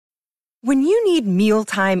When you need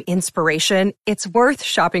mealtime inspiration, it's worth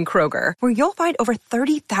shopping Kroger, where you'll find over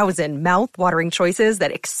 30,000 mouth-watering choices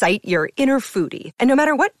that excite your inner foodie. And no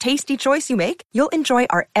matter what tasty choice you make, you'll enjoy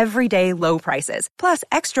our everyday low prices, plus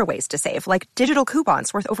extra ways to save, like digital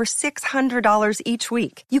coupons worth over $600 each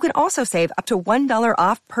week. You can also save up to $1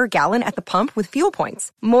 off per gallon at the pump with fuel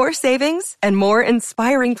points. More savings and more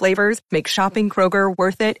inspiring flavors make shopping Kroger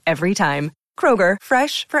worth it every time. Kroger,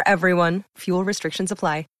 fresh for everyone. Fuel restrictions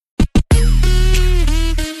apply.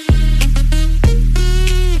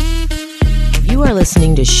 You are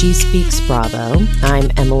listening to She Speaks Bravo. I'm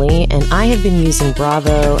Emily, and I have been using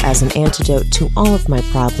Bravo as an antidote to all of my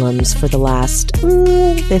problems for the last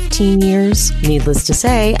 15 years. Needless to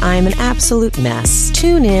say, I'm an absolute mess.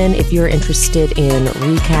 Tune in if you're interested in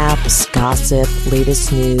recaps, gossip,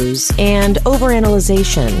 latest news, and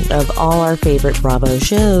overanalyzation of all our favorite Bravo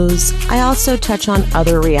shows. I also touch on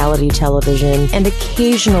other reality television and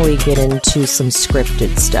occasionally get into some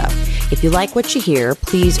scripted stuff. If you like what you hear,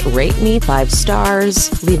 please rate me 5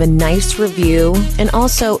 stars, leave a nice review, and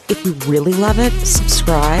also, if you really love it,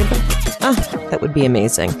 subscribe. That would be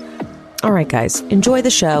amazing. All right, guys, enjoy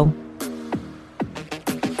the show.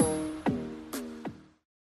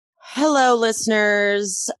 Hello,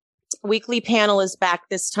 listeners. Weekly panel is back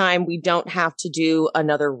this time. We don't have to do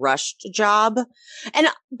another rushed job. And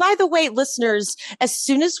by the way, listeners, as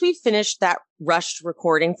soon as we finished that rushed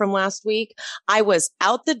recording from last week, I was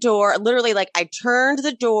out the door, literally like I turned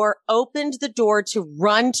the door, opened the door to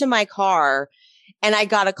run to my car. And I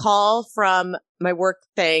got a call from my work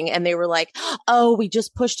thing and they were like, oh, we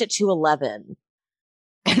just pushed it to 11.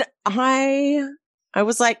 And I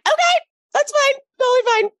was like, okay, that's fine.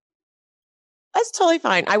 Totally fine. That's totally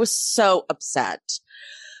fine. I was so upset.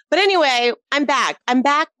 But anyway, I'm back. I'm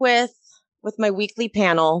back with my weekly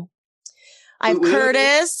panel. I have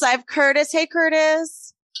Curtis. Hey,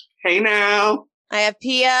 Curtis. Hey, now. I have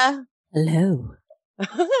Pia. Hello.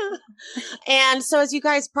 And so as you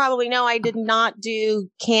guys probably know, I did not do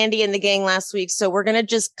Candy and the Gang last week. So we're going to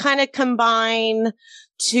just kind of combine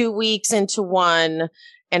 2 weeks into one.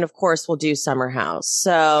 And of course, we'll do Summer House.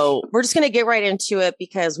 So we're just going to get right into it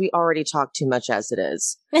because we already talked too much as it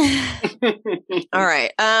is. All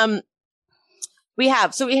right. We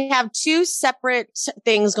have 2 separate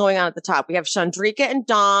things going on at the top. We have Chandrika and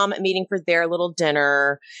Dom meeting for their little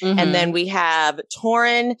dinner. Mm-hmm. And then we have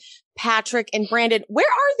Torrin, Patrick, and Brandon. Where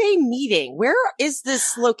are they meeting? Where is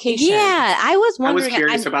this location? Yeah, I was wondering. I was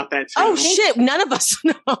curious about that too. Oh shit, none of us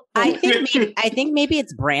know. I think maybe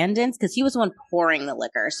it's Brandon's because he was the one pouring the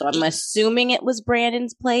liquor. So I'm assuming it was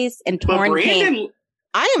Brandon's place. And Torrin came.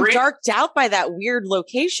 I am darked out by that weird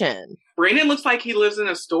location. Brandon looks like he lives in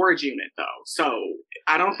a storage unit, though. So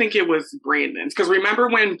I don't think it was Brandon's. Because remember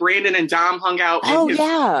when Brandon and Dom hung out in his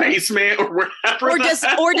basement or wherever?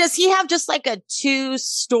 Or does he have just like a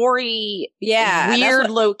 2-story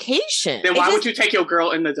weird location? Then why would you take your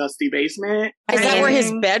girl in the dusty basement? Is that where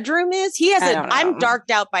his bedroom is? I'm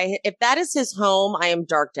darked out by if that is his home, I am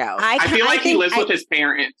darked out. I feel like he lives with his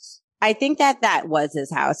parents. I think that was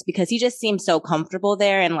his house because he just seemed so comfortable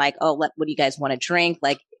there and like, oh, what do you guys want to drink?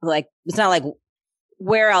 Like it's not like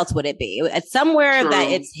where else would it be? It's somewhere that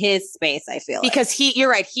it's his space. I feel because you're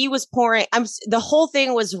right. He was pouring. The whole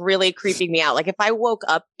thing was really creeping me out. Like if I woke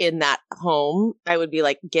up in that home, I would be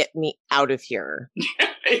like, get me out of here.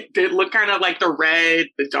 It did look kind of like the red,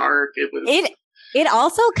 the dark. It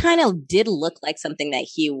also kind of did look like something that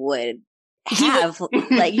he would have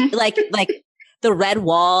like the red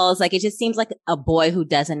walls, like it just seems like a boy who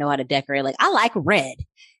doesn't know how to decorate. Like, I like red.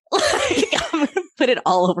 Like, I'm gonna put it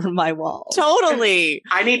all over my wall. Totally.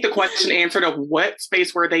 I need the question answered of what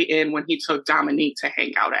space were they in when he took Dominique to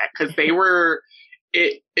hang out at? Because they were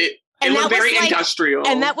it was very industrial.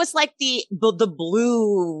 And that was like the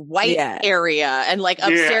blue white area. And like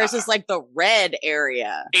upstairs is like the red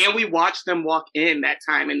area. And we watched them walk in that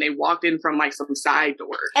time and they walked in from like some side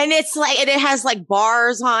door. And it's like, and it has like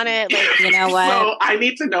bars on it. Like, you know what? So I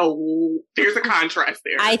need to know, there's a contrast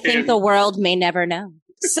there. I think the world may never know.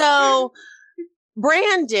 So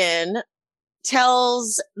Brandon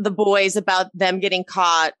tells the boys about them getting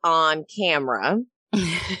caught on camera.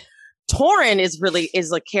 Torrin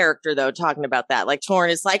is a character though, talking about that. Like Torrin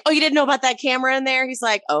is like, oh, you didn't know about that camera in there? He's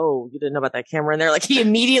like, oh, you didn't know about that camera in there? Like he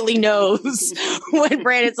immediately knows when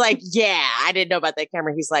Brandon's like, yeah, I didn't know about that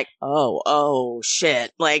camera. He's like, oh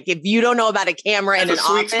shit. Like if you don't know about a camera in an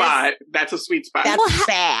office. That's a sweet spot. That's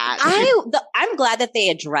bad. I'm glad that they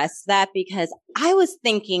addressed that because I was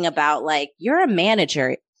thinking about like, you're a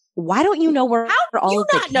manager. Why don't you know where all of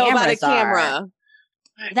the cameras know about a camera?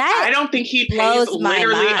 are? I don't think he pays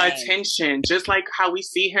literally attention, just like how we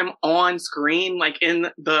see him on screen, like in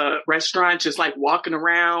the restaurant, just like walking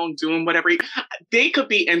around, doing whatever. They could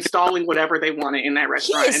be installing whatever they wanted in that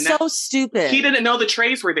restaurant. He is so stupid. He didn't know the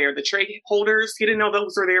trays were there. The tray holders, he didn't know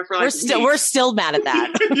those were there for like we're still mad at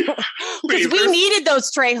that. Because we needed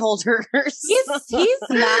those tray holders. He's not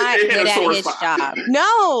good at his job.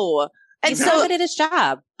 No. And so good at his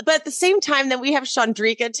job. But at the same time, then we have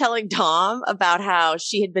Chandrika telling Dom about how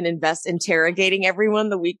she had been interrogating everyone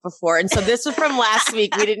the week before. And so this was from last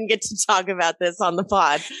week. We didn't get to talk about this on the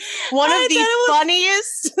pod. One of the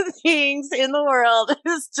funniest things in the world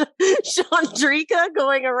is Chandrika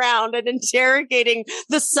going around and interrogating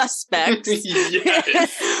the suspects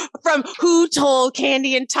from who told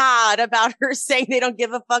Kandi and Todd about her saying they don't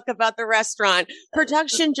give a fuck about the restaurant.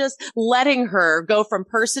 Production just letting her go from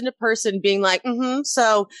person to person being like,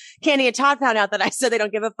 so Kandi and Todd found out that I said they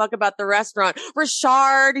don't give a fuck about the restaurant.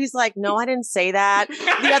 Rashard, he's like, no, I didn't say that.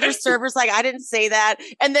 The other server's like, I didn't say that.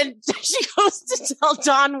 And then she goes to tell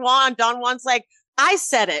Don Juan. Don Juan's like, I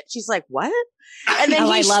said it. She's like, what? And then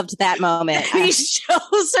I loved that moment. He shows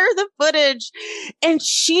her the footage and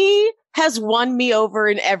she has won me over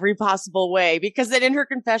in every possible way because then in her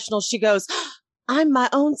confessional, she goes, I'm my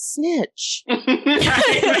own snitch.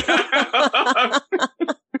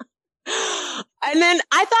 And then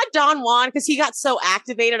I thought Don Juan, because he got so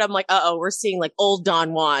activated, I'm like, we're seeing like old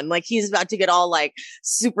Don Juan. Like he's about to get all like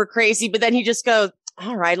super crazy. But then he just goes,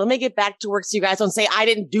 all right, let me get back to work so you guys don't say I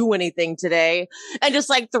didn't do anything today. And just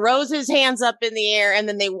like throws his hands up in the air and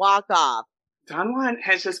then they walk off. Don Juan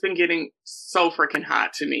has just been getting so freaking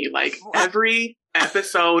hot to me. Like every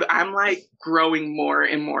episode, I'm like growing more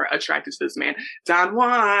and more attracted to this man. Don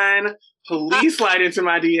Juan, please slide into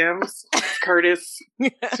my DMs. Curtis,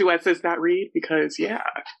 @sis.read, because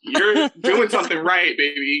you're doing something right,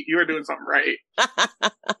 baby. You're doing something right.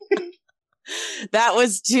 That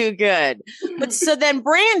was too good. But so then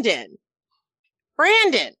Brandon,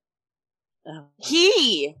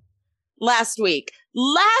 he last week,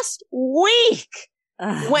 when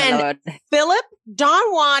Philip,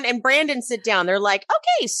 Don Juan, and Brandon sit down, they're like,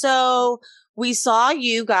 okay, so we saw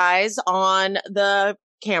you guys on the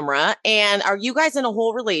camera, and are you guys in a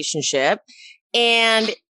whole relationship? And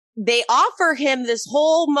they offer him this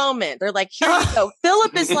whole moment. They're like, here we go.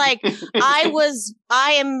 Philip is like, I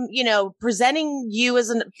am, presenting you as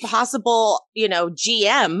a possible,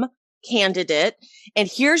 GM candidate. And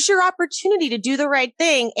here's your opportunity to do the right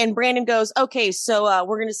thing. And Brandon goes, okay, so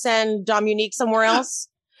we're going to send Dominique somewhere else.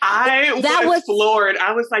 I was floored.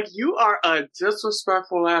 I was like, you are a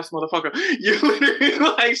disrespectful ass motherfucker. You literally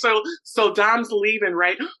like, so Dom's leaving,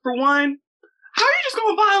 right? For one, how are you just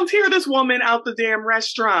going to volunteer this woman out the damn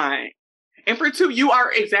restaurant? And for two, you are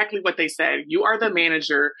exactly what they said. You are the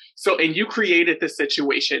manager. And you created this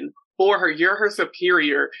situation for her. You're her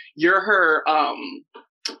superior. You're her,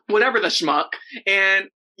 whatever the schmuck. And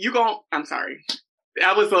I'm sorry.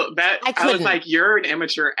 I was like, you're an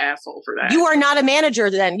immature asshole for that. You are not a manager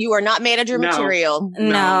then. You are not manager material.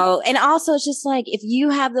 No. And also it's just like, if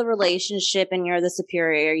you have the relationship and you're the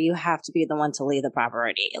superior, you have to be the one to lead the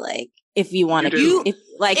property. Like, if you want to be, you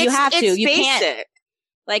have to. You can't.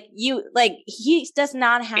 He does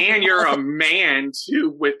not have. And you're a man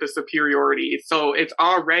too with the superiority. So it's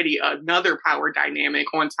already another power dynamic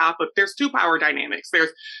on top of, there's two power dynamics.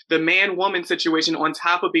 There's the man-woman situation on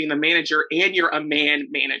top of being the manager, and you're a man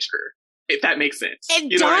manager. If that makes sense. And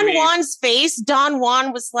Don Juan's face, Don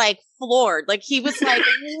Juan was like floored. Like he was like,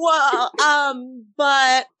 whoa,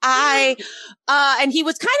 but and he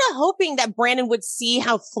was kind of hoping that Brandon would see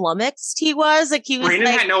how flummoxed he was. Like Brandon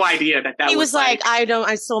had no idea that he was like, I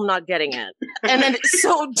still am not getting it. And then,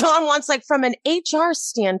 so Don Juan's like, from an HR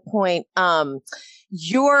standpoint,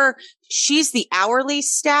 she's the hourly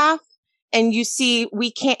staff. And you see, we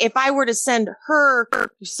can't, if I were to send her, you're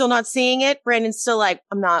still not seeing it. Brandon's still like,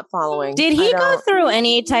 I'm not following. Did he go through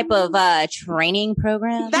any type of training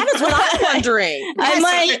program? That is what I'm wondering.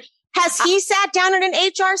 Has he sat down at an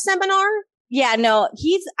HR seminar? Yeah, no,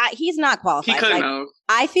 he's not qualified. He couldn't have.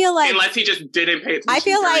 I feel like, unless he just didn't pay attention. I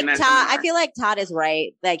feel like Todd is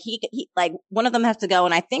right. Like he like one of them has to go.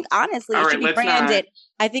 And I think honestly, it should be Brandon.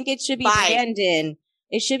 I think it should be Brandon.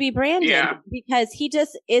 It should be Brandon because he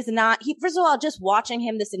just is not, first of all, just watching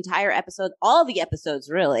him this entire episode, all the episodes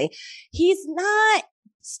really, he's not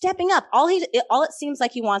stepping up. All it seems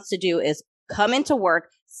like he wants to do is come into work,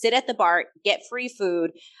 sit at the bar, get free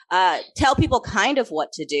food, tell people kind of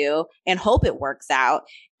what to do, and hope it works out.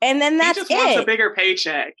 And then that's it. He just wants a bigger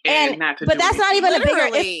paycheck, and not to. But that's not even Literally.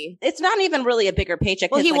 a bigger. It's not even really a bigger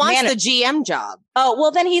paycheck. Well, he wants the GM job. Oh, well,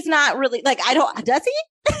 then he's not really like I don't. Does he?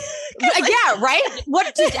 Yeah, right.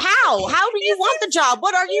 How? How do you want the job?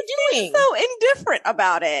 What are you doing? So indifferent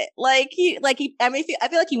about it. I mean, I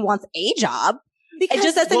feel like he wants a job. Because it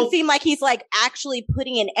just doesn't seem like he's like actually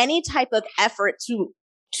putting in any type of effort to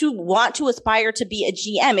want to aspire to be a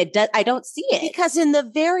GM. I don't see it. Because in the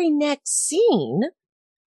very next scene,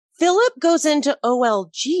 Philip goes into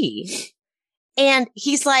OLG and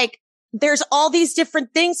he's like, there's all these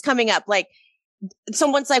different things coming up. Like,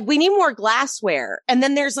 someone's like, we need more glassware. And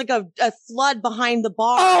then there's like a flood behind the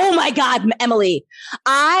bar. Oh my God, Emily.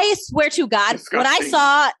 I swear to God,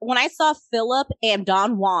 Disgusting. when I saw Philip and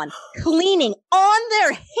Don Juan cleaning on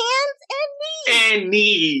their hands and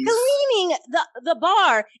knees. Cleaning the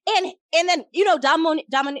bar. And then, you know, Chandrika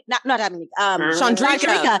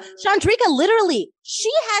literally,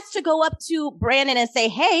 she has to go up to Brandon and say,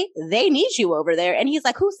 hey, they need you over there. And he's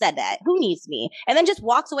like, who said that? Who needs me? And then just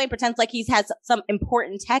walks away and pretends like he has some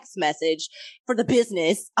important text message for the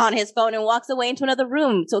business on his phone and walks away into another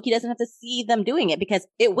room so he doesn't have to see them doing it, because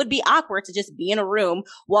it would be awkward to just be in a room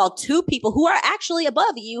while two people who are actually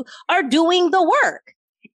above you are doing the work.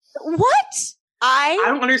 What? I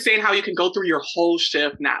don't understand how you can go through your whole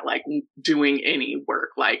shift not like doing any work.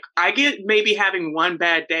 Like, I get maybe having one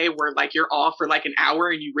bad day where like you're off for like an hour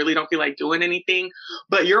and you really don't feel like doing anything,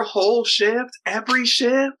 but your whole shift, every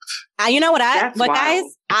shift. You know what guys,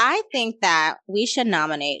 I think that we should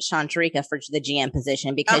nominate Chandrika for the GM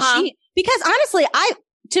position because because honestly,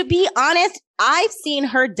 to be honest, I've seen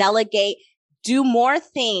her delegate, do more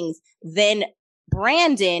things than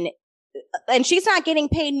Brandon. And she's not getting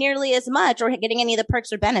paid nearly as much or getting any of the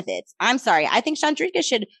perks or benefits. I'm sorry. I think Chandrika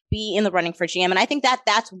should be in the running for GM. And I think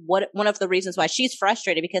that's one of the reasons why she's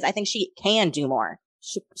frustrated, because I think she can do more.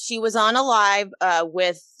 She was on a live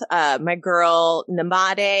with my girl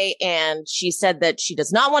Namade, and she said that she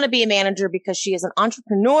does not want to be a manager because she is an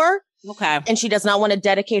entrepreneur. Okay. And she does not want to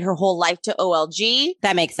dedicate her whole life to OLG.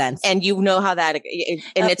 That makes sense. And you know how that,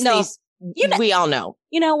 we all know.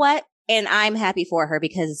 You know what? And I'm happy for her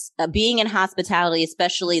because being in hospitality,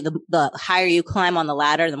 especially the higher you climb on the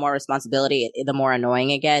ladder, the more responsibility, the more annoying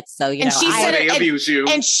it gets. So, you know, they abuse you.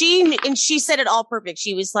 And she said it all perfect.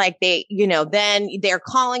 She was like, then they're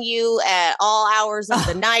calling you at all hours of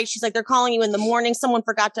the night. She's like, they're calling you in the morning. Someone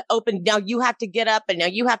forgot to open. Now you have to get up and now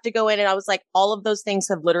you have to go in. And I was like, all of those things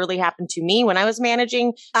have literally happened to me when I was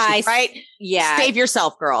managing. Right? Yeah. Save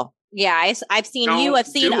yourself, girl. Yeah, I've seen you. I've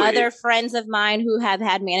seen other friends of mine who have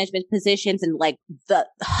had management positions, and like the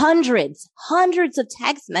hundreds of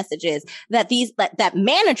text messages that that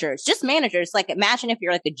managers, like imagine if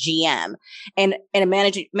you're like a GM and a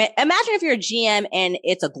manager, imagine if you're a GM and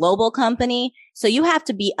it's a global company. So you have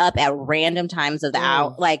to be up at random times of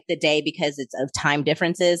the the day because it's of time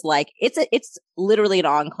differences. Like it's literally an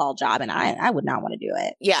on-call job, and I would not want to do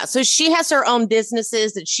it. Yeah. So she has her own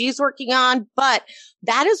businesses that she's working on, but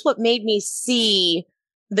that is what made me see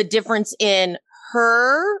the difference in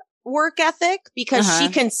her work ethic, because she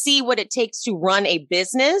can see what it takes to run a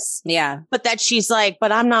business. Yeah. But that she's like,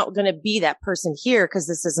 but I'm not going to be that person here because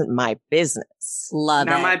this isn't my business. Love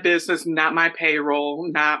not it. my business, not my payroll,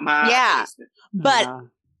 not my business.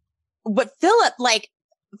 But Philip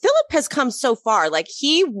has come so far. Like,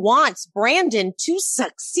 he wants Brandon to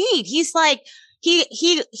succeed. He's like, he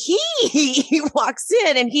walks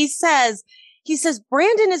in and he says,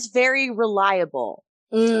 Brandon is very reliable.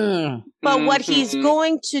 But what he's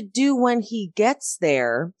going to do when he gets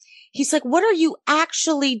there, he's like, what are you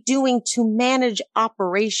actually doing to manage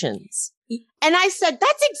operations? And I said,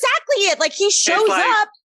 that's exactly it. Like, he shows up,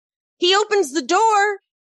 he opens the door,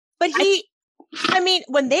 but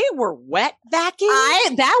when they were wet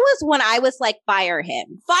vacuuming, that was when I was like, fire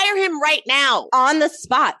him right now on the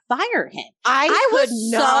spot, fire him. I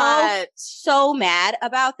was so mad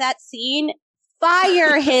about that scene.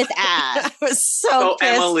 Fire his ass. I was so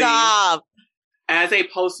pissed Emily, off. As a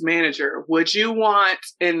post manager, would you want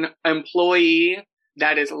an employee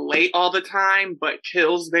that is late all the time but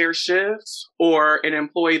kills their shifts, or an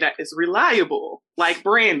employee that is reliable like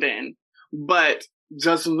Brandon but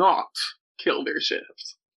does not kill their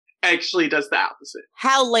shifts? Actually does the opposite.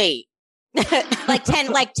 How late? like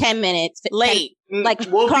 10 minutes. Late.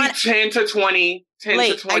 We'll be 10 to 20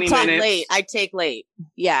 late. minutes. I take late.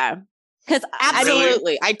 Yeah. Because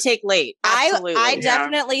absolutely, I take late. Absolutely. I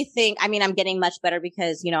definitely think. I mean, I'm getting much better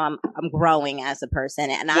because I'm growing as a person.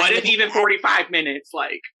 And what if even 45 minutes?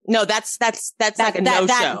 Like, no, that's like a no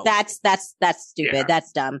show. That's stupid. Yeah.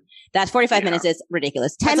 That's dumb. That's 45 minutes is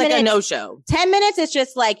ridiculous. 10 minutes, like a no show. 10 minutes is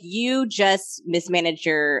just like you just mismanage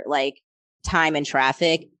your like time and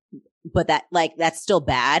traffic, but that's still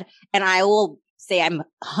bad. And I will say I'm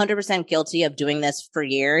 100% guilty of doing this for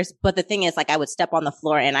years. But the thing is, like, I would step on the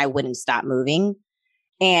floor and I wouldn't stop moving.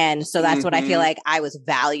 And so that's what I feel like I was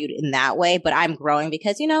valued in that way. But I'm growing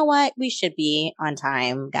because you know what? We should be on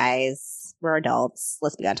time, guys. We're adults.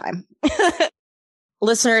 Let's be on time.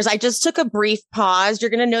 Listeners, I just took a brief pause. You're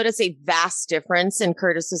going to notice a vast difference in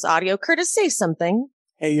Curtis's audio. Curtis, say something.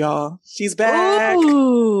 Hey, y'all. She's back.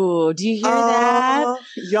 Ooh, do you hear that?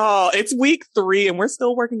 Y'all, it's week 3 and we're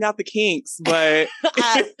still working out the kinks, but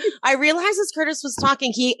I realized as Curtis was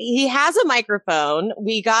talking, he has a microphone.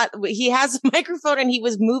 He has a microphone and he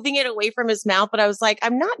was moving it away from his mouth, but I was like,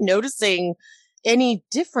 I'm not noticing any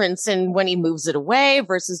difference in when he moves it away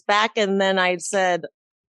versus back. And then I said,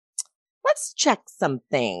 let's check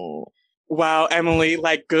something. Wow, Emily,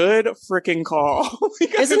 like, good freaking call.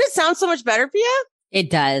 Doesn't it sound so much better for you? It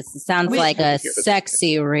does. It sounds like a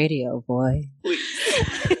sexy radio boy.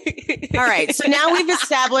 All right. So now we've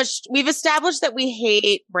established that we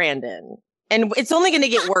hate Brandon, and it's only going to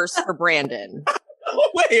get worse for Brandon.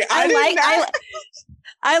 Wait,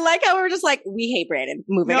 I like how we're just like, we hate Brandon.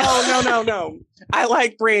 Moving on. No. I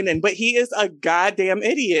like Brandon, but he is a goddamn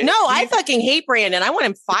idiot. No, I fucking hate Brandon. I want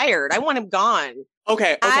him fired. I want him gone.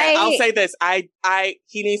 Okay. I'll say this.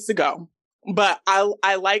 He needs to go. But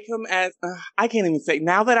I like him as, I can't even say,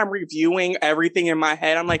 now that I'm reviewing everything in my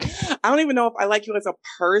head, I'm like, I don't even know if I like you as a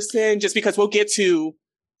person, just because we'll get to.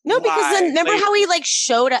 No, because then remember how he like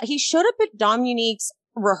showed up? He showed up at Dominique's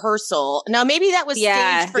rehearsal. Now maybe that was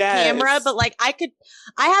staged for camera, but like I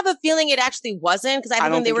have a feeling it actually wasn't, because I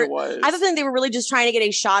have a feeling they were really just trying to get a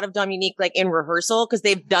shot of Dominique like in rehearsal, because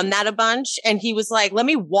they've done that a bunch. And he was like, let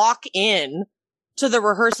me walk in to the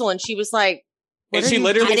rehearsal. And she was like, and she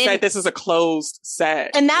literally said this is a closed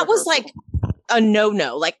set. And that was like a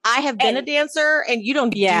no-no. Like, I have been a dancer and you don't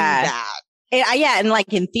do that. And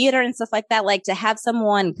like in theater and stuff like that, like to have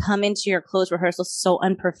someone come into your closed rehearsal so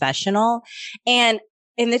unprofessional. And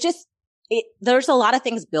there's a lot of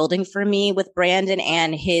things building for me with Brandon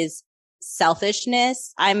and his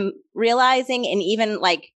selfishness, I'm realizing. And even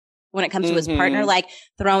like when it comes to his partner, like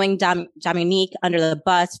throwing Dominique under the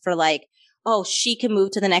bus for like, oh, she can move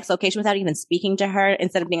to the next location without even speaking to her,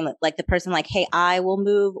 instead of being like the person like, hey, I will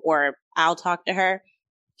move, or I'll talk to her.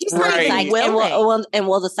 He's not even willing. And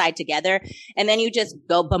we'll decide together. And then you just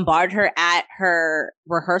go bombard her at her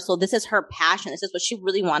rehearsal. This is her passion. This is what she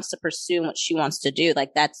really wants to pursue and what she wants to do.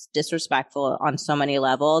 Like, that's disrespectful on so many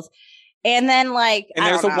levels. And then like, and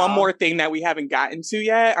there's one more thing that we haven't gotten to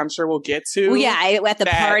yet. I'm sure we'll get to. Well, yeah,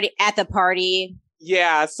 at the party.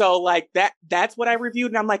 Yeah, so like that's what I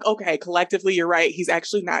reviewed, and I'm like, okay, collectively, you're right. He's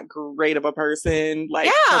actually not great of a person, like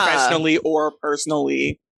professionally or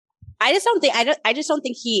personally. I just don't think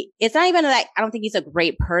it's not even that I don't think he's a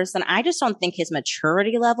great person. I just don't think his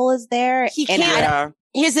maturity level is there.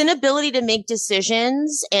 His inability to make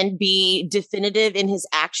decisions and be definitive in his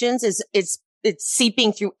actions it's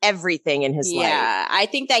seeping through everything in his life. Yeah, I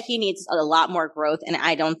think that he needs a lot more growth, and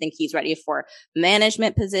I don't think he's ready for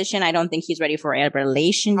management position. I don't think he's ready for a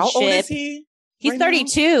relationship. How old is he? He's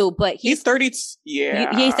 32, but he's 30.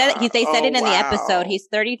 Yeah, they said it in the episode. He's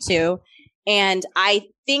 32, and I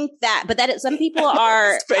think that, but that some people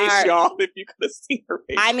are. Y'all, if you could have seen her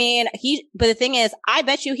face. I mean, but the thing is, I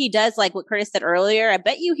bet you he does, like what Curtis said earlier. I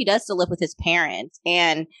bet you he does still live with his parents,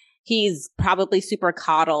 and he's probably super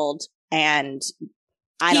coddled. And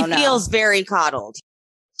I don't know. He feels very coddled.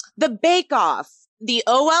 The Bake Off, the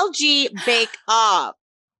OLG Bake Off.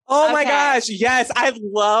 Oh my gosh. Yes. I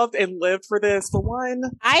loved and lived for this. For one,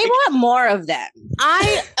 I want more of them.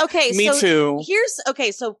 Me too.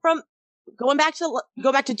 So from go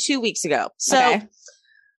back to 2 weeks ago. So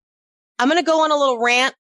I'm going to go on a little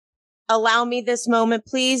rant. Allow me this moment,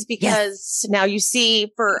 please, because now you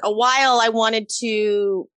see, for a while I wanted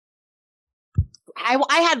to.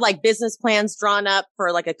 I had like business plans drawn up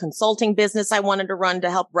for like a consulting business I wanted to run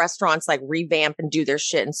to help restaurants like revamp and do their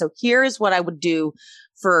shit. And so here's what I would do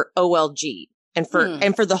for OLG and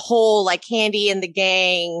for the whole like Candy and the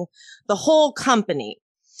gang, the whole company.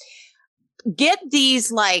 Get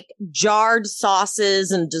these like jarred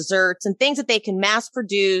sauces and desserts and things that they can mass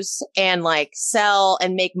produce and like sell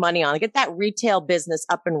and make money on. Get that retail business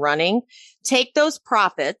up and running. Take those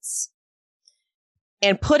profits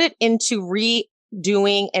and put it into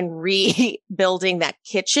redoing and rebuilding that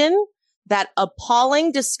kitchen that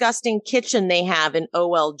appalling, disgusting kitchen they have in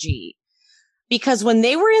OLG. Because when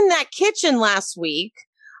they were in that kitchen last week,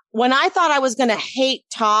 when I thought I was going to hate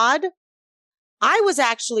Todd, I was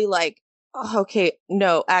actually like, oh, okay,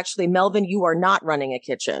 no, actually, Melvin, you are not running a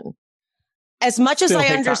kitchen. As much as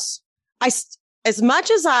as much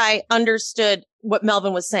as I understood what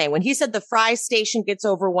Melvin was saying, when he said the fry station gets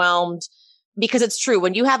overwhelmed, because it's true.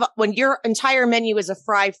 When your entire menu is a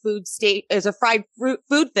fried food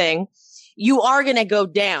thing, you are going to go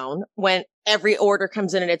down when every order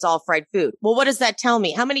comes in and it's all fried food. Well, what does that tell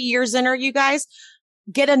me? How many years in are you guys?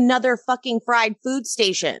 Get another fucking fried food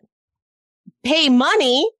station. Pay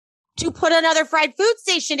money to put another fried food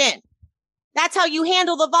station in. That's how you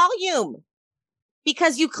handle the volume.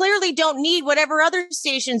 Because you clearly don't need whatever other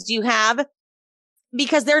stations you have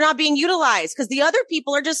because they're not being utilized. Because the other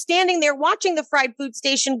people are just standing there watching the fried food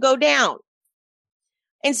station go down.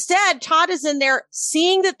 Instead, Todd is in there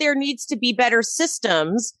seeing that there needs to be better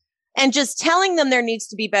systems and just telling them there needs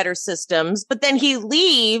to be better systems. But then he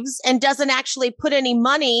leaves and doesn't actually put any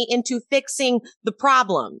money into fixing the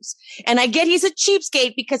problems. And I get he's a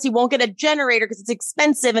cheapskate because he won't get a generator because it's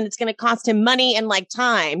expensive and it's going to cost him money and like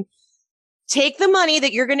time. Take the money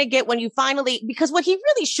that you're going to get when you finally, because what he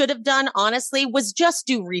really should have done, honestly, was just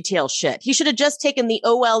do retail shit. He should have just taken the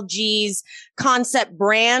OLG's concept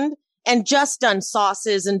brand and just done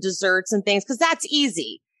sauces and desserts and things, because that's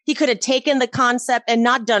easy. He could have taken the concept and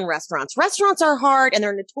not done restaurants. Restaurants are hard and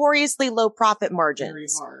they're notoriously low profit margins. Very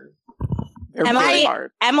hard. They're very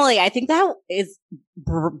hard. Emily, I think that is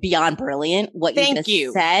beyond brilliant. What you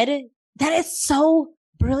just said. That is so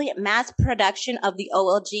brilliant. Mass production of the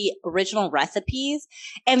OLG original recipes.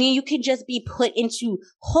 I mean, you can just be put into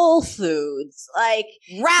Whole Foods, like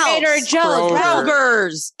Ralph's, Trader Joe's,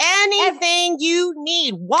 Kroger's, anything you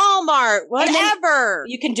need, Walmart, whatever.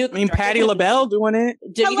 You can do. I mean, Patti LaBelle doing it.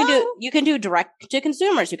 You can do direct to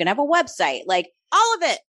consumers. You can have a website, like all of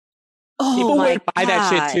it. Oh, people would buy that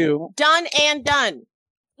shit too. Done and done.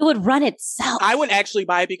 It would run itself. I would actually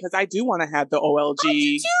buy it because I do want to have the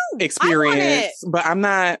OLG experience, but I'm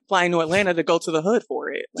not flying to Atlanta to go to the hood for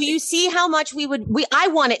it. Do you see how much I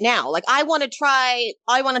want it now. Like I want to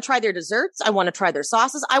try their desserts. I want to try their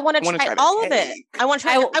sauces. I want to try all of it. I want to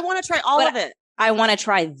try all of it. I want to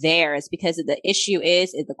try theirs because the issue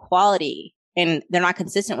is the quality. And they're not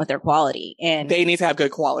consistent with their quality, and they need to have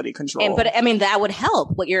good quality control. But I mean, that would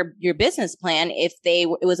help with your business plan if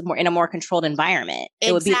it was more in a more controlled environment.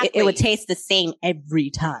 Exactly. It would taste the same every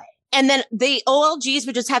time. And then the OLGs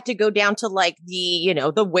would just have to go down to like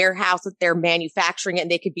the warehouse that they're manufacturing it,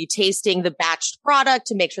 and they could be tasting the batched product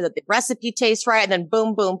to make sure that the recipe tastes right. And then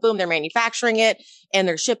boom, boom, boom, they're manufacturing it and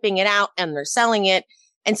they're shipping it out and they're selling it.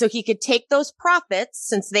 And so he could take those profits,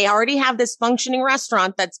 since they already have this functioning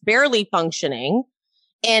restaurant that's barely functioning,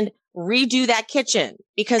 and redo that kitchen,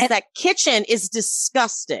 because that kitchen is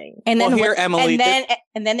disgusting. And then Emily,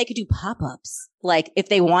 and then they could do pop-ups. Like if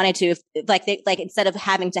they wanted to, instead of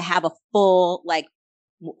having to have a full,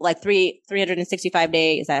 365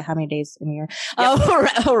 days, is that how many days in a year?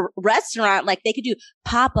 Yep. A restaurant, like they could do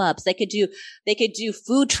pop-ups, they could do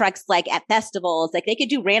food trucks like at festivals, like they could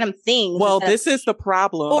do random things. Well, this is the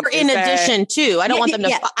problem. Or in addition to, I don't want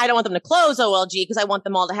them to close OLG because I want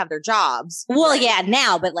them all to have their jobs. Well, yeah,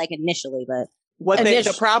 now, but like initially, but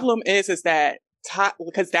the problem is that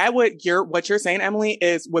because what you're saying, Emily,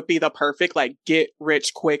 would be the perfect like get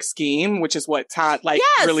rich quick scheme, which is what Todd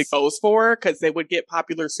really goes for, because they would get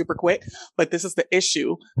popular super quick. But this is the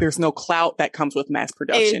issue: there's no clout that comes with mass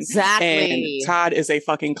production. Exactly. And Todd is a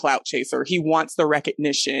fucking clout chaser. He wants the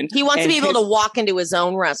recognition. He wants to be able to walk into his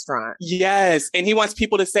own restaurant. Yes, and he wants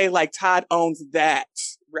people to say like Todd owns that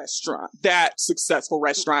restaurant, that successful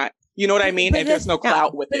restaurant. You know what I mean? And there's no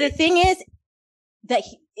clout with it. But the thing is that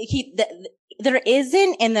there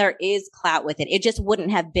isn't, and there is clout with it. It just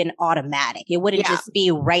wouldn't have been automatic. It wouldn't just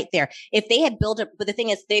be right there. If they had built it, but the thing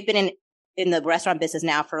is, they've been in the restaurant business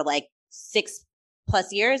now for like 6+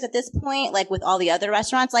 years at this point, like with all the other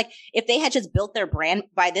restaurants. Like if they had just built their brand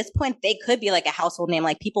by this point, they could be like a household name.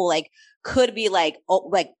 Like people could be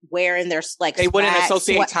wearing their they wouldn't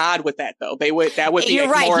associate Todd with that though. That would be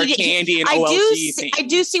more candy and OLG thing. I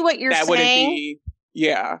do see what you're saying. Wouldn't be.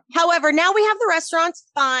 Yeah. However, now we have the restaurants,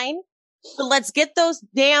 fine. But let's get those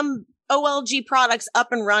damn OLG products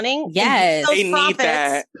up and running. Yes. They need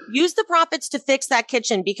that. Use the profits to fix that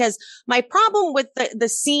kitchen, because my problem with the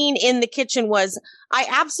scene in the kitchen was I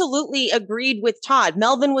absolutely agreed with Todd.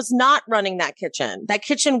 Melvin was not running that kitchen. That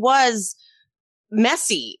kitchen was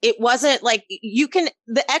messy. It wasn't like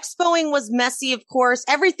the expoing was messy, of course.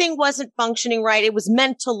 Everything wasn't functioning right. It was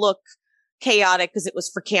meant to look chaotic because it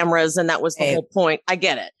was for cameras, and that was the whole point. I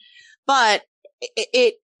get it. but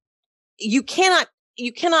you cannot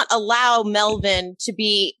allow Melvin to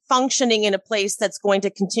be functioning in a place that's going to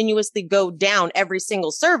continuously go down every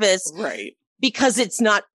single service. Right. Because it's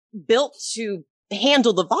not built to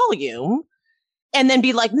handle the volume. And then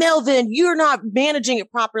be like, Melvin, you're not managing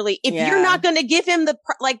it properly. If you're not going to give him the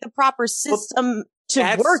proper system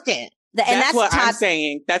to work in. That's what I'm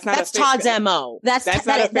saying. That's Todd's MO. That's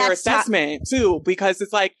not a fair assessment too, because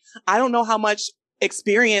it's like, I don't know how much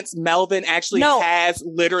experience Melvin actually has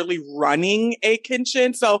literally running a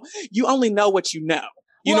kitchen. So you only know what you know.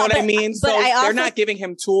 You know what I mean? So they're not giving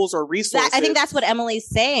him tools or resources. I think that's what Emily's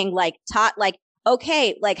saying. Like Todd,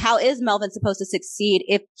 okay, like how is Melvin supposed to succeed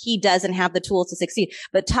if he doesn't have the tools to succeed?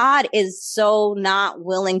 But Todd is so not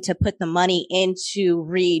willing to put the money into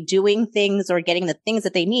redoing things or getting the things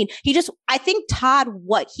that they need. I think Todd,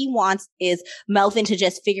 what he wants is Melvin to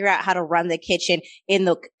just figure out how to run the kitchen in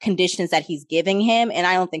the conditions that he's giving him. And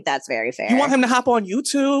I don't think that's very fair. You want him to hop on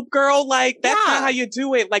YouTube, girl? Like, that's not how you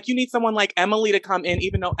do it. Like, you need someone like Emily to come in,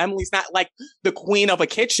 even though Emily's not like the queen of a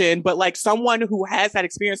kitchen, but like someone who has that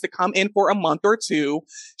experience to come in for a month or two,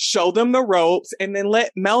 show them the ropes, and then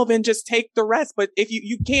let Melvin just take the rest. But if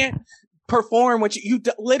you can't perform what you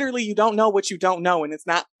literally, you don't know what you don't know, and it's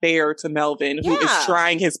not fair to Melvin, who is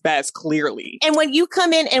trying his best, clearly. And when you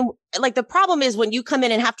come in and like, the problem is when you come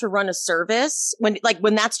in and have to run a service,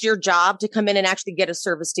 when that's your job to come in and actually get a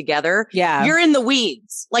service together, you're in the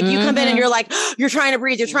weeds. Like you come in and you're like, you're trying to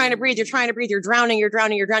breathe, you're drowning,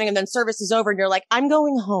 and then service is over and you're like, I'm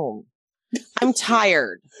going home. I'm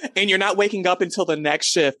tired. And you're not waking up until the next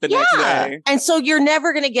shift the next day. And so you're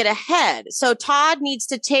never going to get ahead. So Todd needs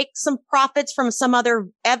to take some profits from some other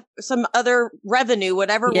revenue,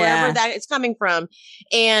 wherever that is coming from,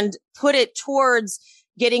 and put it towards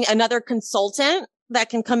getting another consultant that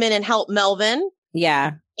can come in and help Melvin.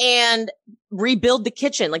 Yeah. And rebuild the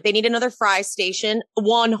kitchen. Like they need another fry station.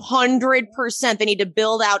 100%. They need to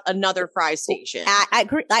build out another fry station. I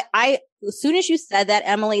agree. As soon as you said that,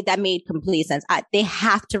 Emily, that made complete sense. They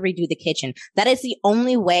have to redo the kitchen. That is the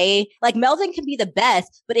only way. Like Melvin can be the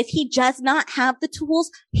best, but if he does not have the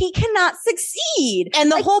tools, he cannot succeed.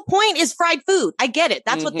 And the whole point is fried food. I get it.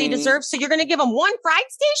 That's what they deserve. So you're going to give them one fried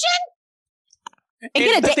station? And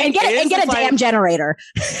get a damn generator.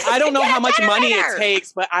 I don't know how much money it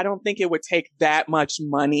takes, but I don't think it would take that much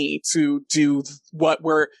money to do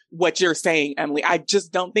what you're saying, Emily. I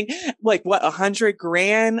just don't think, like, what,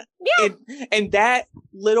 $100,000? Yeah. And that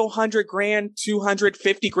little $100,000,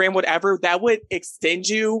 $250,000, whatever, that would extend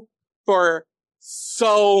you for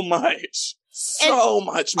so much. So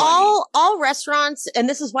much money. All restaurants, and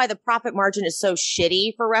this is why the profit margin is so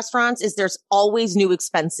shitty for restaurants, is there's always new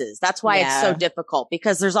expenses. That's why it's so difficult,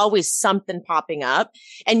 because there's always something popping up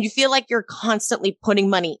and you feel like you're constantly putting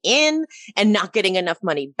money in and not getting enough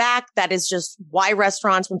money back. That is just why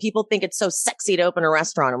restaurants, when people think it's so sexy to open a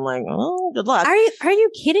restaurant, I'm like, oh, good luck. Are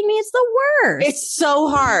you kidding me? It's the worst. It's so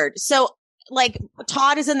hard. So like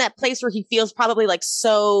Todd is in that place where he feels probably like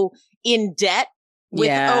so in debt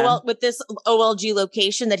with this OLG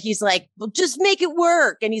location that he's like, well, just make it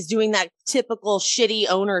work. And he's doing that typical shitty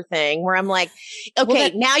owner thing where I'm like,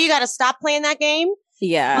 okay, now you got to stop playing that game.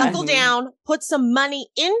 Yeah. Buckle down, put some money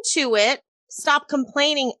into it, stop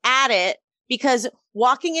complaining at it, because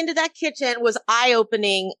walking into that kitchen was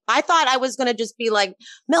eye-opening. I thought I was going to just be like,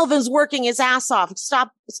 Melvin's working his ass off.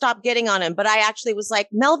 Stop getting on him. But I actually was like,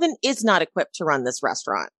 Melvin is not equipped to run this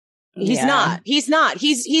restaurant. He's not. He's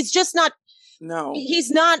just not. No,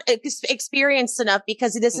 he's not experienced enough,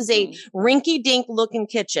 because this is a rinky-dink looking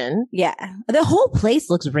kitchen. Yeah. The whole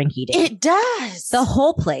place looks rinky-dink. It does. The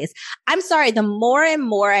whole place. I'm sorry. The more and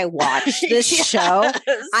more I watch this show,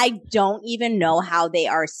 I don't even know how they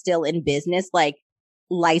are still in business. Like,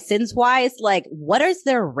 license wise, like, what is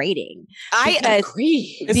their rating? I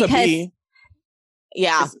agree. It's a B.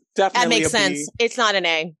 Yeah. It's definitely that makes a sense. B. It's not an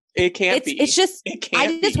A. It can't be. It's just,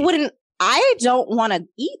 wouldn't. I don't want to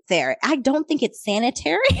eat there. I don't think it's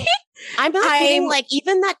sanitary. I'm not kidding. Like,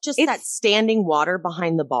 even that standing water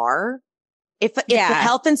behind the bar. If the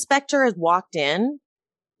health inspector has walked in,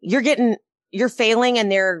 you're failing,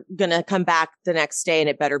 and they're going to come back the next day and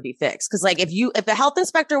it better be fixed. Cause like if the health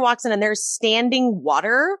inspector walks in and there's standing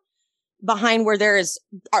water behind where there is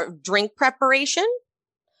our drink preparation.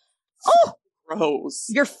 Oh, gross.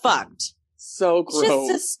 You're fucked. So gross. It's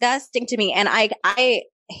just disgusting to me. And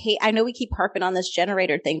I know we keep harping on this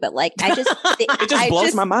generator thing, but like, I just, it just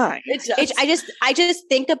blows my mind. I just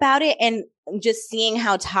think about it, and just seeing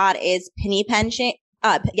how Todd is penny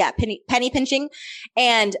penny pinching.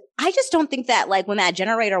 And I just don't think that like when that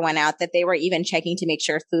generator went out that they were even checking to make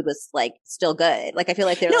sure food was like still good. Like I feel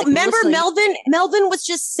like they're like, remember Melvin was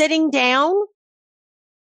just sitting down.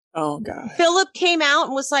 Oh God. Philip came out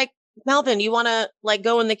and was like, Melvin, you want to like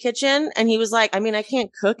go in the kitchen? And he was like, I mean, I can't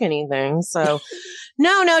cook anything. So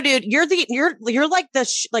no, dude, you're like the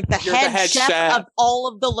head chef of all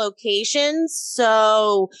of the locations.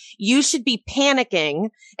 So you should be panicking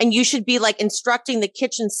and you should be like instructing the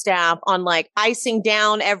kitchen staff on like icing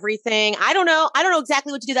down everything. I don't know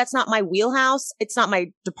exactly what to do. That's not my wheelhouse. It's not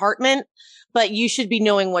my department, but you should be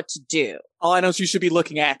knowing what to do. All I know is you should be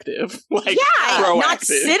looking active. Like, yeah, proactive. Not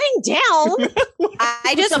sitting down.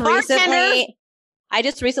 I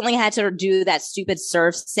just recently had to do that stupid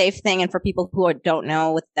serve safe thing. And for people who don't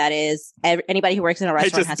know what that is, anybody who works in a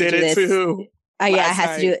restaurant has to do this. Too. Yeah, it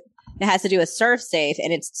has to do it. It has to do a serve safe,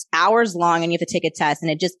 and it's hours long, and you have to take a test, and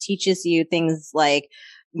it just teaches you things like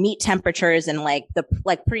meat temperatures and like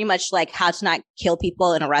pretty much like how to not kill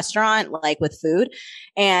people in a restaurant, like with food.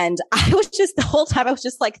 And I was just the whole time I was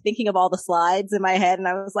just like thinking of all the slides in my head, and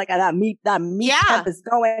I was like, that meat temp is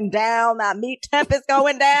going down. That meat temp is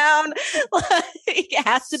going down. Like, it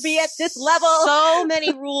has to be at this level. So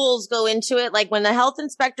many rules go into it. Like when the health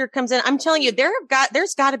inspector comes in, I'm telling you,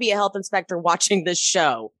 there's got to be a health inspector watching this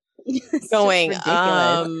show. Going,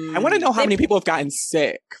 I want to know how many people have gotten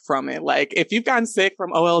sick from it. Like, if you've gotten sick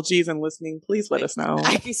from OLGs and listening, please let us know.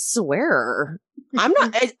 I swear, I'm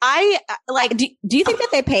not. I like. Do you think that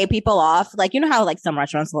they pay people off? Like, you know how like some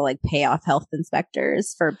restaurants will like pay off health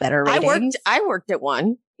inspectors for better ratings? I worked at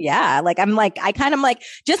one. Yeah, like I kind of like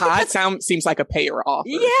just Todd seems like a payer offer.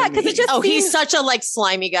 Yeah, because it just he's such a like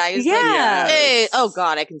slimy guy. He's like, hey, oh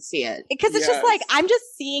God, I can see it. Because it's just like I'm just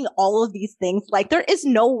seeing all of these things. Like there is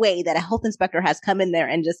no way that a health inspector has come in there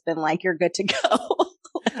and just been like, "You're good to go."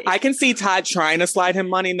 I can see Todd trying to slide him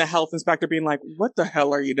money, and the health inspector being like, "What the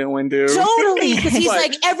hell are you doing, dude?" Totally, because he's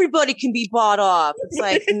like, everybody can be bought off. It's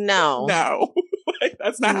like, no. Like,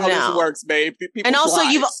 that's not how this works, babe. And also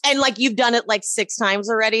you've done it like 6 times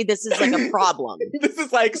already. This is like a problem. This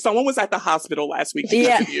is like someone was at the hospital last week.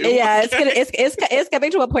 Yeah. It's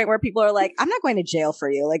coming to a point where people are like, I'm not going to jail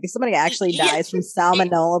for you. Like if somebody actually dies from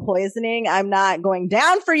salmonella poisoning, I'm not going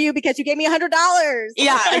down for you because you gave me $100.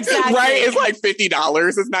 Yeah, exactly. Right? It's like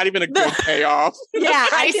 $50. It's not even a good payoff. Yeah,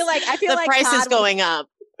 I feel like the price is going up.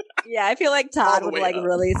 Yeah, I feel like Todd would like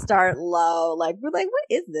really start low. Like we're like, what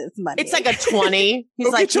is this money? It's like a 20. He's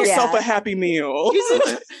Go like, get yourself a Happy Meal. He's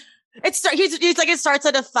like, it starts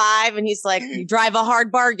at a 5, and he's like, you drive a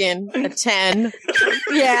hard bargain, a 10.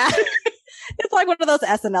 Yeah, it's like one of those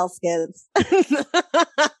SNL skits.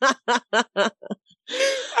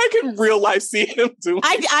 I can real life see him doing.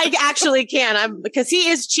 I actually can. Because he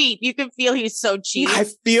is cheap. You can feel he's so cheap. I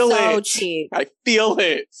feel so cheap. I feel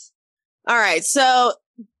it. All right, so.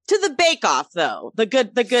 To the Bake Off, though, the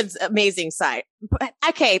good, amazing side.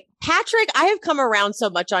 Okay, Patrick, I have come around so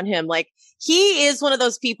much on him. Like, he is one of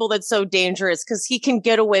those people that's so dangerous because he can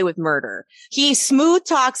get away with murder. He smooth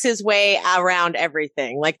talks his way around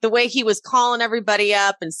everything. Like the way he was calling everybody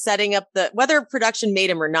up and setting up whether production made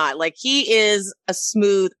him or not, like he is a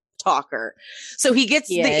smooth talker. So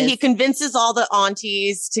he convinces all the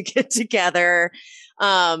aunties to get together.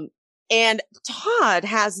 And Todd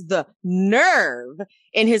has the nerve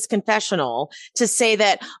in his confessional to say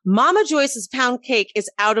that Mama Joyce's pound cake is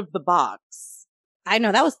out of the box. I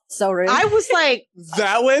know, that was so rude. I was like,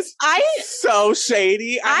 that was so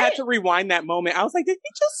shady. I had to rewind that moment. I was like, did he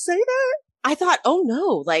just say that? I thought, oh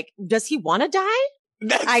no, like, does he want to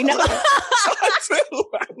die? I know.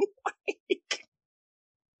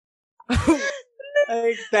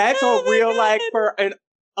 Like, that's a real like for an.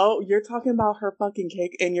 Oh, you're talking about her fucking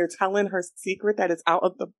cake and you're telling her secret that it's out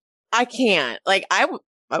of the... I can't. Like,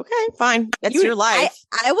 okay, fine. That's your life.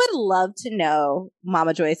 I would love to know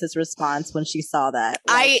Mama Joyce's response when she saw that.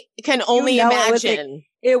 Like, I can only imagine.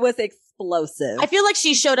 It was explosive. I feel like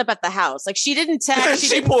she showed up at the house. Like, she didn't text.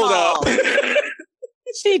 She pulled up.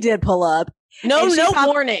 She did pull up. No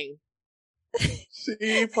warning.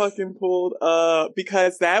 She fucking pulled up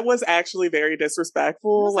because that was actually very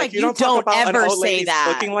disrespectful. Like you don't talk about ever an old say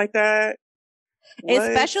that looking like that. What?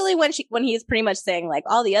 Especially when he's pretty much saying like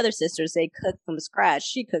all the other sisters, they cook from scratch.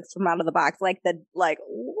 She cooks from out of the box.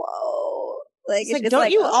 Whoa. Like, it's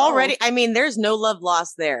don't you already? I mean, there's no love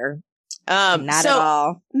lost there. Not at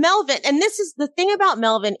all. Melvin, and this is the thing about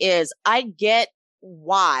Melvin is I get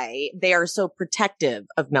why they are so protective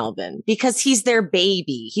of Melvin because he's their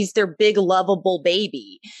baby. He's their big, lovable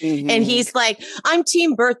baby. Mm-hmm. And he's like, I'm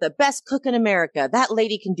Team Bertha, best cook in America. That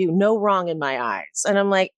lady can do no wrong in my eyes. And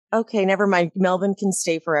I'm like, okay, never mind. Melvin can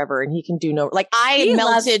stay forever and he can do no, like I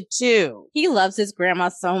melted too. He loves his grandma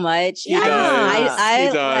so much. He does.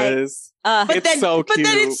 He does. But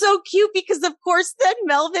then it's so cute because of course then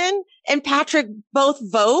Melvin and Patrick both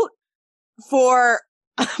vote for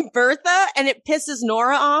Bertha and it pisses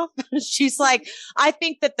Nora off. She's like, I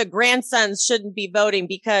think that the grandsons shouldn't be voting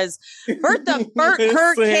because Bertha burnt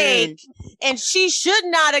her cake and she should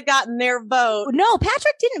not have gotten their vote. No,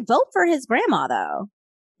 Patrick didn't vote for his grandma though.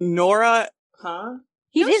 Nora, huh?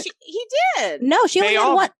 He did. No, she only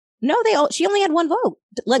had one. No, she only had one vote.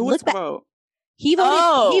 Like, look back. Vote? He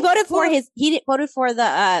voted. He voted for his. He voted for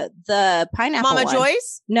the pineapple. Mama one.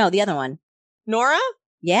 Joyce? No, the other one. Nora?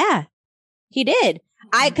 Yeah, he did.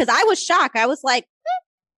 Because I was shocked. I was like,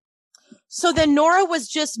 so then Nora was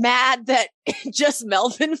just mad that just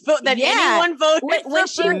Melvin voted, that anyone voted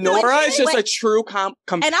for Nora is just a true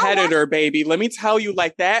competitor, baby. Let me tell you,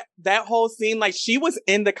 like that whole scene, like she was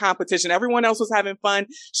in the competition. Everyone else was having fun.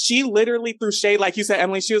 She literally threw shade, like you said,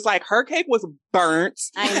 Emily. She was like, her cake was burnt.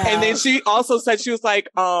 I know. And then she also said, she was like,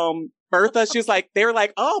 Bertha, she was like, they were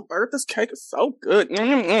like, oh, Bertha's cake is so good.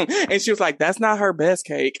 Mm-mm. And she was like, that's not her best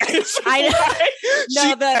cake. I know.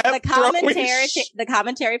 No, the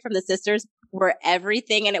commentary from the sisters were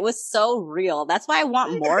everything. And it was so real. That's why I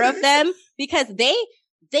want more of them because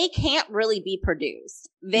they can't really be produced.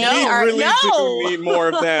 Do need more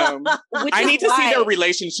of them. I need to see their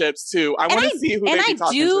relationships too. I want to see who they be talking to. And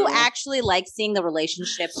I do actually like seeing the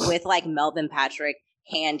relationships with like Melvin, Patrick,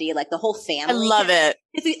 Candy, like the whole family. I love it.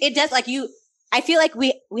 It does like I feel like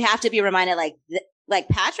we have to be reminded like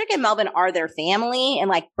Patrick and Melvin are their family and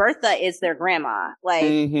like Bertha is their grandma. Like,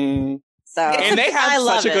 so. And they have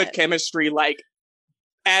such a good chemistry, like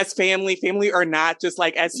as family or not, just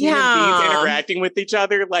like as human beings interacting with each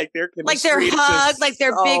other, like their chemistry. Like their hug, like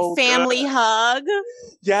their big family hug.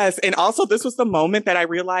 Yes. And also this was the moment that I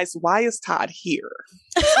realized, why is Todd here?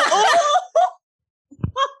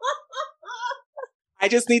 I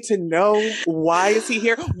just need to know, why is he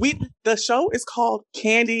here? The show is called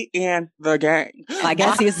Candy and the Gang. I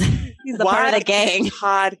guess he's the part of the gang. Is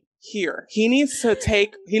Todd here? He needs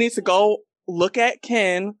to go look at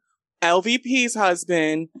Ken, LVP's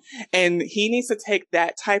husband, and he needs to take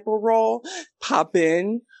that type of role, pop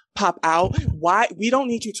in, pop out. Why? We don't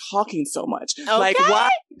need you talking so much. Okay. Like, why?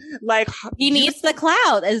 Like, he needs the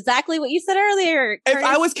clout. Exactly what you said earlier. If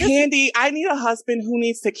I was Candy, I need a husband who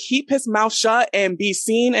needs to keep his mouth shut and be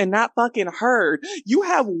seen and not fucking heard. You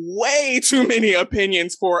have way too many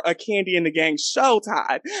opinions for a Candy and the Gang show,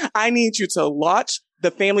 Todd. I need you to launch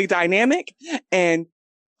the family dynamic and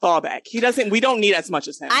fallback. We don't need as much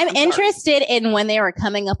as him. I'm interested in when they were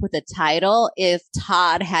coming up with a title, if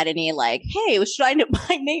Todd had any like, hey, should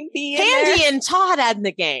my name be Candy and Todd and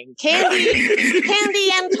the Gang. Candy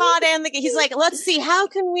and Todd and the Gang. He's like, let's see, how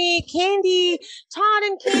can we Todd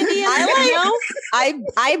and Candy and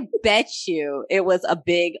I bet you it was a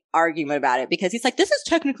big argument about it because he's like, this is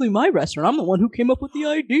technically my restaurant. I'm the one who came up with the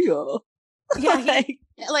idea. Yeah,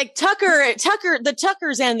 like Tucker, the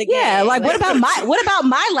Tuckers and the Gang. Yeah, like what about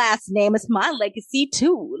my last name? It's my legacy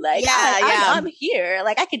too. Like, I'm here.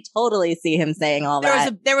 Like, I could totally see him saying all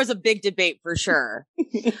that. There was a big debate for sure.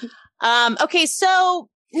 Okay, so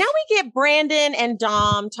now we get Brandon and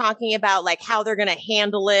Dom talking about like how they're going to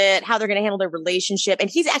handle it, how they're going to handle their relationship. And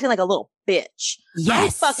he's acting like a little bitch.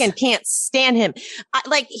 Yes. I fucking can't stand him.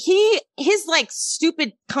 His like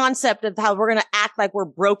stupid concept of how we're going to act like we're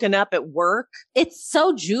broken up at work. It's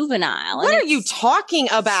so juvenile. What are you talking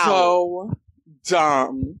about? So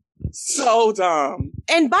dumb. So dumb.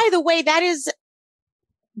 And by the way, that is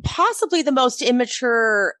possibly the most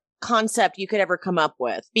immature concept you could ever come up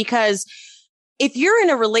with, because if you're in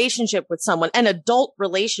a relationship with someone, an adult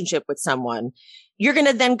relationship with someone, you're going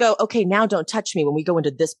to then go, okay, now don't touch me when we go into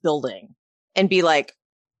this building, and be like,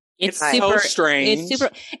 it's super strange. It's super.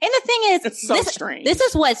 And the thing is, it's so strange. This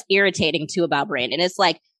is what's irritating too about Brandon. It's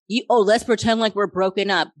like, let's pretend like we're broken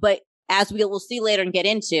up. But as we will see later and get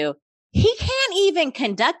into, he can't even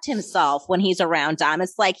conduct himself when he's around Dom.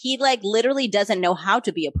 It's like he like literally doesn't know how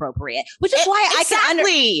to be appropriate, which is why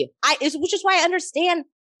which is why I understand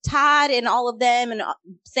Todd and all of them and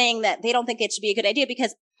saying that they don't think it should be a good idea,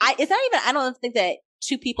 because I don't think that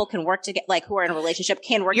two people can work together, like who are in a relationship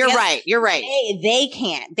can work together. You're right. They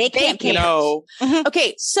can't. They can't. No.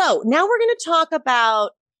 Okay. So now we're going to talk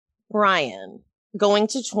about Brian going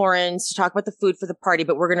to Torrance to talk about the food for the party,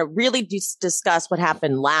 but we're going to really discuss what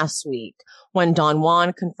happened last week when Don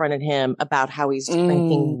Juan confronted him about how he's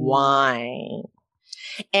drinking wine.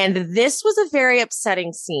 And this was a very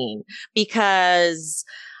upsetting scene because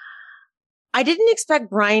I didn't expect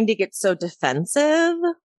Brian to get so defensive,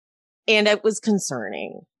 and it was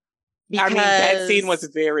concerning. Because, I mean, that scene was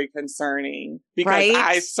very concerning because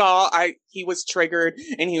he was triggered,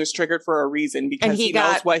 and he was triggered for a reason because he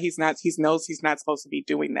knows what he's not supposed to be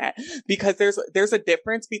doing that. Because there's a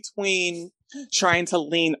difference between trying to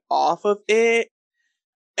lean off of it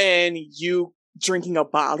and you drinking a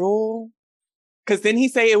bottle. Because then he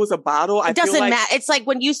say it was a bottle. It doesn't matter. It's like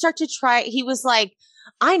when you start to try, he was like,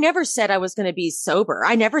 I never said I was going to be sober.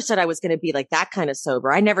 I never said I was going to be like that kind of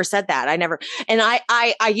sober. I never said that. And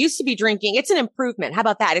I used to be drinking. It's an improvement. How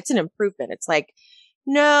about that? It's an improvement. It's like,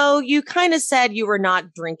 no, you kind of said you were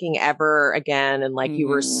not drinking ever again. And like you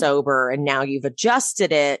were sober, and now you've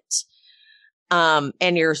adjusted it.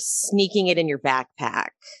 And you're sneaking it in your backpack.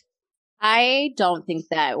 I don't think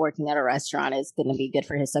that working at a restaurant is going to be good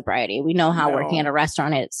for his sobriety. We know how working at a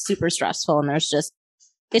restaurant is super stressful, and it's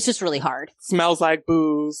just really hard. Smells like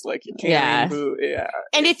booze, like you can't booze. Yeah.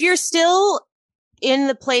 And if you're still in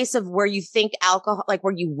the place of where you think alcohol, like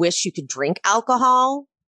where you wish you could drink alcohol,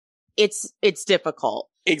 it's difficult.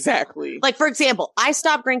 Exactly. Like, for example, I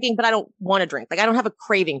stopped drinking, but I don't want to drink. Like, I don't have a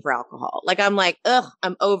craving for alcohol. Like, I'm like,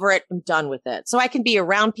 I'm over it. I'm done with it. So I can be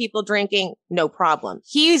around people drinking, no problem.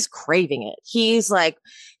 He's craving it. He's like,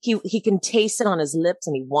 he can taste it on his lips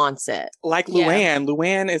and he wants it. Like Luann.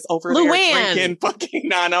 Luann is over there drinking fucking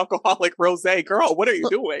non-alcoholic rosé. Girl, what are you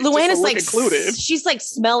doing? Luann is like, she's like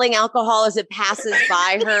smelling alcohol as it passes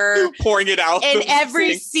by her. Pouring it out. In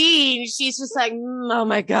every scene, she's just like, oh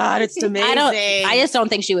my God, it's amazing. I just don't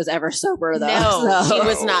think she was ever sober though. No, she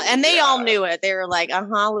was not. And they all knew it. They were like,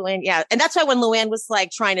 Luann. Yeah. And that's why when Luann was like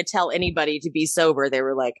trying to tell anybody to be sober, they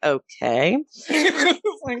were like, okay.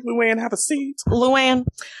 Like, Luann, have a seat. Luann.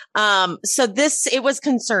 So it was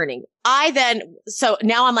concerning. So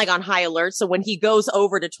now I'm like on high alert. So when he goes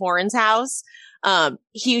over to Torrin's house,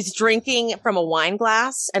 he was drinking from a wine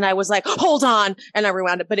glass, and I was like, hold on. And I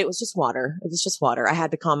rewound it, but it was just water. It was just water. I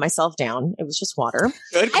had to calm myself down. It was just water.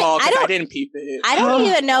 Good call. I didn't peep it. I don't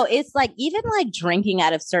even know. It's like, even like drinking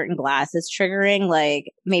out of certain glasses triggering, like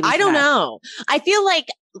maybe. I don't know. I feel like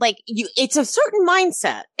it's a certain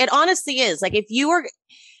mindset. It honestly is. Like if you are,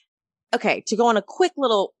 okay, to go on a quick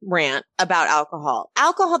little rant about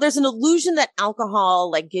alcohol, there's an illusion that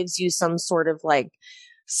alcohol like gives you some sort of like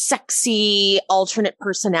sexy alternate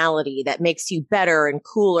personality that makes you better and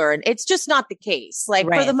cooler. And it's just not the case. Like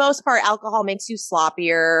for the most part, alcohol makes you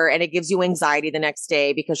sloppier and it gives you anxiety the next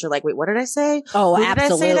day because you're like, wait, what did I say? Oh, who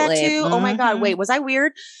absolutely. Did I say that to? Mm-hmm. Oh my God, wait, was I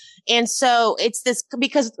weird? And so it's this,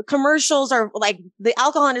 because commercials are like, the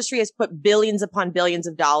alcohol industry has put billions upon billions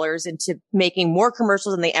of dollars into making more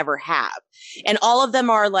commercials than they ever have. And all of them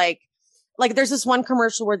are like there's this one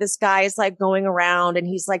commercial where this guy is like going around and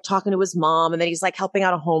he's like talking to his mom, and then he's like helping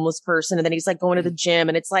out a homeless person, and then he's like going to the gym,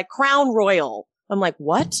 and it's like Crown Royal. I'm like,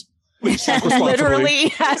 what? Literally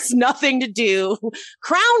has nothing to do.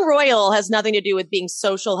 Crown Royal has nothing to do with being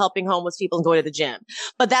social, helping homeless people, and going to the gym.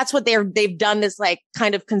 But that's what they've done, this like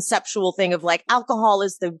kind of conceptual thing of like alcohol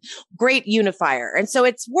is the great unifier. And so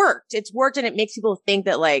it's worked, and it makes people think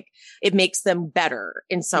that like it makes them better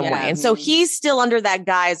in some way. And so he's still under that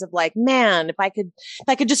guise of like, man, if I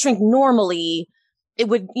could just drink normally, it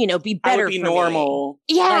would, be better. I would be normal.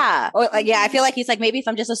 Me. Yeah. I feel like he's like, maybe if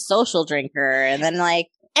I'm just a social drinker, and then like,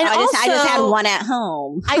 and I just had one at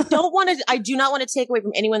home. I do not want to take away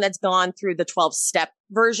from anyone that's gone through the 12-step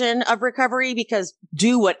version of recovery, because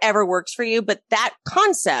do whatever works for you. But that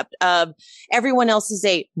concept of everyone else is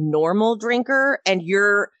a normal drinker and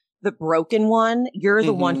you're the broken one, you're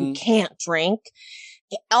the one who can't drink,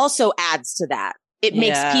 it also adds to that. It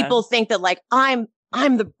makes people think that like, I'm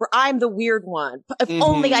the weird one. If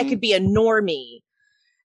only I could be a normie.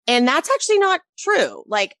 And that's actually not true.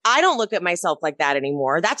 Like, I don't look at myself like that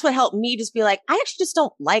anymore. That's what helped me just be like, I actually just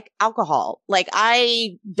don't like alcohol. Like,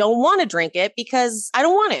 I don't want to drink it because I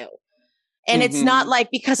don't want to. And it's not like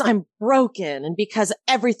because I'm broken and because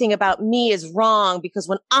everything about me is wrong, because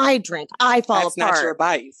when I drink, I fall apart. That's not your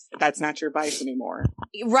vice. That's not your vice anymore.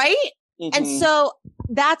 Right? And so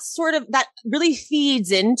that's that really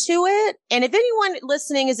feeds into it. And if anyone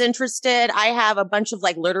listening is interested, I have a bunch of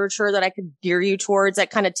like literature that I could gear you towards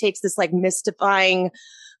that kind of takes this like mystifying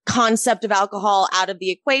concept of alcohol out of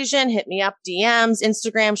the equation. Hit me up, DMs,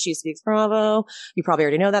 Instagram, She Speaks Bravo. You probably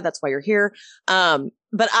already know that. That's why you're here. But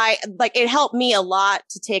it helped me a lot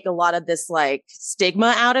to take a lot of this like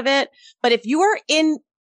stigma out of it. But if you are in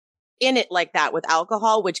it like that with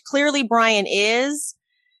alcohol, which clearly Brian is,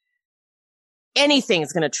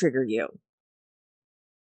 anything's going to trigger you.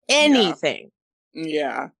 Anything.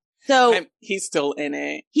 Yeah. So he's still in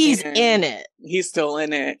it. He's in it. He's still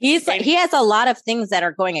in it. He has a lot of things that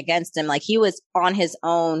are going against him. Like he was on his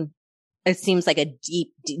own. It seems like a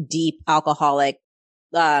deep, deep alcoholic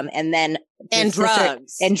and then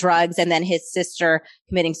drugs. And then his sister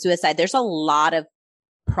committing suicide. There's a lot of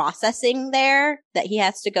processing there that he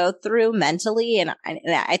has to go through mentally. And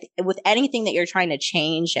I with anything that you're trying to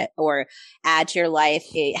change or add to your life,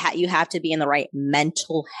 you have to be in the right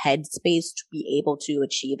mental headspace to be able to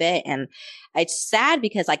achieve it. And it's sad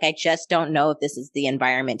because like, I just don't know if this is the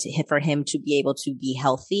environment for him to be able to be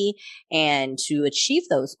healthy and to achieve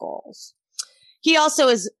those goals. He also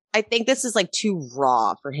is, I think this is like too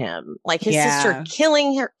raw for him. Like his sister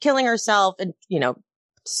killing herself and,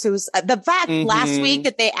 suicide. The fact last week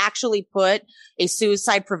that they actually put a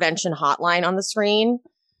suicide prevention hotline on the screen,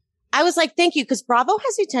 I was like, thank you. Cause Bravo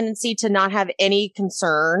has a tendency to not have any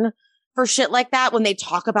concern for shit like that when they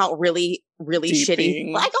talk about really, really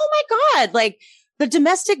shitty, like, oh my God, like the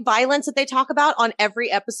domestic violence that they talk about on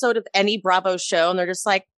every episode of any Bravo show. And they're just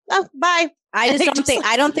like, oh, bye. I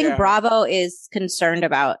don't think Bravo is concerned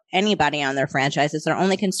about anybody on their franchises. They're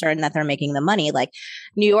only concerned that they're making the money. Like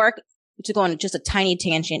New York, to go on just a tiny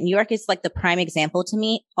tangent, New York is like the prime example to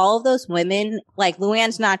me. All of those women, like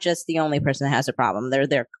Luann's not just the only person that has a problem.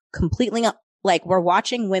 They're completely like, we're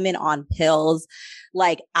watching women on pills,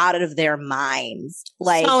 like out of their minds.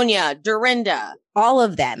 Like Sonia, Dorinda, all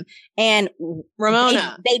of them. And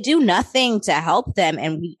Ramona, they do nothing to help them.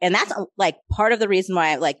 And that's like part of the reason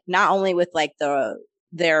why, like, not only with like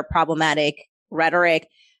their problematic rhetoric,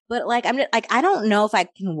 but like, I'm just, like, I don't know if I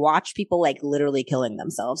can watch people like literally killing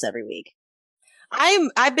themselves every week.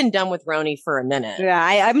 I've been done with Roni for a minute. Yeah,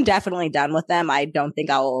 I'm definitely done with them. I don't think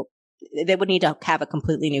they would need to have a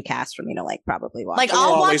completely new cast for me to like probably watch. Like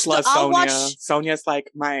I'll watch. Sonia's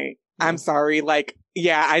like I'm sorry. Like,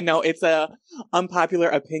 yeah, I know it's a unpopular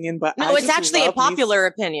opinion, but no, it's actually a popular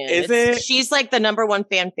opinion. Is it? She's like the number one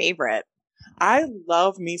fan favorite. I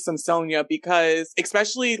love me some Sonia because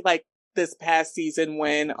especially like this past season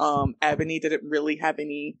when Ebony didn't really have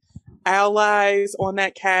any allies on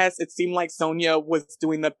that cast, it seemed like Sonia was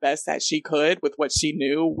doing the best that she could with what she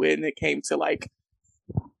knew when it came to like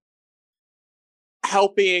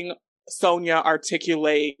helping Sonia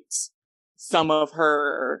articulate some of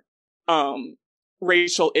her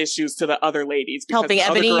racial issues to the other ladies. Helping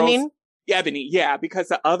Ebony, you mean? Ebony, yeah, because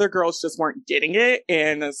the other girls just weren't getting it,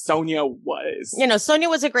 and Sonia was. Sonia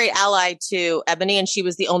was a great ally to Ebony, and she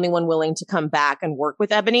was the only one willing to come back and work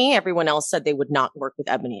with Ebony. Everyone else said they would not work with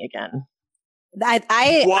Ebony again.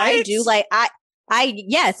 I do like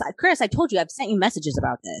yes, Chris, I told you I've sent you messages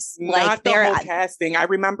about this. Not like the whole casting. I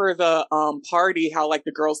remember the party, how like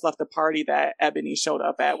the girls left the party that Ebony showed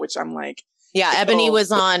up at, which I'm like. Yeah, Ebony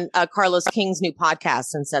was on Carlos King's new podcast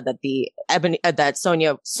and said that that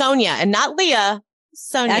Sonia and not Leah.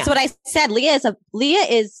 Sonia. That's what I said. Leah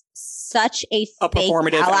is such a fake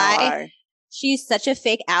performative ally. She's such a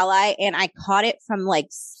fake ally, and I caught it from like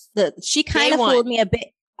she kind of fooled me a bit.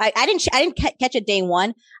 I didn't catch it day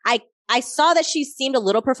one. I saw that she seemed a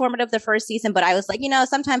little performative the first season, but I was like,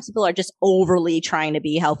 sometimes people are just overly trying to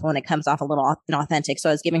be helpful and it comes off a little inauthentic. So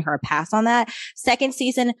I was giving her a pass on that. Second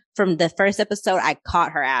season, from the first episode, I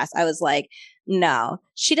caught her ass. I was like, no,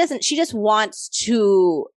 she doesn't. She just wants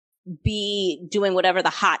to be doing whatever the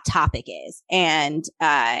hot topic is. And,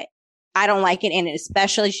 I don't like it. And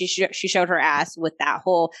especially she showed her ass with that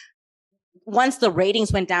whole, once the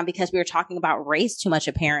ratings went down because we were talking about race too much,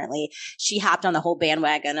 apparently, she hopped on the whole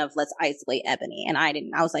bandwagon of let's isolate Ebony. And I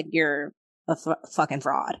didn't. I was like, you're a fucking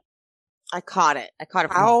fraud. I caught it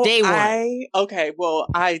from day one. Okay, well,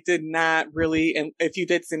 I did not really. And if you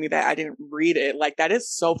did send me that, I didn't read it. Like, that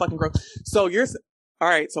is so fucking gross. So all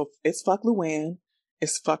right, so it's fuck Luann.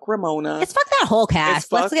 It's fuck Ramona. It's fuck that whole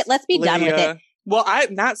cast. Let's be done with it. Well,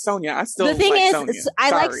 not Sonia. I still. The thing like is,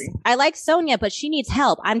 Sonia. I like Sonia, but she needs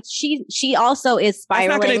help. She also is spiraling.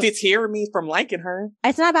 That's not going to deter me from liking her.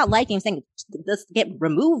 It's not about liking. I'm saying let's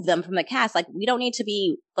remove them from the cast. Like, we don't need to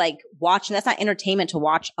be like watching. That's not entertainment to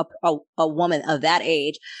watch a woman of that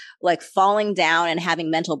age like falling down and having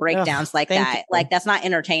mental breakdowns like that. Like, that's not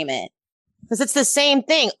entertainment. Because it's the same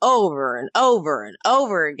thing over and over and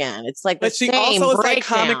over again. It's like the same breakdown. But she also is like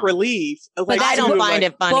comic relief. Like, I don't find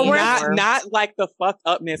it funny. Not like the fucked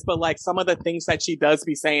upness, but like some of the things that she does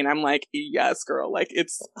be saying, I'm like, yes, girl. Like,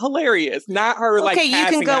 it's hilarious. Not her like. Okay, you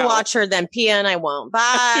can go watch her then, Pia, and I won't.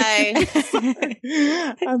 Bye.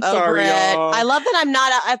 I'm sorry, y'all. I love that I'm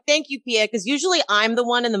not. Thank you, Pia, because usually I'm the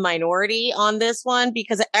one in the minority on this one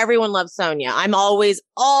because everyone loves Sonia. I'm always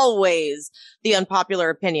the unpopular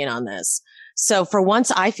opinion on this. So for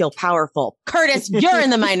once, I feel powerful. Curtis, you're in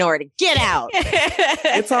the minority. Get out.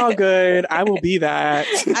 It's all good. I will be that.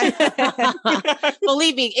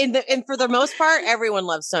 Believe me, and for the most part, everyone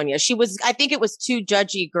loves Sonia. I think it was 2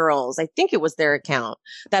 judgy girls. I think it was their account,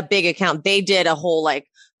 that big account. They did a whole like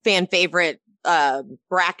fan favorite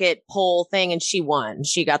bracket poll thing, and she won.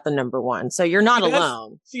 She got the number 1. So you're not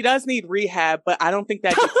alone. She does need rehab, but I don't think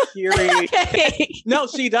that deteriorates. Okay. No,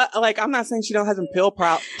 she does. Like, I'm not saying she don't have some pill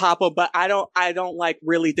pop up, but I don't like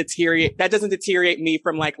really deteriorate. That doesn't deteriorate me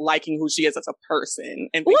from like liking who she is as a person.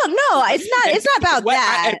 And well, no, it's not about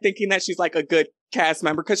that. And thinking that she's like a good cast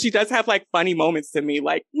member, because she does have like funny moments to me.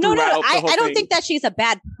 Like, no, I don't think that she's a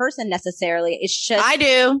bad person necessarily. It's just I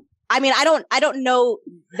do. I mean, I don't know.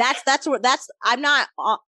 I'm not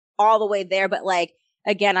all the way there, but like,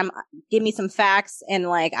 again, give me some facts and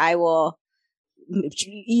like, I will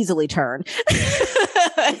easily turn.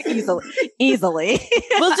 easily.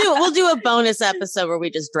 We'll do a bonus episode where we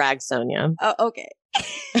just drag Sonia. Oh, okay.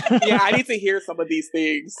 Yeah, I need to hear some of these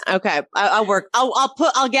things. Okay, I'll work.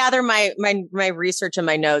 I'll gather my research and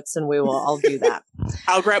my notes, and I'll do that.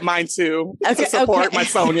 I'll grab mine too to support my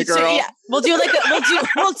Sonia girl. So, yeah, we'll do.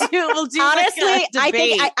 Honestly, like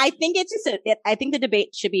I think it's just I think the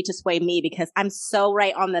debate should be to sway me, because I'm so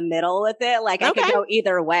right on the middle with it. Like I can go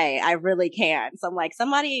either way. I really can. So I'm like,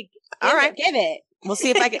 somebody, give it. We'll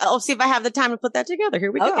see if I'll see if I have the time to put that together.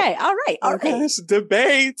 Here we go. Okay. All right. Gosh,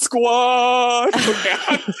 debate squad.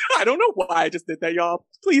 Okay. I don't know why I just did that, y'all.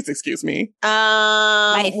 Please excuse me.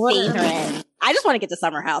 My favorite. I just want to get to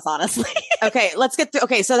Summer House, honestly. Okay. Let's get through.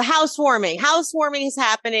 Okay. So the housewarming is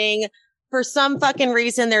happening. For some fucking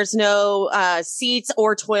reason, there's no seats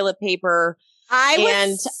or toilet paper. I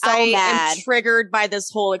am triggered by this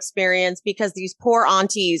whole experience, because these poor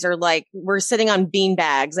aunties are like, we're sitting on bean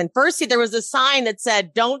bags. And first there was a sign that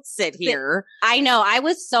said, don't sit here. I know. I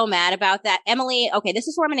was so mad about that. Emily, okay, this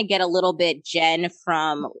is where I'm going to get a little bit Jen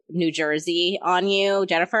from New Jersey on you,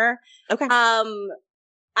 Jennifer. Okay.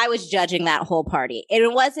 I was judging that whole party.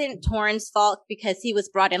 It wasn't Torrance' fault, because he was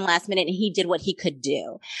brought in last minute and he did what he could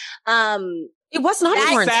do. It was not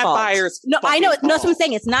Torrance's fault. No, I know. No, that's what I'm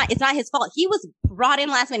saying. It's not his fault. He was brought in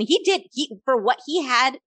last minute. For what he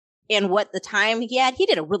had and what the time he had, he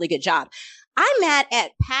did a really good job. I'm mad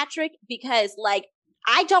at Patrick because, like,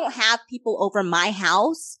 I don't have people over my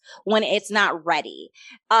house when it's not ready.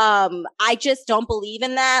 I just don't believe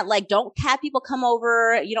in that. Like, don't have people come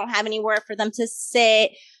over. You don't have anywhere for them to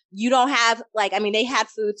sit. You don't have, like, I mean, they had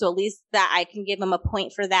food, so at least that I can give them a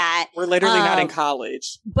point for that. We're literally not in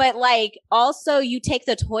college. But, like, also you take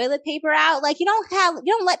the toilet paper out. Like, you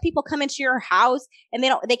don't let people come into your house and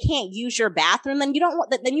they can't use your bathroom. Then you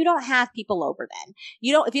don't have people over then.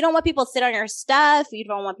 If you don't want people to sit on your stuff, you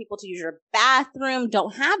don't want people to use your bathroom,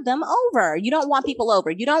 don't have them over. You don't want people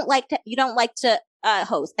over. You don't like to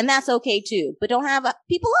host, and that's okay too, but don't have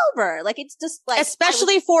people over. Like, it's just like,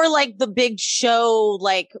 especially for like the big show,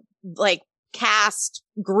 like cast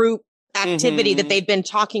group activity that they've been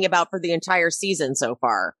talking about for the entire season so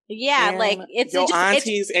far. Yeah, and like it's your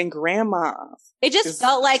aunties and grandmas. It just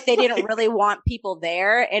felt like they didn't really want people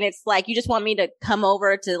there, and it's like, you just want me to come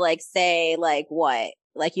over to like say like what?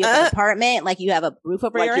 Like, you have an apartment, like you have a roof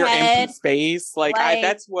over your head, empty space. Like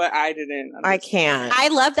that's what I didn't understand. I can't. I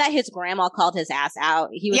love that his grandma called his ass out.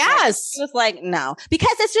 He was he was like, no,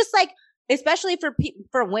 because it's just like, especially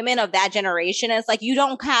for women of that generation, it's like, you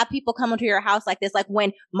don't have people coming to your house like this. Like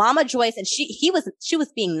when Mama Joyce, and she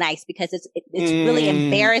was being nice, because it's really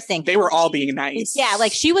embarrassing. They were all being nice. Yeah,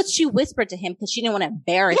 like she whispered to him because she didn't want to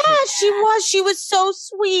embarrass him. Yeah, she was so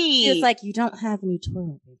sweet. She was like, you don't have any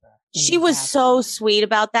toilet paper. She was so sweet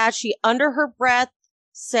about that. She, under her breath,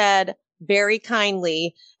 said very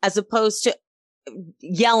kindly, as opposed to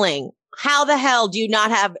yelling, how the hell do you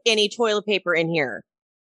not have any toilet paper in here?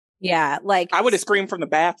 Yeah, like I would have screamed from the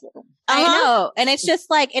bathroom. I know. And it's just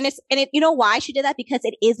like, you know why she did that? Because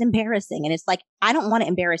it is embarrassing. And it's like, I don't want to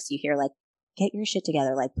embarrass you here. Like, get your shit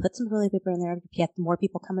together. Like, put some toilet paper in there. If you have more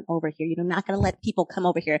people coming over here, you're not going to let people come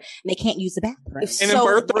over here and they can't use the bathroom. And then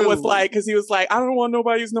Bertha was like, because he was like, I don't want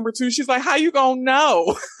nobody's number 2. She's like, how you gonna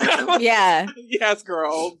know? Yeah. Yes,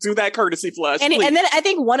 girl. Do that courtesy flush. And then I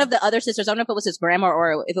think one of the other sisters, I don't know if it was his grandma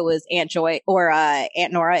or if it was Aunt Joy or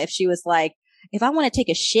Aunt Nora, if she was like, if I want to take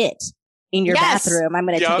a shit in your bathroom, I'm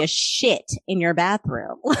going to take a shit in your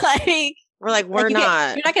bathroom. Like, we're like, you're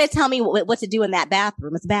not going to tell me what to do in that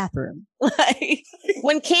bathroom. It's a bathroom. Like,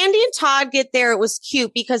 when Candy and Todd get there, it was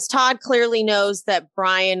cute because Todd clearly knows that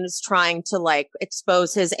Brian is trying to like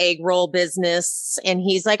expose his egg roll business. And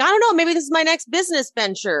he's like, I don't know, maybe this is my next business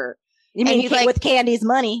venture. You mean like, with Candy's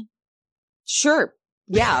money? Sure.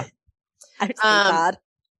 Yeah. Todd.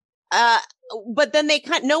 but then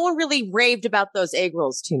no one really raved about those egg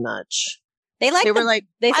rolls too much. They were like,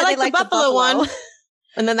 I like the buffalo one.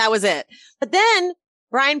 And then that was it. But then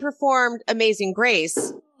Brian performed Amazing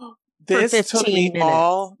Grace. This took me minutes.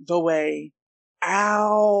 all the way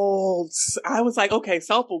out. I was like, okay,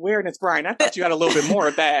 self-awareness, Brian. I thought you had a little bit more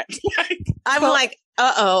of that. I'm like,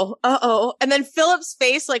 uh-oh. And then Philip's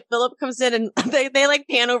face, like Philip comes in and they like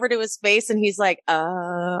pan over to his face and he's like,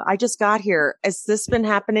 I just got here. Has this been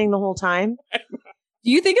happening the whole time? Do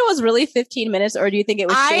you think it was really 15 minutes or do you think it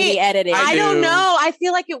was shady editing? I don't know. I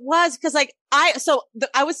feel like it was because like I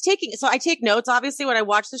take notes obviously when I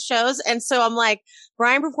watch the shows. And so I'm like,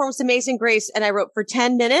 Brian performs Amazing Grace and I wrote for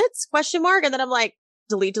 10 minutes ? And then I'm like,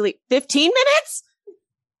 delete, 15 minutes?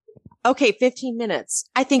 Okay, 15 minutes.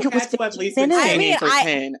 I think it was 15 minutes. I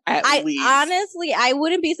mean, at least. Honestly, I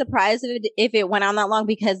wouldn't be surprised if it went on that long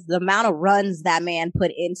because the amount of runs that man put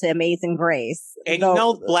into Amazing Grace. And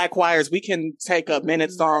Black Wires, we can take a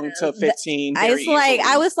minute song to 15.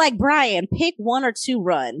 I was like, Brian, pick 1 or 2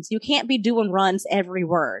 runs. You can't be doing runs every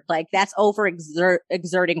word. Like that's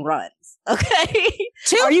exerting runs. Okay.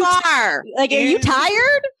 Too far. Are you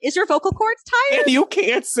tired? Is your vocal cords tired? You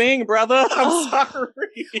can't sing, brother. I'm sorry.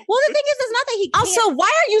 Well, the thing is, it's not that he can't. Also, why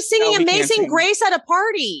are you singing Amazing Grace at a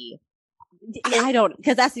party? I don't,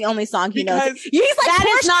 because that's the only song he knows. He's like,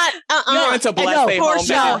 that is not, No, it's a blessed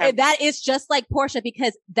Portia. That is just like Portia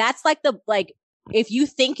because that's like if you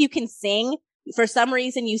think you can sing, for some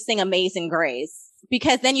reason you sing Amazing Grace.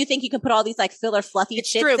 Because then you think you can put all these like filler fluffy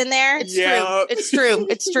shits in there. It's true. It's true.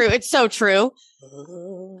 It's true. It's so true.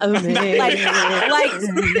 Like that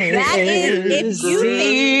is if you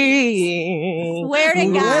think. Swear to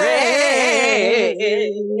God.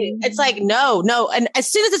 It's like no. And as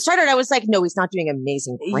soon as it started, I was like, no, he's not doing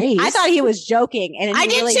Amazing Grace. I thought he was joking, and I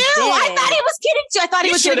did too. I thought he was kidding too. I thought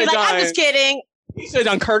he was going to be like, I'm just kidding. You should have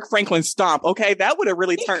done Kirk Franklin Stomp. Okay, that would have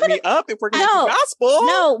really turned me up if we're going to do gospel.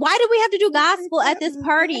 No, why do we have to do gospel at this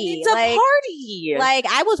party? It's a party. Like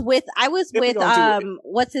I was with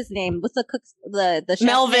what's his name? What's the chef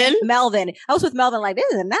Melvin? Name? Melvin. I was with Melvin. Like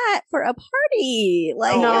this is not for a party.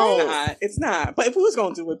 Like no, it's not. But if we was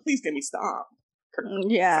going to do it, please give me Stomp.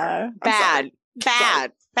 Yeah, bad.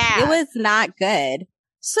 It was not good.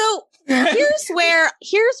 So here's where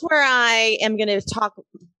I am going to talk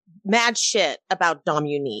mad shit about Dom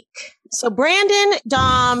Unique. So Brandon,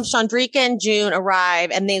 Dom, Chandrika, and June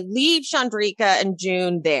arrive, and they leave Chandrika and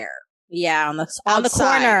June there. Yeah, on the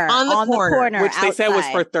corner, which they said was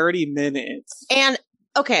for 30 minutes. And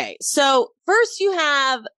okay, so first you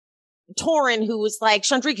have Torrin, who was like,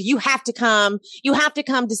 Chandrika, you have to come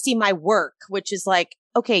to see my work, which is like,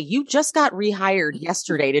 okay, you just got rehired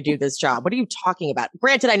yesterday to do this job. What are you talking about?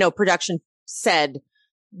 Granted, I know production said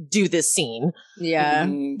do this scene. Yeah.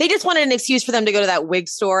 They just wanted an excuse for them to go to that wig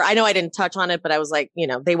store. I know I didn't touch on it, but I was like,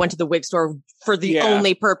 they went to the wig store for the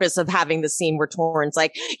only purpose of having the scene where Torrin's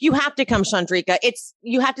like, you have to come, Chandrika.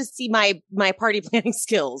 You have to see my party planning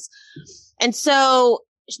skills. And so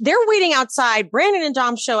they're waiting outside. Brandon and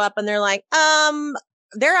Dom show up and they're like,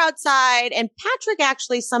 they're outside, and Patrick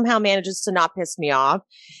actually somehow manages to not piss me off.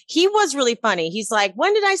 He was really funny. He's like,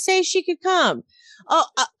 when did I say she could come? Oh,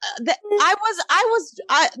 I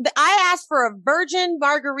asked for a virgin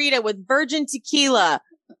margarita with virgin tequila.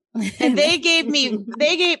 And what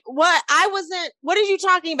are you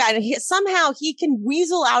talking about? And somehow he can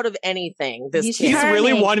weasel out of anything. He's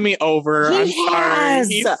really won me over. I'm sorry.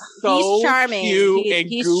 He's charming. Cute and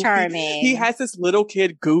he's goofy. Charming. He has this little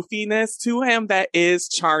kid goofiness to him that is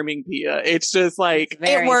charming, Pia. It's just like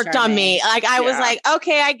it worked on me. Like I was like,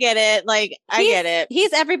 okay, I get it. Like I get it.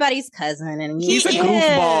 He's everybody's cousin, and he's a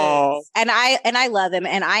goofball. And I love him,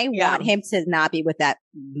 and I want him to not be with that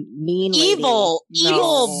mean lady. Evil.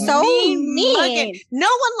 So mean. No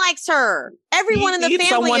one likes her. Everyone in the family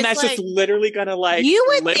someone is that's like, just literally gonna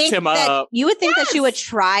lift him up. You would think that she would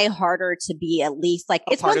try harder to be at least like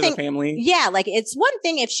it's part one thing. Of the family. Yeah, like it's one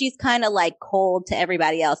thing if she's kind of like cold to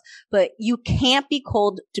everybody else, but you can't be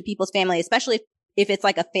cold to people's family, especially if it's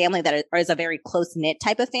like a family that is a very close knit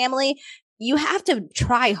type of family. You have to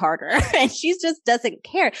try harder, and she just doesn't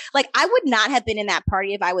care. Like I would not have been in that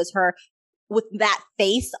party if I was her. With that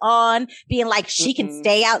face on, being like she can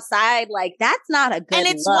stay outside, like that's not a good. And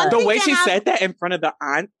it's look. The way she said that in front of the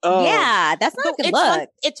aunt. Oh. Yeah, that's not a good look.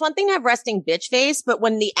 It's one thing to have resting bitch face, but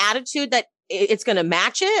when the attitude that it's going to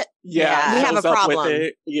match it, we have a problem. With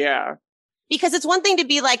it. Yeah. Because it's one thing to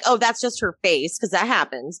be like, oh, that's just her face, because that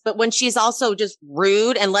happens. But when she's also just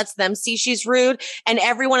rude and lets them see she's rude, and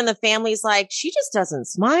everyone in the family's like, she just doesn't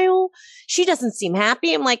smile. She doesn't seem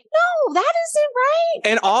happy. I'm like, no, that isn't right.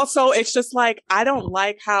 And also, it's just like, I don't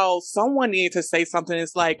like how someone needed to say something.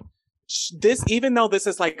 It's like, even though this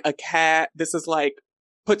is like this is like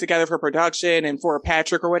put together for production and for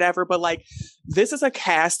Patrick or whatever, but like, this is a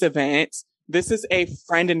cast event. This is a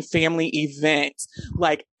friend and family event.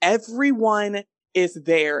 Like, everyone is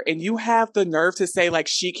there, and you have the nerve to say like,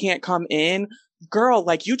 she can't come in. Girl,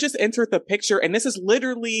 like, you just entered the picture, and this is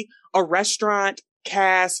literally a restaurant,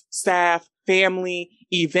 cast, staff, family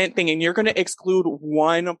event thing, and you're going to exclude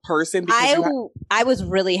one person. I was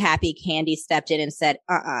really happy Candy stepped in and said,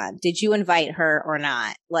 did you invite her or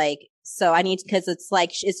not? Like, so I need, because it's like,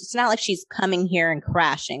 it's not like she's coming here and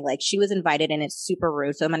crashing. Like, she was invited and it's super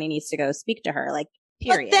rude. Somebody needs to go speak to her. Like,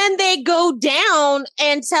 period. But then they go down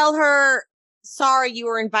and tell her, sorry, you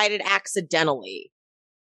were invited accidentally.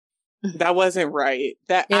 That wasn't right.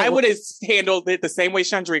 I would have handled it the same way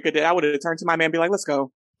Chandrika did. I would have turned to my man and be like, let's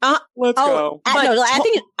go. Let's go.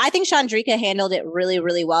 I think Chandrika handled it really,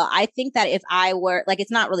 really well. I think that if I were, like,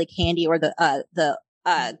 it's not really Candy or the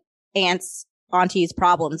auntie's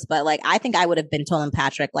problems, but like, I think I would have been telling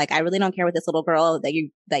Patrick, like, I really don't care what this little girl that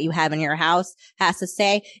you have in your house has to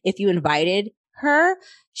say. If you invited her,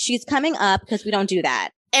 she's coming up, because we don't do that.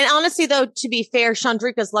 And honestly, though, to be fair,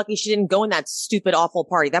 Chandrika's lucky she didn't go in that stupid, awful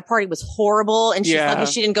party. That party was horrible, and she's lucky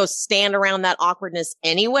she didn't go stand around that awkwardness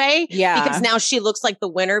anyway. Yeah. Because now she looks like the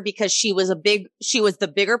winner, because she was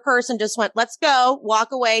the bigger person, just went, let's go,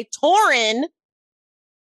 walk away. Torrin.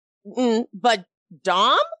 But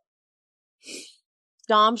Dom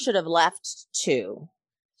should have left too.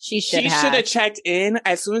 She should have checked in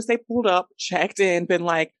as soon as they pulled up, checked in, been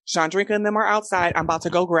like, Chandrika and them are outside. I'm about to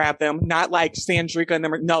go grab them. Not like Chandrika and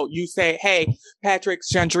them no, you say, hey, Patrick,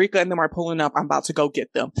 Chandrika and them are pulling up. I'm about to go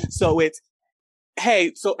get them. So it's,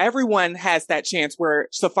 hey, so everyone has that chance where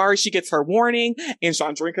Safari, she gets her warning and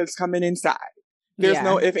Chandrika's coming inside. There's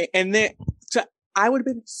no if, and then I would have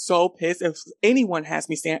been so pissed if anyone has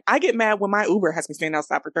me stand. I get mad when my Uber has me stand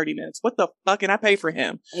outside for 30 minutes. What the fuck? And I pay for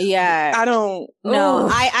him. Yeah. I don't. No,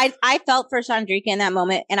 I felt for Chandrika in that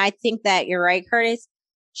moment. And I think that you're right, Curtis.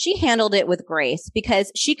 She handled it with grace,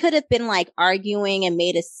 because she could have been like arguing and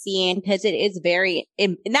made a scene, because it is very,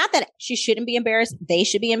 not that she shouldn't be embarrassed. They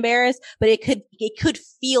should be embarrassed, but it could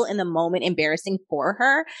feel in the moment embarrassing for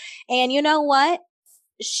her. And you know what?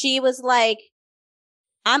 She was like,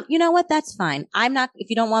 you know what? That's fine.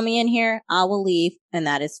 If you don't want me in here, I will leave. And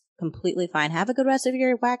that is completely fine. Have a good rest of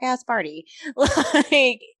your whack ass party.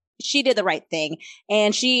 Like, she did the right thing.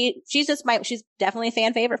 And she's definitely a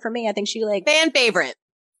fan favorite for me. I think she fan favorite.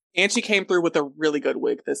 And she came through with a really good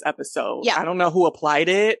wig this episode. Yeah. I don't know who applied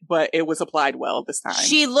it, but it was applied well this time.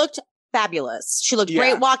 She looked fabulous. She looked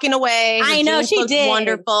great walking away. I know she did.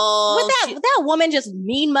 Wonderful. With that woman just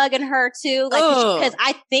mean mugging her too. Like, because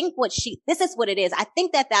I think this is what it is. I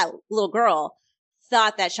think that little girl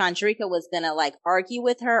thought that Chandrika was gonna like argue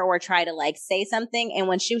with her or try to like say something. And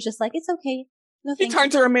when she was just like, it's okay. No, she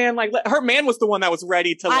turned to her man, like, her man was the one that was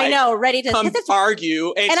ready to come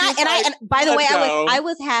argue. And by the way, I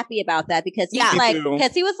was happy about that, because he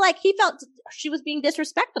felt she was being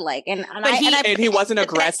disrespected, like, and he wasn't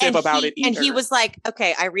aggressive about it either. And he was like,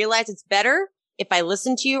 okay, I realize it's better if I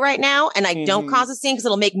listen to you right now and I don't cause a scene, because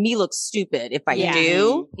it'll make me look stupid if I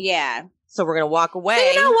do. Yeah. So we're going to walk away. So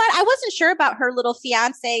you know what? I wasn't sure about her little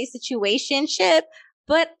fiance situationship.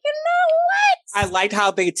 But you know what? I liked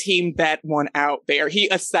how they teamed that one out there. He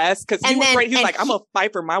assessed, because he was great. He's like, I'm going to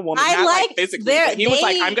fight for my woman, not like physically. But he was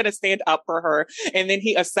like, I'm going to stand up for her. And then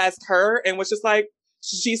he assessed her and was just like,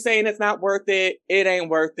 she's saying it's not worth it. It ain't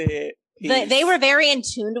worth it. They were very in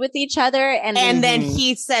tune with each other. And then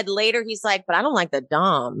he said later, he's like, but I don't like the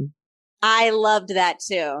Dom. I loved that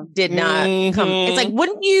too. Did not come. It's like,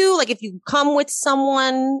 wouldn't you, like, if you come with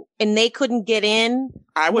someone and they couldn't get in,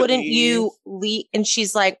 wouldn't you leave? And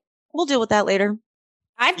she's like, we'll deal with that later.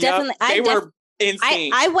 They were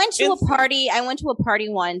insane. I went to a party. I went to a party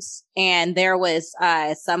once, and there was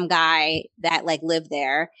some guy that like lived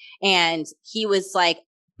there, and he was like,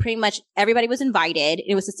 pretty much everybody was invited.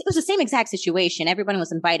 It was the same exact situation. Everybody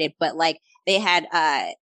was invited, but like they had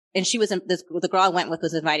and she was the girl I went with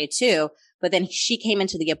was invited too, but then she came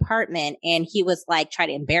into the apartment and he was like trying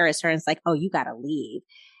to embarrass her, and it's like, oh, you gotta leave.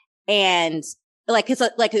 And like, cause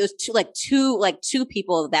like it was two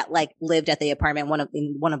people that like lived at the apartment. One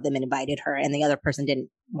of them invited her, and the other person didn't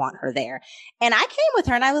want her there. And I came with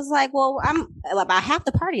her, and I was like, well, I'm about half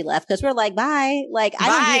the party left, cause we're like, bye. Like, I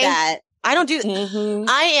don't do that. I don't do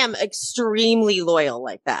I am extremely loyal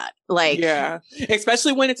like that. Like, yeah,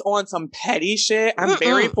 especially when it's on some petty shit. I'm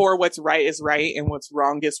very for what's right is right and what's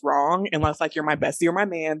wrong is wrong. Unless like you're my bestie or my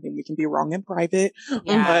man, then we can be wrong in private.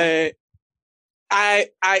 Yeah. But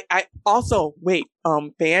I also wait,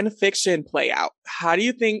 fan fiction play out. How do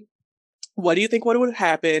you think what do you think would have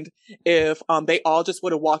happened if they all just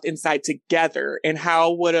would have walked inside together? And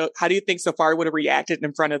how do you think Safari would have reacted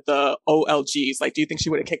in front of the OLGs? Like, do you think she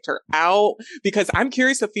would have kicked her out? Because I'm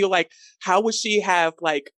curious to feel like, how would she have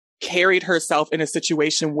like carried herself in a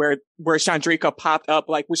situation where Chandrika popped up?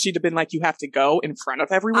 Like, would she have been like, you have to go in front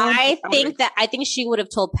of everyone? I think she would have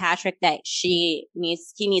told Patrick that he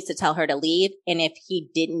needs to tell her to leave. And if he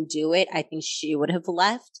didn't do it, I think she would have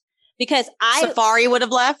left. Because Safari would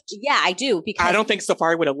have left? Yeah, I do. Because I don't think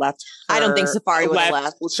Safari would have left her. I don't think Safari would have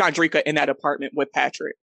left Chandrika in that apartment with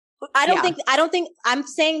Patrick. I don't think I'm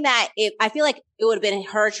saying that I feel like it would have been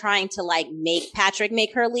her trying to like make Patrick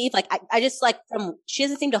make her leave. Like I just like she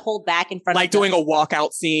doesn't seem to hold back in front of doing a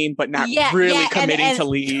walkout scene, but not really committing to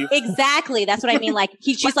leave. Exactly. That's what I mean. Like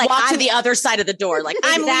she's like walk to the other side of the door. Like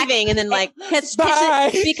I'm leaving. And then like,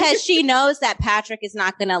 because she knows that Patrick is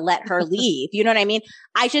not going to let her leave. You know what I mean?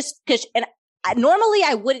 Normally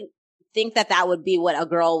I wouldn't think that would be what a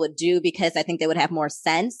girl would do because I think they would have more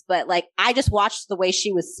sense. But like, I just watched the way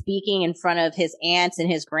she was speaking in front of his aunts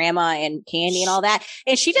and his grandma and Candy and all that.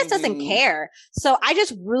 And she just doesn't care. So I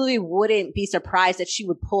just really wouldn't be surprised if she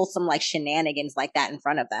would pull some like shenanigans like that in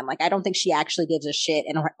front of them. Like, I don't think she actually gives a shit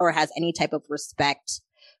or has any type of respect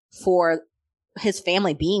for his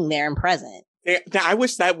family being there and present. I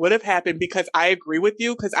wish that would have happened because I agree with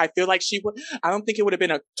you because I feel like I don't think it would have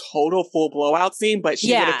been a total full blowout scene, but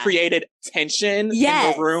she would have created tension in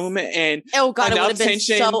the room and it would have been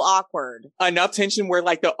so awkward. Enough tension where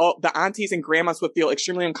like the aunties and grandmas would feel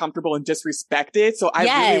extremely uncomfortable and disrespected. So I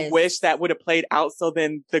really wish that would have played out so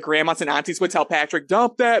then the grandmas and aunties would tell Patrick,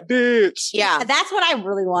 dump that bitch. Yeah. That's what I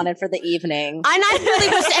really wanted for the evening. And I really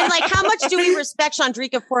was, and like, how much do we respect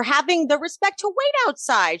Chandrika for having the respect to wait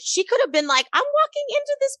outside? She could have been like, I'm walking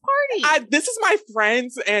into this party. This is my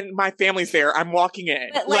friends and my family's there. I'm walking in.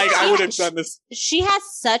 Like I would have done this. She has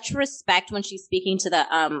such respect when she's speaking to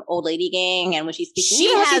the old lady gang and when she's speaking.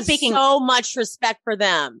 She has so much respect for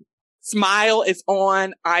them. Smile is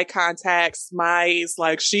on, eye contact, smiles.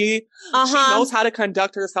 Like she knows how to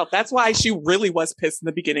conduct herself. That's why she really was pissed in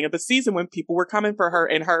the beginning of the season when people were coming for her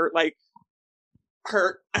and her like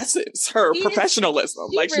her essence, her professionalism.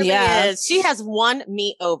 She really is. She has won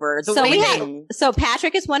me over. So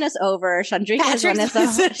Patrick has won us over. Chandrika has won us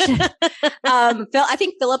over. I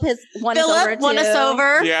think Philip has won us over too. Won us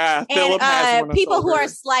over. Yeah, Philip has won us people over. Who are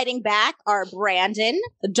sliding back are Brandon,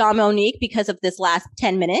 Dominique because of this last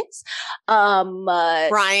 10 minutes.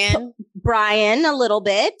 Brian a little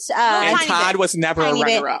bit. And Todd was never a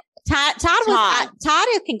runner-up. Todd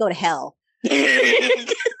can go to hell.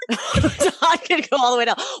 Todd can go all the way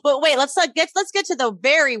down. But wait, let's get to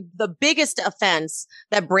the biggest offense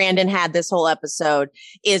that Brandon had this whole episode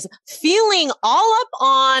is feeling all up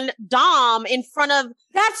on Dom in front of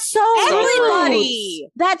everybody.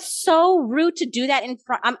 That's so rude to do that in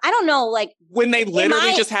front. I don't know, like when they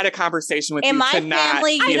literally just had a conversation with you. In my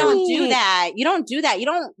family, you don't do that. You don't do that. You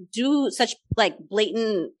don't do such like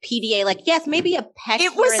blatant PDA. Like, yes, maybe a peck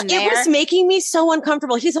here and there. It was making me so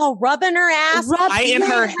uncomfortable. He's all rubbing her ass, biting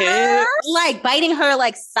her hips, like biting her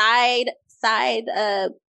like side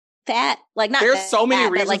fat. Like not. There's so many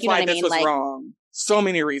reasons like, why this was wrong. So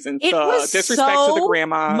many reasons. It was disrespect to the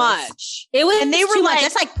grandma. Much. It was, and they were like,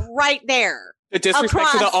 just like right there. The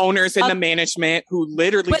disrespect to the owners and the management who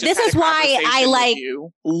literally. But this is why I like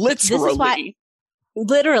you. Literally.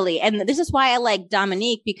 And this is why I like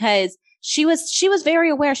Dominique because she was very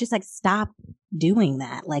aware. She's like, stop doing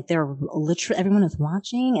that. Like they're literally everyone is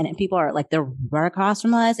watching and people are like they're right across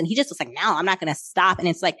from us. And he just was like, no, I'm not going to stop. And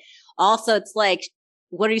it's like also it's like,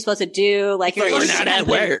 what are you supposed to do? Like you're not at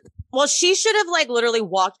work. Well, she should have like literally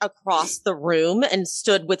walked across the room and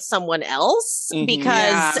stood with someone else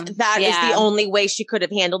because that is the only way she could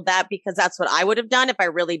have handled that because that's what I would have done if I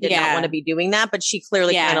really did not want to be doing that. But she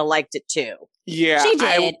clearly kind of liked it too. Yeah,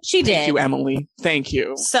 she did. Thank you, Emily. Thank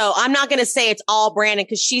you. So I'm not going to say it's all Brandon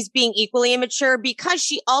because she's being equally immature because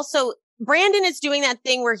Brandon is doing that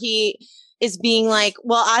thing where he is being like,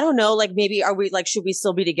 well, I don't know, like maybe should we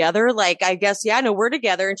still be together? Like, I guess, yeah, no, we're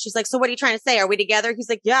together. And she's like, so what are you trying to say? Are we together? He's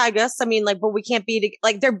like, yeah, I guess. I mean, like, but we can't be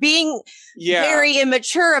like, they're being very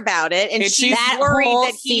immature about it. And she's worried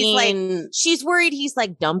that she's worried he's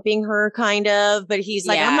like dumping her kind of, but he's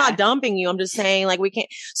like, I'm not dumping you. I'm just saying like, we can't.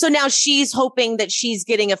 So now she's hoping that she's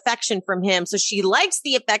getting affection from him. So she likes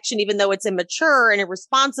the affection, even though it's immature and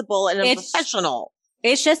irresponsible and unprofessional.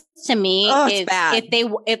 It's just to me, it's bad.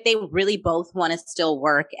 If they really both want to still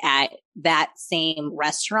work at that same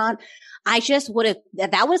restaurant, I just would have.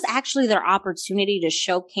 That was actually their opportunity to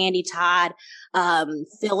show Candy, Todd,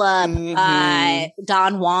 Philip,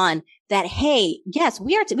 Don Juan that, hey, yes,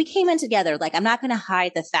 we came in together. Like, I'm not going to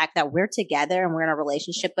hide the fact that we're together and we're in a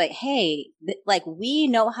relationship, but hey, like, we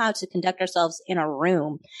know how to conduct ourselves in a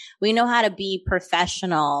room. We know how to be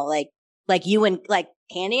professional. Like you and like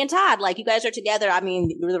Candy and Todd, like you guys are together. I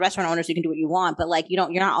mean, you're the restaurant owners, you can do what you want, but like, you're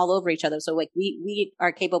not all over each other. So like we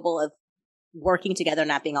are capable of working together,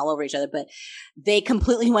 not being all over each other, but they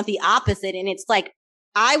completely went the opposite. And it's like,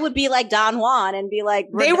 I would be like Don Juan and be like,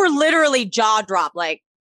 they were literally jaw drop. Like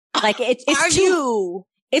it's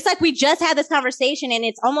it's like we just had this conversation and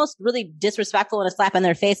it's almost really disrespectful and a slap in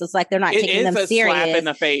their face. It's like they're not taking them serious. It is a slap in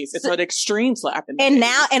the face. It's an extreme slap in the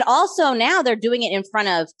face. And also now they're doing it in front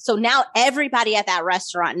of, so now everybody at that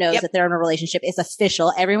restaurant knows that they're in a relationship. It's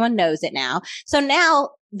official. Everyone knows it now. So now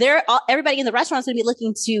everybody in the restaurant is going to be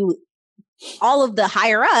looking to all of the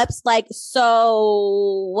higher ups. Like,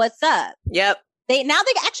 so what's up? Yep. They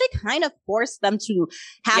actually kind of forced them to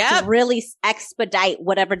have to really expedite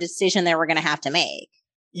whatever decision they were going to have to make.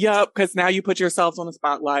 Yep, because now you put yourselves on the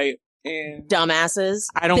spotlight and dumbasses.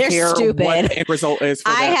 I don't care stupid. What the end result is.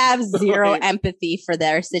 I have zero empathy for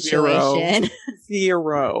their situation.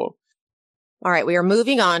 Zero. All right, we are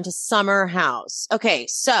moving on to Summer House. Okay,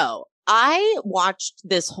 so I watched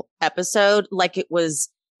this episode like it was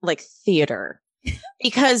like theater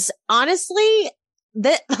because honestly,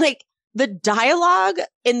 the dialogue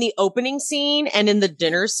in the opening scene and in the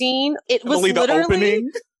dinner scene, it was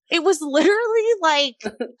literally like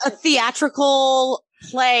a theatrical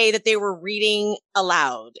play that they were reading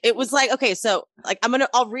aloud. It was like, okay, so like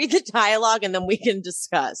I'll read the dialogue and then we can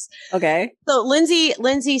discuss. Okay. So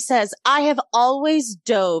Lindsay says, I have always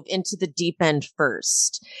dove into the deep end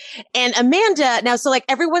first. And Amanda, now, so like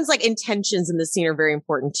everyone's like intentions in this scene are very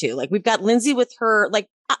important too. Like we've got Lindsay with her, like,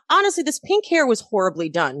 honestly, this pink hair was horribly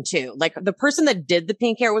done too. Like the person that did the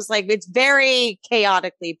pink hair was like, it's very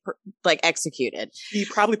chaotically like executed. She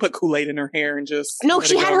probably put Kool-Aid in her hair and just. No,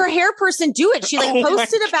 she had her hair person do it. She like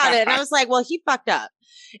posted about it. And I was like, well, he fucked up.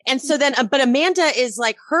 And so then, but Amanda is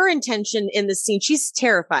like, her intention in the scene, she's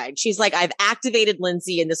terrified. She's like, I've activated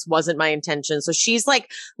Lindsay and this wasn't my intention. So she's like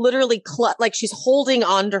literally like she's holding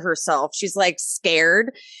on to herself. She's like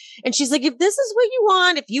scared. And she's like, if this is what you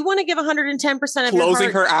want, if you want to give 110% of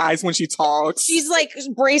closing her eyes when she talks. She's like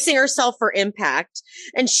bracing herself for impact.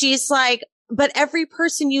 And she's like, but every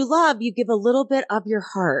person you love, you give a little bit of your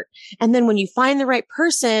heart. And then when you find the right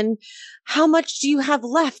person, how much do you have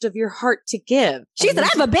left of your heart to give? She said, I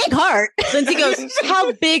have a big heart. Lindsay goes,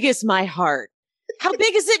 how big is my heart? How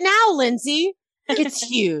big is it now, Lindsay? It's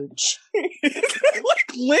huge.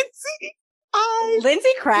 Like Lindsay? Lindsay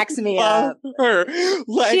cracks me up. Her.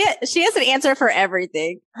 Like, she has an answer for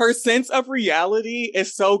everything. Her sense of reality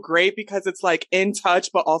is so great because it's like in touch,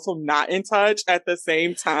 but also not in touch at the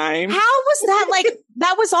same time. How was that? Like,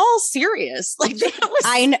 that was all serious. Like, that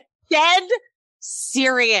was dead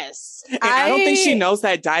serious. And I don't think she knows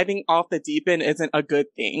that diving off the deep end isn't a good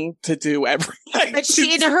thing to do ever. Like, but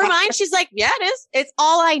she, in her mind, she's like, yeah, it is. It's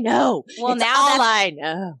all I know. Well, it's all I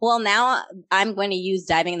know. Well, now I'm going to use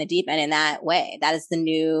diving in the deep end in that way. That is the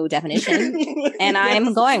new definition. And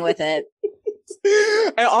I'm going with it.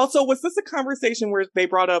 And also, was this a conversation where they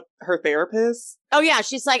brought up her therapist? Oh yeah.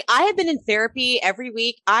 She's like, I have been in therapy every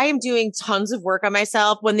week. I am doing tons of work on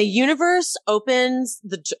myself. When the universe opens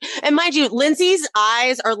and mind you, Lindsay's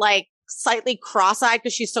eyes are like slightly cross-eyed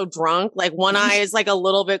because she's so drunk. Like one eye is like a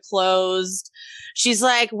little bit closed. She's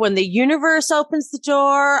like, when the universe opens the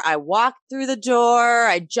door, I walk through the door.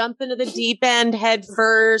 I jump into the deep end head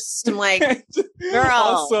first. I'm like, girl,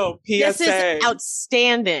 also, PSA. This is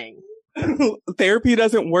outstanding. Therapy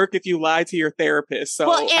doesn't work if you lie to your therapist. So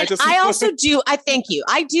well, and I also do. I thank you.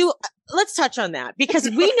 I do. Let's touch on that because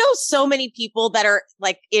we know so many people that are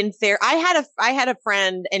like in therapy. I had a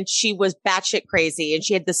friend and she was batshit crazy and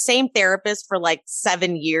she had the same therapist for like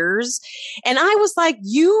 7 years. And I was like,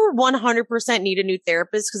 you 100% need a new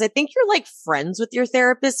therapist because I think you're like friends with your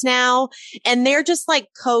therapist now and they're just like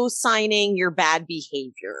co-signing your bad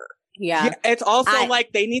behavior. Yeah. It's also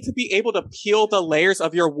like they need to be able to peel the layers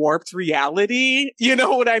of your warped reality. You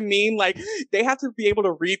know what I mean? Like they have to be able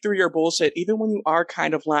to read through your bullshit even when you are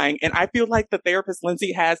kind of lying. And I feel like the therapist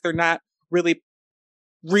Lindsay has, they're not really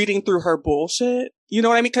reading through her bullshit. You know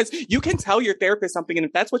what I mean? Because you can tell your therapist something, and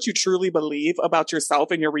if that's what you truly believe about yourself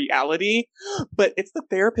and your reality, but it's the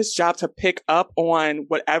therapist's job to pick up on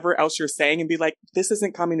whatever else you're saying and be like, this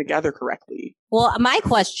isn't coming together correctly. Well, my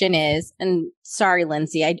question is, and sorry,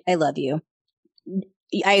 Lindsay, I love you.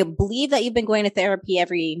 I believe that you've been going to therapy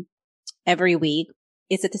every week.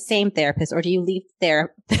 is it the same therapist, or do you leave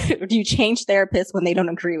there? Or do you change therapists when they don't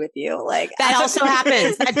agree with you? Like that also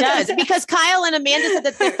happens. That does, because Kyle and Amanda said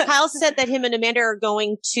that Kyle said that him and Amanda are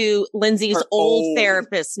going to Lindsay's old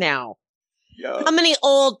therapist now. Yeah. How many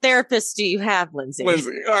old therapists do you have, Lindsay?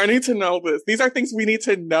 I need to know this. These are things we need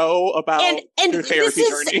to know about your therapy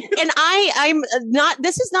journey. And I'm not.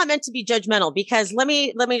 This is not meant to be judgmental, because let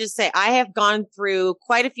me just say I have gone through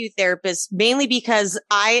quite a few therapists, mainly because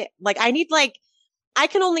I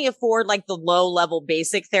can only afford like the low level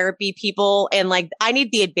basic therapy people, and like I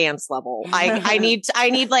need the advanced level. I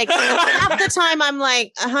need like half the time I'm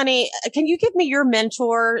like, honey, can you give me your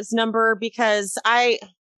mentor's number, because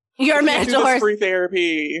your mentor free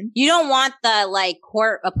therapy. You don't want the like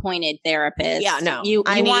court appointed therapist. Yeah, no. You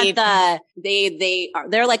want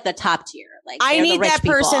they're like the top tier. Like I need that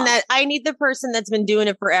person I need the person that's been doing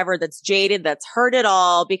it forever, that's jaded, that's heard it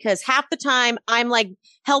all, because half the time I'm like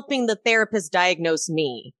helping the therapist diagnose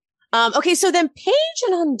me. Okay, so then Paige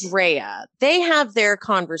and Andrea, they have their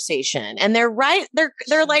conversation, and they're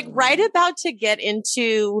like right about to get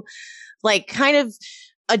into like kind of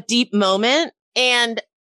a deep moment, and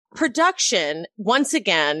production once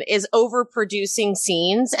again is overproducing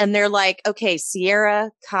scenes, and they're like, okay,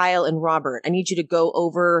 Sierra, Kyle, and Robert, I need you to go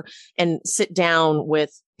over and sit down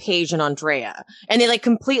with Paige and Andrea. And they like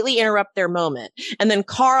completely interrupt their moment. And then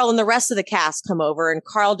Carl and the rest of the cast come over, and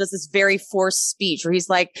Carl does this very forced speech where he's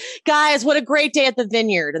like, guys, what a great day at the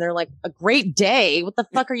Vineyard. And they're like, a great day? What the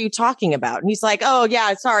fuck are you talking about? And he's like, oh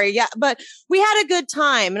yeah, sorry. Yeah, but we had a good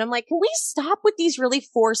time. And I'm like, can we stop with these really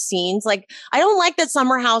forced scenes? Like, I don't like that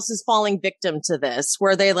Summer House is falling victim to this,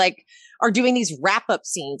 where they like are doing these wrap up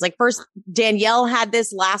scenes. Like first Danielle had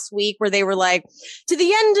this last week where they were like, to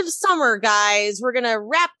the end of summer, guys, we're going to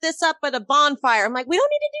wrap this up at a bonfire. I'm like, we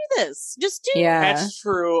don't need to do this. Just do it. Yeah. That's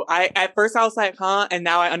true. At first I was like, huh? And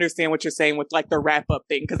now I understand what you're saying with like the wrap up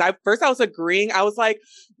thing. Cause I was agreeing. I was like,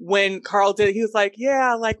 when Carl did it, he was like,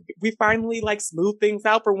 yeah, like we finally like smooth things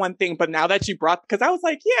out for one thing. But now that you cause I was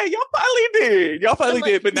like, yeah, y'all finally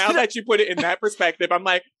did. But now that you put it in that perspective, I'm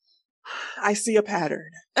like, I see a pattern.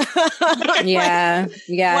 Yeah.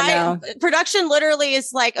 No. Production literally is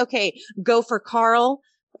like, okay, go for Carl.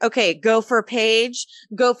 Okay, go for Paige.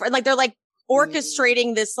 Go for, like, they're like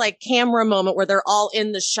orchestrating this like camera moment where they're all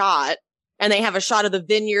in the shot, and they have a shot of the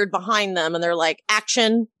vineyard behind them, and they're like,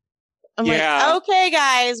 action. I'm like, okay,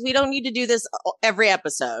 guys, we don't need to do this every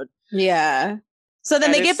episode. Yeah. So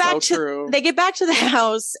then they get back to the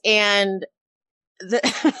house, and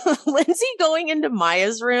Lindsay going into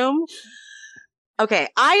Maya's room. Okay,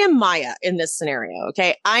 I am Maya in this scenario.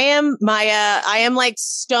 Okay, I am Maya. I am like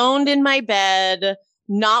stoned in my bed,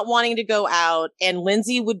 not wanting to go out, and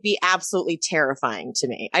Lindsay would be absolutely terrifying to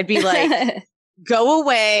me. I'd be like, go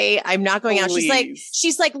away. I'm not going out.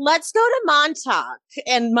 She's like, let's go to Montauk.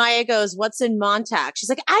 And Maya goes, what's in Montauk? She's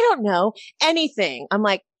like, I don't know anything. I'm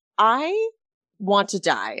like, I want to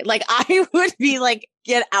die. Like, I would be like,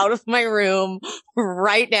 get out of my room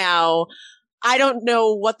right now. I don't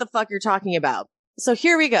know what the fuck you're talking about. So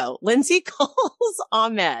here we go. Lindsay calls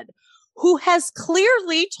Ahmed, who has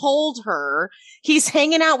clearly told her he's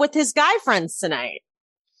hanging out with his guy friends tonight.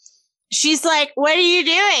 She's like, what are you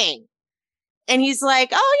doing? And he's like,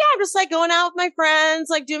 oh yeah, I'm just like going out with my friends,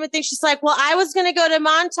 like doing my thing. She's like, well, I was going to go to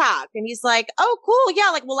Montauk. And he's like, oh, cool.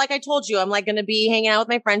 Yeah. Like, well, like I told you, I'm like going to be hanging out with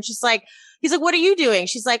my friends. He's like, what are you doing?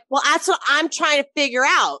 She's like, well, that's what I'm trying to figure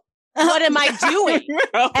out. What am I doing?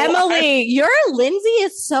 Emily, your Lindsay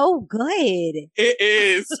is so good. It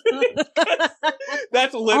is.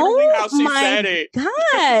 That's literally how she said it.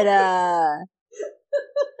 God.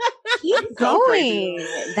 Keep going.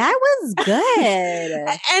 That was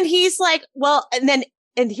good. And he's like, well,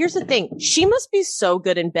 and here's the thing. She must be so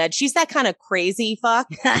good in bed. She's that kind of crazy fuck.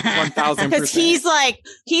 1000%. Because he's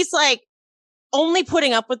like only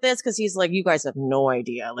putting up with this because he's like, you guys have no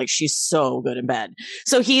idea. Like, she's so good in bed.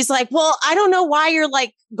 So he's like, well, I don't know why you're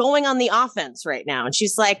like going on the offense right now. And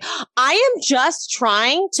she's like, I am just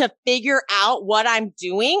trying to figure out what I'm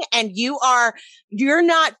doing. And you're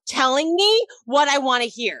not telling me what I want to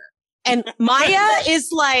hear. And Maya is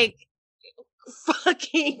like,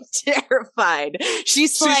 fucking terrified.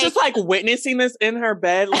 She's just like witnessing this in her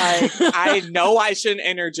bed. Like, I know I shouldn't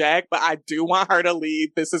interject, but I do want her to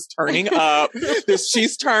leave. This is turning up.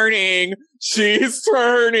 She's turning. She's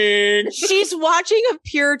watching a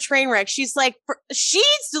pure train wreck. She's like,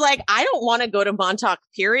 I don't want to go to Montauk,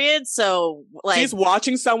 period. So like, she's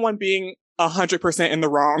watching someone being 100% in the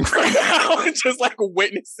wrong right now. Just like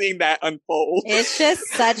witnessing that unfold. It's just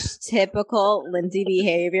such typical Lindsay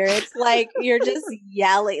behavior. It's like you're just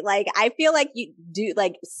yelling. Like I feel like you do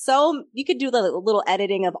like so you could do the little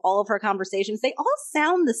editing of all of her conversations. They all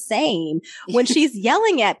sound the same when she's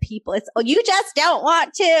yelling at people. It's you just don't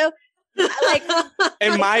want to. Like,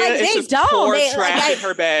 and Maya like, is just poor, trapped in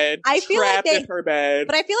her bed. I feel trapped like in her bed.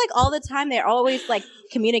 But I feel like all the time they're always like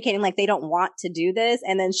communicating like they don't want to do this,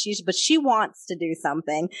 and then she wants to do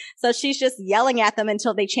something, so she's just yelling at them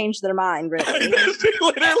until they change their mind. Really, she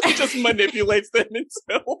literally just manipulates them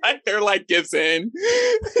until like they're like gives in.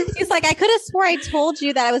 He's like, I could have swore I told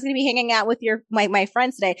you that I was going to be hanging out with my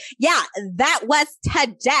friends today. Yeah, that was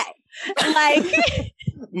today. Like.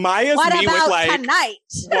 Maya's what me about with like tonight?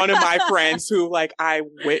 One of my friends who like I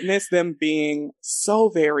witnessed them being so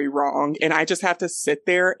very wrong, and I just have to sit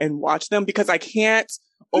there and watch them because I can't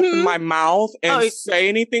open my mouth and say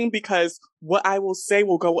anything because what I will say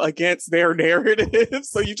will go against their narrative.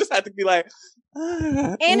 So you just have to be like,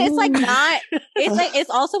 and it's like not, it's like, it's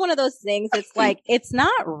also one of those things. It's like, it's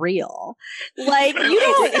not real. Like you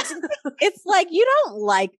don't, it's like, you don't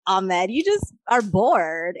like Ahmed. You just are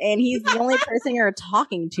bored and he's the only person you're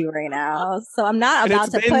talking to right now. So I'm not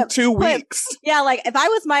about to put 2 weeks. Yeah. Like if I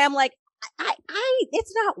was Maya, I'm like,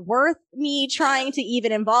 it's not worth me trying to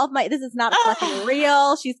even involve this is not fucking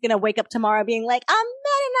real. She's going to wake up tomorrow being like, Ahmed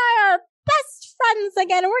and I are best friends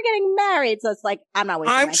again and we're getting married. So it's like, I'm not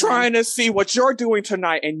wasting my time. I'm trying to see what you're doing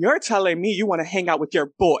tonight and you're telling me you want to hang out with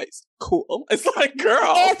your boys. Cool. It's like,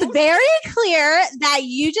 girl. It's very clear that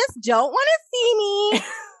you just don't want to see me.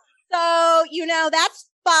 So, that's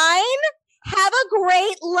fine. Have a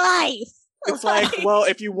great life. It's like, well,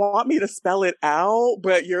 if you want me to spell it out,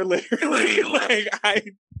 but you're literally like, I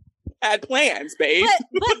had plans, babe.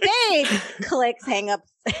 But babe, clicks, hangs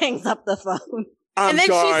up the phone. I'm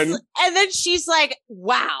gone. And then she's like,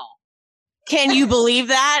 wow, can you believe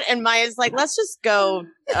that? And Maya's like, let's just go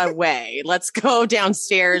away. Let's go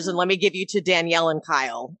downstairs and let me give you to Danielle and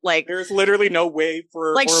Kyle. Like, there's literally no way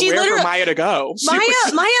for Maya to go.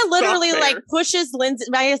 Maya literally like pushes Lindsay.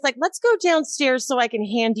 Maya's like, let's go downstairs so I can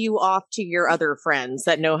hand you off to your other friends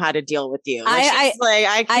that know how to deal with you.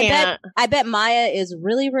 I can't. I bet Maya is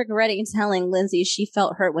really regretting telling Lindsay she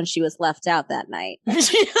felt hurt when she was left out that night.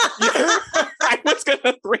 I was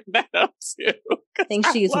gonna bring that up too. I think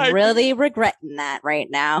she's really regretting that right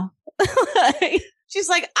now. She's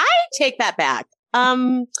like, I take that back.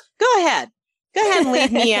 Go ahead and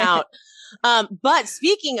leave me out. But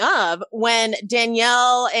speaking of, when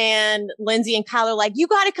Danielle and Lindsay and Kyle are like, you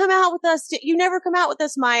got to come out with us. You never come out with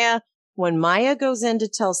us, Maya. When Maya goes in to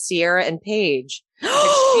tell Sierra and Paige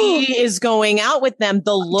that she is going out with them,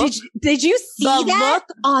 the look. Did you see the look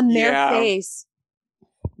on their face?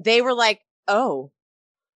 They were like, oh,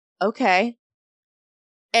 okay.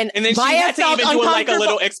 And then Maya she had to even do like a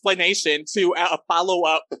little explanation to follow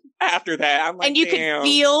up after that. I'm like, and you could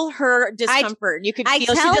feel her discomfort. You could feel she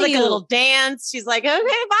did like a little dance. She's like, okay,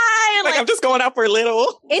 bye. Like I'm just going out for a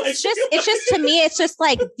little. It's just to me, it's just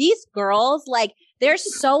like these girls, like they're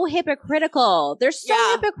so hypocritical. They're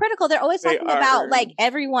hypocritical. They're always talking about like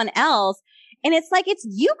everyone else. And it's like, it's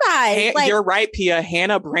you guys. You're right, Pia.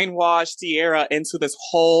 Hannah brainwashed Sierra into this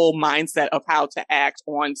whole mindset of how to act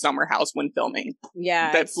on Summer House when filming.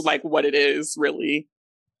 Yeah. That's like what it is, really.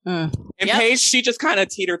 And Paige, she just kind of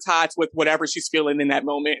teeter-tots with whatever she's feeling in that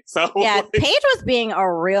moment. So yeah, Paige was being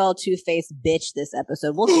a real two-faced bitch this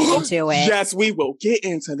episode. We'll get into it. Yes, we will get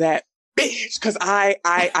into that, bitch. Because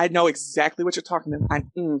I know exactly what you're talking about.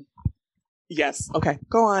 Yes. Okay.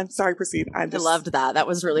 Go on. Sorry, proceed. I loved that. That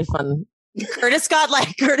was really fun. Curtis got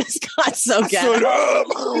so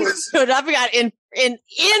good. Stood up. He got in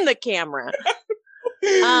the camera.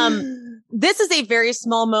 This is a very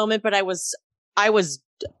small moment, but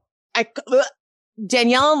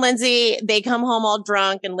Danielle and Lindsay, they come home all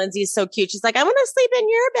drunk and Lindsay's so cute. She's like, I want to sleep in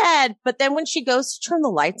your bed. But then when she goes to turn the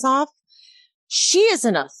lights off, she is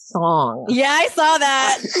in a thong. Yeah, I saw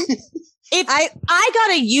that. I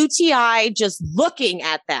got a UTI just looking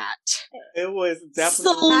at that. It was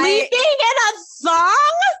definitely sleeping in a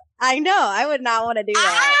thong. I know. I would not want to do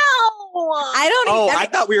that. Ow! I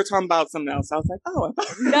thought we were talking about something else. I was like,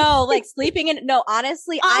 no, like sleeping in. No,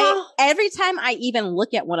 honestly, every time I even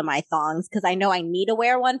look at one of my thongs because I know I need to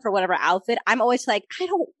wear one for whatever outfit, I'm always like, I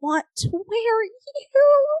don't want to wear you.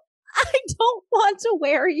 I don't want to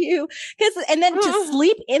wear you and then to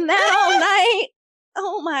sleep in that all night.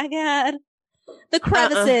 Oh my God. The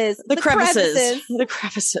crevices. The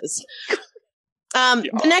crevices.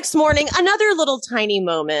 The next morning, another little tiny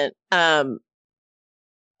moment.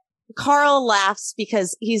 Carl laughs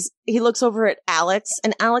because he looks over at Alex,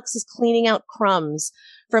 and Alex is cleaning out crumbs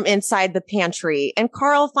from inside the pantry. And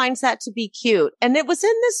Carl finds that to be cute. And it was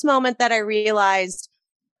in this moment that I realized,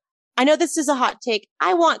 I know this is a hot take.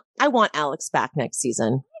 I want Alex back next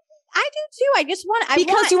season. I do too.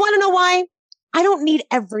 You want to know why? I don't need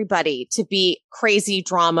everybody to be crazy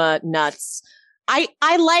drama nuts. I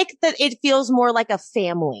like that it feels more like a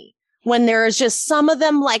family when there's just some of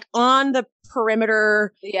them like on the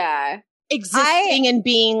perimeter. Yeah. Existing and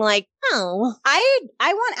being like, oh. I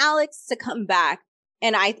want Alex to come back.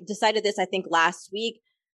 And I decided this, I think, last week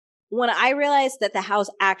when I realized that the house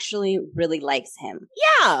actually really likes him.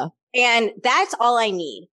 Yeah. And that's all I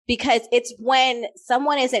need, because it's when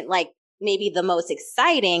someone isn't like maybe the most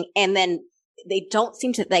exciting and then they don't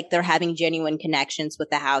seem to like they're having genuine connections with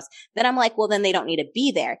the house, then I'm like, well, then they don't need to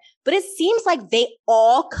be there. But it seems like they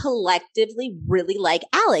all collectively really like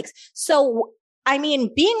Alex. So, I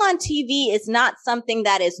mean, being on TV is not something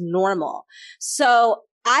that is normal. So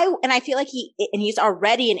I feel like he's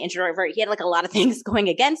already an introvert. He had like a lot of things going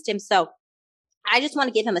against him. So I just want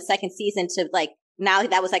to give him a second season to like, now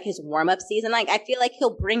that was like his warm up season. Like, I feel like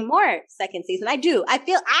he'll bring more second season. I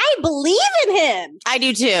believe in him. I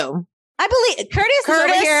do too. I believe Curtis is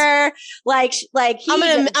over here. Like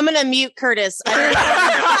I'm gonna mute Curtis. Curtis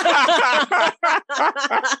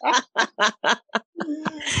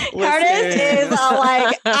is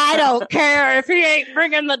like, I don't care if he ain't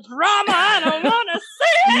bringing the drama. I don't want to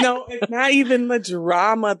see it. No, it's not even the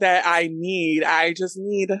drama that I need. I just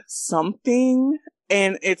need something,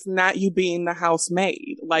 and it's not you being the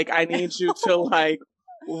housemaid. Like, I need you to like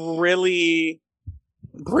really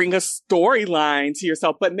bring a storyline to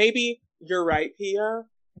yourself. But maybe you're right, Pia.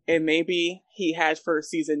 And maybe he had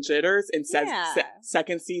first season jitters, and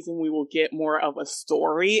second season we will get more of a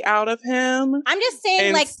story out of him. I'm just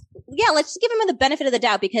saying, let's just give him the benefit of the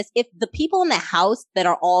doubt, because if the people in the house that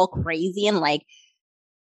are all crazy and like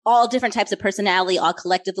all different types of personality all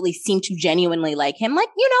collectively seem to genuinely like him, like,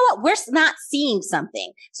 you know what, we're not seeing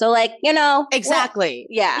something. So like, you know. Exactly.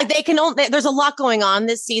 Yeah. There's a lot going on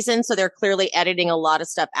this season, so they're clearly editing a lot of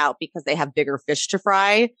stuff out because they have bigger fish to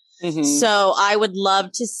fry. Mm-hmm. So I would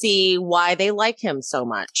love to see why they like him so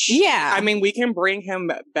much. Yeah. I mean, we can bring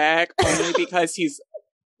him back only because he's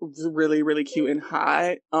really, really cute and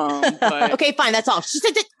hot. But okay, fine. That's all. That's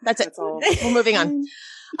it. That's all. We're moving on.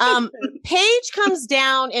 Paige comes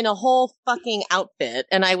down in a whole fucking outfit.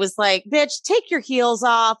 And I was like, bitch, take your heels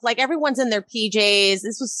off. Like, everyone's in their PJs.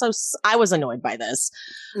 This was I was annoyed by this.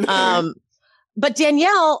 But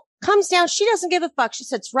Danielle comes down. She doesn't give a fuck. She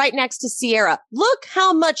sits right next to Sierra. Look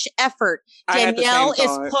how much effort Danielle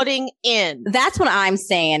is putting in. That's what I'm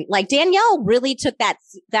saying. Like, Danielle really took that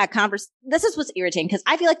conversation. This is what's irritating, because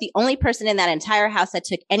I feel like the only person in that entire house that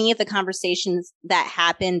took any of the conversations that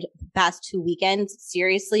happened past 2 weekends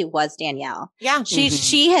seriously was Danielle. Yeah.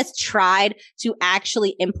 She has tried to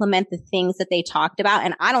actually implement the things that they talked about.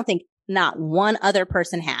 And I don't think not one other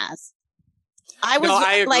person has. I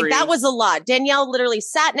like, that was a lot. Danielle literally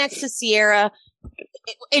sat next to Sierra,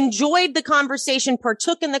 enjoyed the conversation,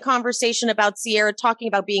 partook in the conversation about Sierra talking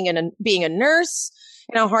about being a nurse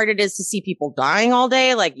and how hard it is to see people dying all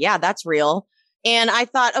day. Like, yeah, that's real. And I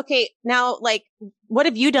thought, okay, now, like, what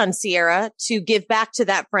have you done, Sierra, to give back to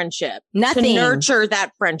that friendship? Nothing. To nurture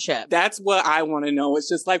that friendship. That's what I want to know. It's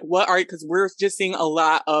just like, because we're just seeing a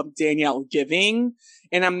lot of Danielle giving,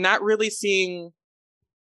 and I'm not really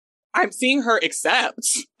I'm seeing her accept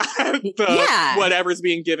whatever's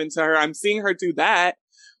being given to her. I'm seeing her do that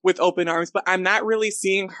with open arms, but I'm not really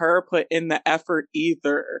seeing her put in the effort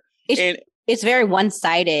either. It's very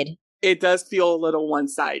one-sided. It does feel a little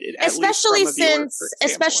one-sided, especially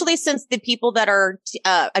since the people that are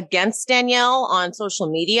against Danielle on social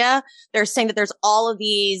media, they're saying that there's all of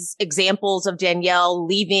these examples of Danielle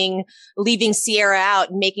leaving Sierra out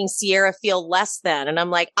and making Sierra feel less than. And I'm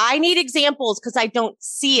like, I need examples because I don't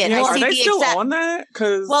see it. Yeah, I see are they still on that?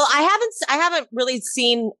 Well, I haven't really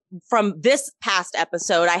seen from this past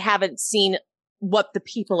episode. I haven't seen what the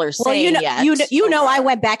people are saying yet. You know, I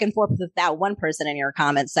went back and forth with that one person in your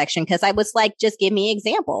comment section because I was like, just give me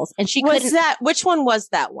examples. And she couldn't. Which one was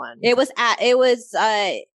that one? It was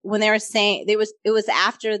when they were saying it was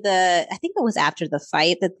after the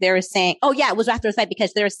fight that they were saying, oh yeah, it was after the fight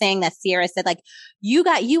because they were saying that Sierra said like, you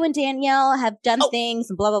and Danielle have done things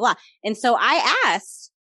and blah, blah, blah. And so I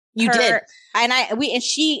asked her, and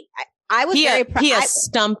I was very proud. Pia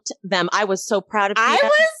stumped them. I was so proud of Pia. I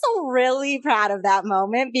was really proud of that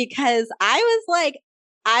moment because I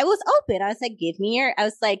was open. I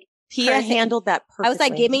was like, Pia handled that perfectly. I was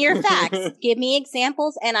like, give me your facts, give me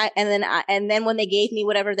examples. And then when they gave me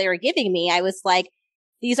whatever they were giving me, I was like,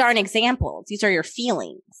 these aren't examples. These are your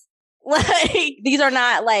feelings. Like, these are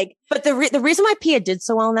not like, but the reason why Pia did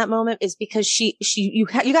so well in that moment is because you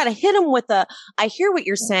got to hit him with I hear what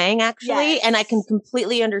you're saying actually, and I can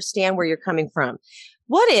completely understand where you're coming from.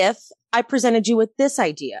 What if I presented you with this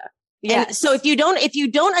idea? Yeah. So if you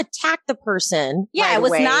don't attack the person,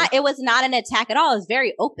 it was not an attack at all. It was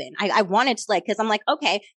very open. I wanted to cause I'm like,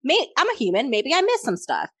 okay, I'm a human. Maybe I missed some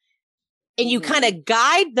stuff. And you kind of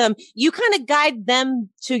guide them. You kind of guide them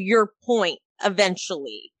to your point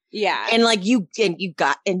eventually. Yeah.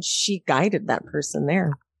 And she guided that person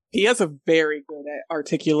there. Pia's very good at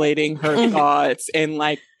articulating her thoughts and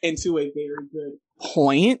into a very good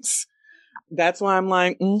point. That's why I'm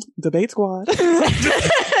like, debate squad.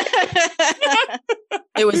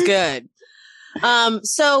 It was good.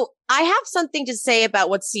 So I have something to say about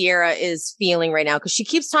what Ciara is feeling right now, because she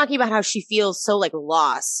keeps talking about how she feels so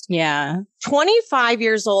lost. Yeah. 25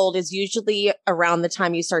 years old is usually around the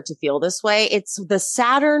time you start to feel this way. It's the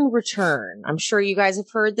Saturn return. I'm sure you guys have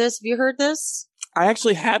heard this. Have you heard this? I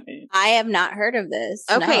actually haven't. I have not heard of this.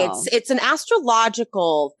 Okay, no. It's an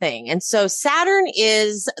astrological thing. And so Saturn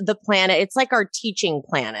is the planet. It's like our teaching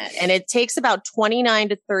planet. And it takes about 29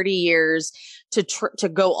 to 30 years to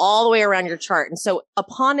go all the way around your chart. And so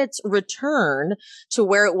upon its return to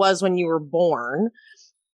where it was when you were born,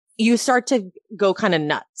 you start to go kind of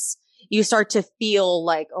nuts. You start to feel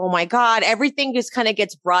like, oh my God, everything just kind of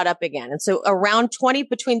gets brought up again. And so around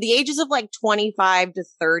between the ages of 25 to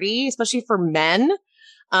 30, especially for men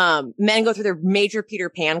go through their major Peter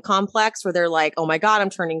Pan complex where they're like, oh my God, I'm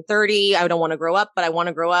turning 30. I don't want to grow up, but I want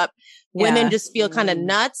to grow up. Yeah. Women just feel kind of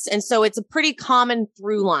nuts. And so it's a pretty common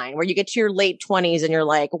through line where you get to your late 20s and you're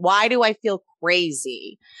like, why do I feel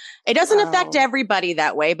crazy? It doesn't affect everybody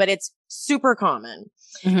that way, but it's super common.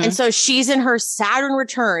 Mm-hmm. And so she's in her Saturn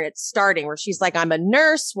return. It's starting where she's like, I'm a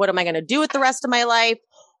nurse. What am I going to do with the rest of my life?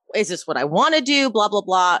 Is this what I want to do? Blah, blah,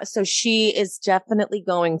 blah. So she is definitely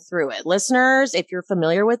going through it. Listeners, if you're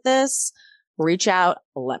familiar with this, reach out.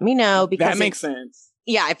 Let me know. Because that makes sense.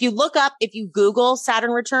 Yeah. If you Google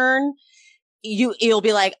Saturn return, you'll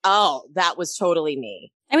be like, oh, that was totally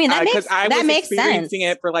me. I mean, that makes sense. I was experiencing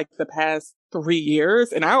it for the past 3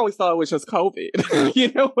 years, and I always thought it was just COVID.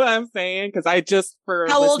 You know what I'm saying? Because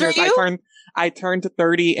how old are you? I turned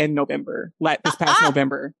 30 in November, this past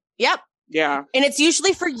November. Yep. Yeah. And it's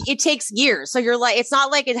usually it takes years. So you're like, it's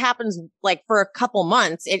not like it happens for a couple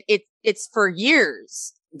months. It's for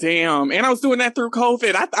years. Damn. And I was doing that through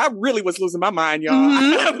COVID. I really was losing my mind, y'all.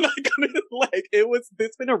 Mm-hmm. I'm not gonna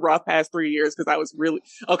it's been a rough past 3 years because I was really,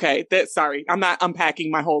 sorry. I'm not unpacking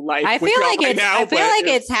my whole life. I feel like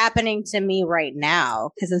it's happening to me right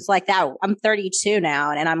now because it's like that. I'm 32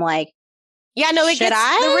 now and I'm like, yeah, no, the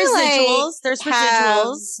residuals. There's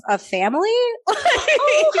residuals. A family?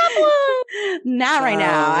 Not right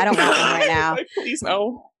now. I don't want one right now. Please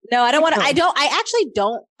no. No, I don't want to.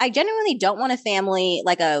 I genuinely don't want a family,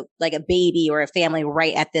 like a baby or a family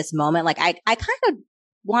right at this moment. Like I kind of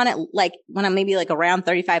want it when I'm maybe around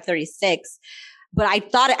 35, 36. But I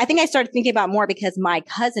think I started thinking about more because my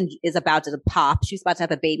cousin is about to pop. She's about to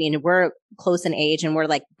have a baby and we're close in age and we're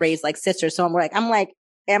raised like sisters. So I'm like, am I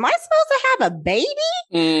supposed to have a baby?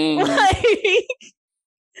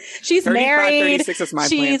 She's married.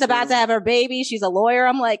 She's about to have her baby. She's a lawyer.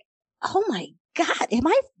 I'm like, oh my God, am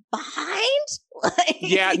I behind?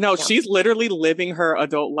 Yeah, no, she's literally living her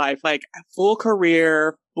adult life, full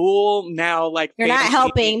career, full now, You're not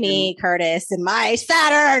helping me, Curtis, in my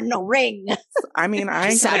Saturn ring. I mean, I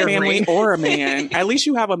ain't got a family or a man. At least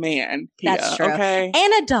you have a man, Pia. That's true. Okay?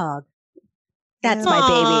 And a dog. That's my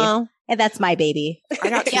baby. And that's my baby. I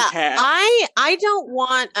got two cats. I don't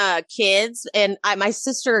want kids. And my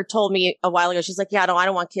sister told me a while ago, she's like, I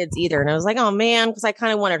don't want kids either. And I was like, oh man, because I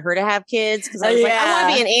kind of wanted her to have kids. Because I was like, I want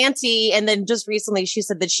to be an auntie. And then just recently she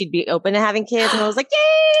said that she'd be open to having kids. And I was like,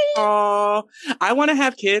 yay! Oh, I want to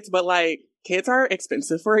have kids, but kids are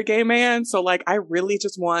expensive for a gay man. So I really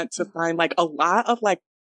just want to find a lot of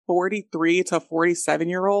 43 to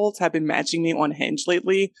 47-year-olds have been matching me on Hinge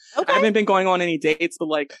lately. Okay. I haven't been going on any dates, but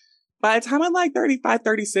by the time I'm 35,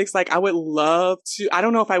 36, I would love to, I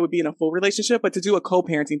don't know if I would be in a full relationship, but to do a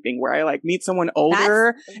co-parenting thing where I meet someone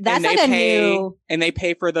older and they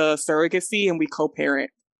pay for the surrogacy and we co-parent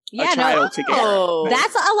a child together.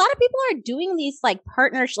 That's a lot of people are doing these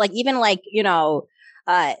partners, even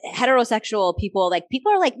heterosexual people,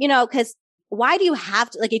 people are because why do you have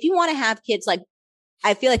to, if you want to have kids,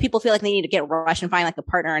 I feel people feel they need to get rushed and find a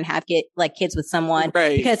partner and have kids with someone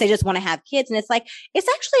because they just want to have kids. And it's it's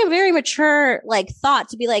actually a very mature thought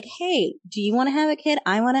to be hey, do you want to have a kid?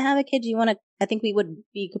 I want to have a kid. Do you want to, I think we would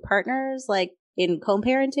be good partners. in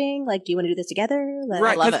co-parenting? Like, do you want to do this together? Like,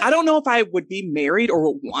 right. Because I don't know if I would be married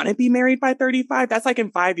or want to be married by 35. That's like in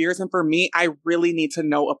 5 years. And for me, I really need to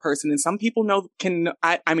know a person. And some people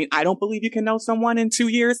I mean, I don't believe you can know someone in 2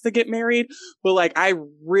 years to get married, but like, I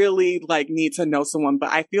really like need to know someone,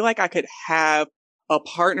 but I feel like I could have a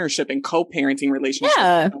partnership and co-parenting relationship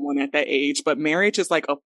with someone at that age. But marriage is like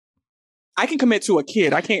I can commit to a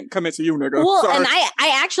kid. I can't commit to you, nigga. Well, Sorry. and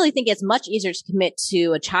I actually think it's much easier to commit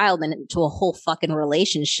to a child than to a whole fucking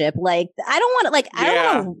relationship. Like, I don't want to, like, I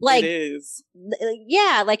don't want to, like, it is.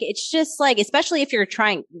 Yeah, like, it's just like, especially if you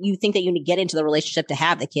think that you need to get into the relationship to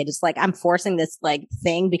have the kid. It's like, I'm forcing this, like,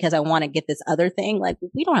 thing because I want to get this other thing. Like,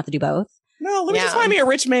 we don't have to do both. No, let me just find me a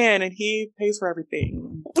rich man and he pays for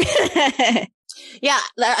everything. Yeah,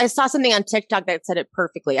 I saw something on TikTok that said it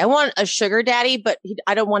perfectly. I want a sugar daddy, but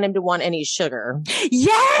I don't want him to want any sugar.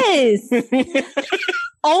 Yes.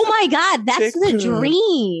 Oh my God, that's the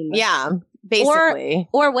dream. Yeah, basically.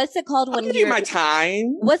 Or what's it called when you're my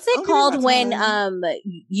time? What's it called when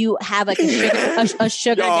you have like a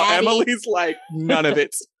sugar daddy? Emily's like none of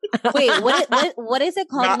it. Wait, what is it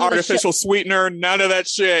called? Not artificial sweetener, none of that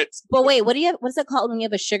shit. But wait, what's it called when you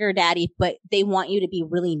have a sugar daddy, but they want you to be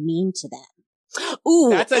like mean to them?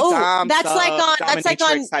 Ooh, that's like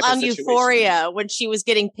on Euphoria when she was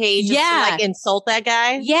getting paid just to like insult that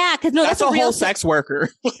guy. Yeah, because that's a whole sex worker.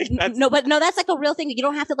 That's like a real thing. You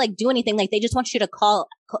don't have to like do anything. Like they just want you to call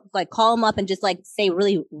them up and just like say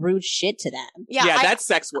really rude shit to them. Yeah, that's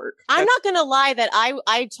sex work. I'm not gonna lie that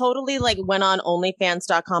I totally like went on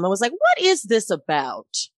OnlyFans.com and was like, what is this about?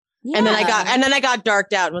 Yeah. And then I got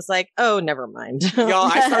darked out and was like, oh, never mind.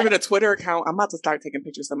 Y'all, I started a Twitter account. I'm about to start taking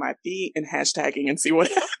pictures of my feet and hashtagging and see what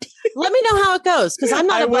happens. Let me know how it goes because I'm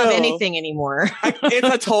not above anything anymore. It's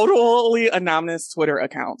a totally anonymous Twitter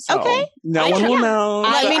account. So okay. No one will know.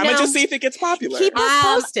 Let me know. I'm going to just see if it gets popular. Keep us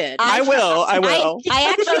posted. I will.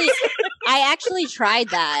 I actually tried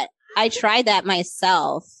that. I tried that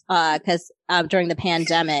myself because during the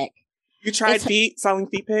pandemic. You tried selling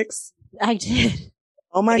feet pics? I did.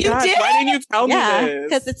 Oh my God. Why didn't you tell me this?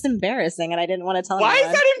 Because it's embarrassing and I didn't want to tell anyone. Why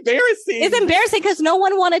is that embarrassing? It's embarrassing because no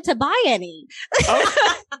one wanted to buy any.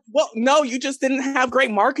 Well, no, you just didn't have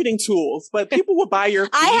great marketing tools, but people would buy your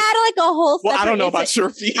feet. I had like a whole separate... Well, I don't know about your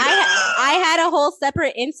feet. I had a whole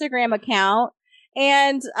separate Instagram account.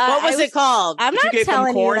 And what was it called? I'm not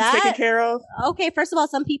telling you that. Taken care of? Okay, first of all,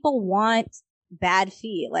 some people want bad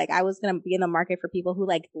feet. Like I was gonna be in the market for people who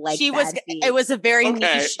like bad feet. It was a very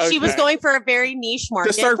niche. Okay. She was going for a very niche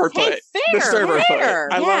market. The server foot. The server foot.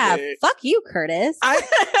 I love it. Fuck you, Curtis.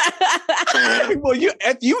 Well, you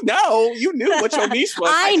knew what your niche was.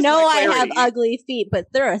 I know I have ugly feet, but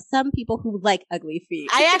there are some people who like ugly feet.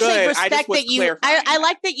 I actually respect that you. I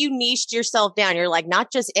like that you niched yourself down. You're like not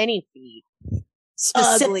just any feet.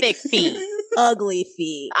 Specific feet. Ugly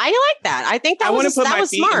feet. I like that. I think that was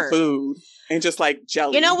smart. In food and just like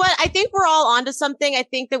jelly. You know what? I think we're all onto something. I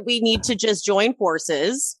think that we need to just join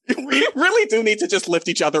forces. We really do need to just lift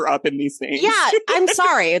each other up in these things. Yeah, I'm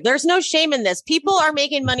sorry. There's no shame in this. People are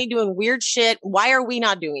making money doing weird shit. Why are we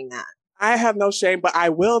not doing that? I have no shame, but I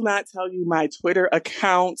will not tell you my Twitter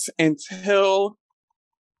account until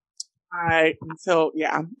I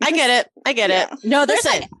get it. No,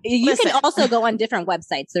 you can also go on different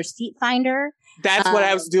websites. There's Seat Finder. That's what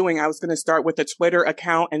I was doing. I was going to start with a Twitter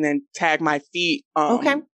account and then tag my feet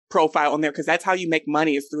profile on there because that's how you make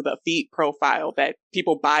money is through the feet profile that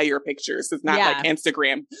people buy your pictures. It's not like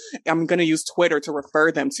Instagram. I'm going to use Twitter to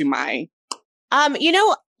refer them to my.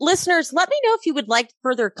 Listeners, let me know if you would like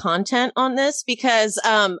further content on this because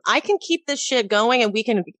I can keep this shit going and we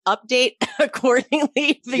can update accordingly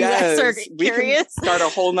if you guys are curious. We can start a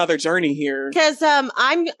whole nother journey here. Because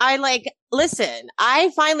listen,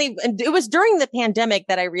 it was during the pandemic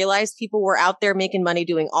that I realized people were out there making money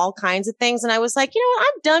doing all kinds of things. And I was like, you know what?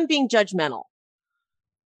 I'm done being judgmental.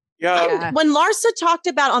 Yeah. When Larsa talked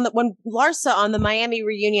about on the Miami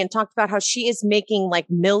reunion talked about how she is making like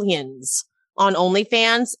millions on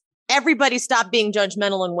OnlyFans, everybody stopped being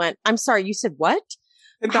judgmental and went, I'm sorry, you said what?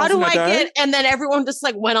 How do I get? And then everyone just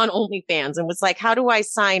like went on OnlyFans and was like, how do I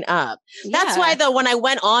sign up? Yeah. That's why though, when I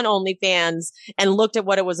went on OnlyFans and looked at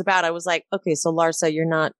what it was about, I was like, okay, so Larsa, you're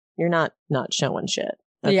not showing shit.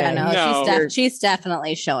 Okay? Yeah, no. She's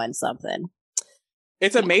definitely showing something.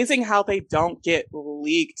 It's amazing how they don't get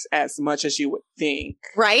leaked as much as you would think.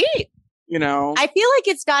 Right? You know, I feel like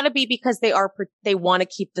it's got to be because they want to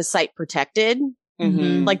keep the site protected.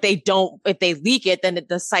 Mm-hmm. Like if they leak it, then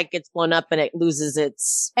the site gets blown up and it loses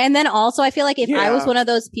its. And then also, I feel like if I was one of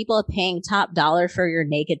those people paying top dollar for your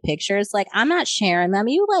naked pictures, like I'm not sharing them.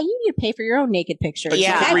 You need to pay for your own naked pictures. But you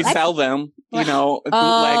can resell them. bootleg them.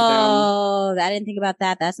 Oh, I didn't think about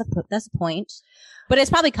that. That's a point. But it's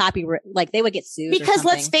probably copyright. Like they would get sued. Because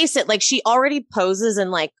let's face it, like she already poses in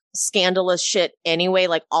like scandalous shit anyway,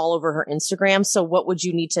 like all over her Instagram. So what would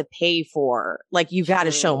you need to pay for? Like you got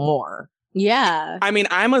to show more. Yeah. I mean,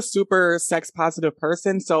 I'm a super sex positive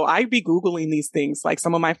person, so I'd be Googling these things. Like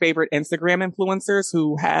some of my favorite Instagram influencers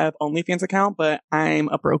who have OnlyFans account, but I'm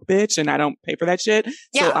a broke bitch and I don't pay for that shit.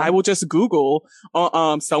 Yeah. So I will just Google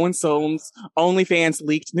so-and-so's OnlyFans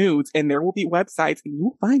leaked nudes and there will be websites and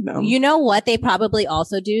you'll find them. You know what they probably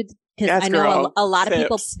also do? Because I know a lot of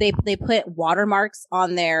people, they put watermarks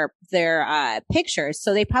on their pictures.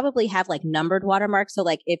 So they probably have like numbered watermarks. So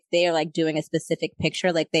like if they're like doing a specific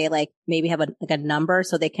picture, like they like maybe have a number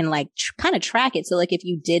so they can like kind of track it. So like if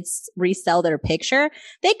you did resell their picture,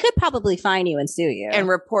 they could probably fine you and sue you. And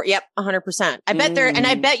report. Yep. 100%. I bet and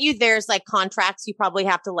I bet you there's like contracts you probably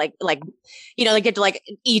have to like, you know, they get to like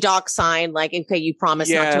e-doc sign, like, okay, you promise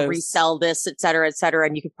not to resell this, et cetera, et cetera.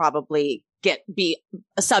 And you could probably be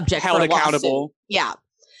a subject held for a accountable. Lawsuit. Yeah.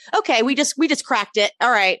 Okay. We just cracked it. All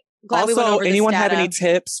right. Glad we went over anyone this have data. any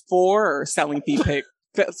tips for selling feet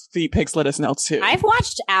pics? Let us know too. I've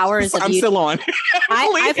watched hours of I'm still on.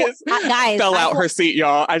 Guys, fell out her seat,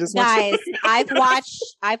 y'all. I've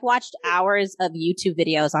watched hours of YouTube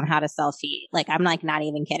videos on how to sell feet. Like, I'm like not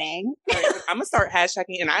even kidding. I'm gonna start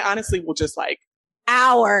hashtagging, and I honestly will just like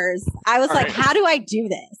hours. I was like, how do I do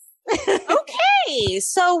this? Okay,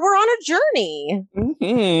 so we're on a journey.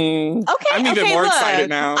 Mm-hmm. Okay, I'm even more excited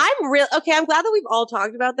now. I'm glad that we've all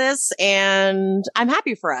talked about this, and I'm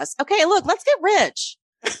happy for us. Okay, look, let's get rich.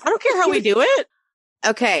 I don't care how we do it.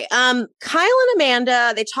 Okay, Kyle and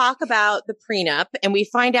Amanda, they talk about the prenup, and we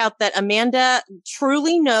find out that Amanda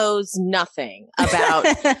truly knows nothing about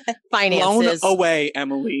finances. Blown away,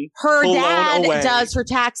 Emily. Her dad does her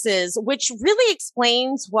taxes, which really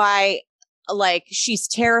explains why like she's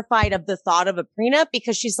terrified of the thought of a prenup,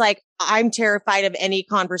 because she's like, I'm terrified of any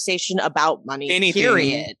conversation about money. Anything.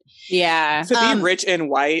 Period. Yeah. To be rich and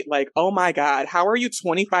white, like, oh my God, how are you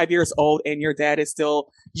 25 years old and your dad is still,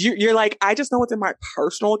 you're like, I just know what's in my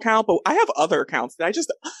personal account, but I have other accounts that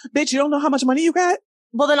bitch, you don't know how much money you got?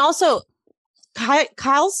 Well, then also,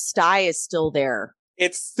 Kyle's sty is still there.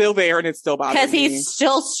 It's still there and it's still bothering me. Because he's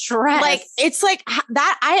still stressed. Like, it's like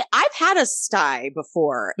that. I've had a sty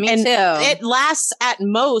before. Me and too. It lasts at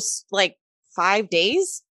most like 5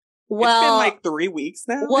 days. Well, it's been like 3 weeks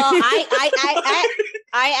now. Well,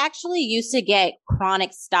 I actually used to get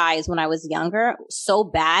chronic styes when I was younger, so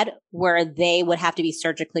bad where they would have to be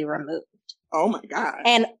surgically removed. Oh my God.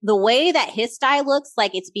 And the way that his sty looks,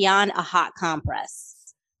 like it's beyond a hot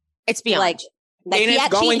compress. It's beyond. Like and it's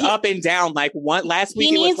going up and down. Like last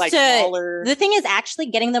week it was like smaller. The thing is, actually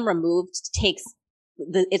getting them removed takes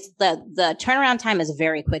the turnaround time is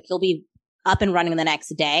very quick. You'll be up and running the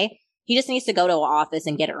next day. He just needs to go to an office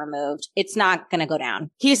and get it removed. It's not going to go down.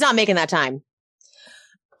 He's not making that time.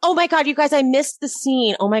 Oh my God, you guys, I missed the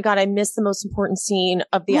scene. Oh my God, I missed the most important scene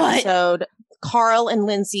of the episode. Carl and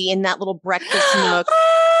Lindsay in that little breakfast nook.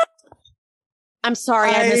 I'm sorry.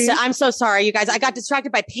 I missed it. I'm so sorry, you guys. I got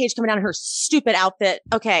distracted by Paige coming down in her stupid outfit.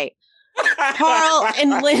 Okay. Carl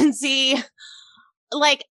and Lindsay,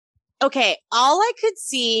 like, okay, all I could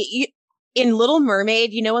see in Little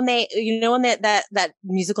Mermaid, when that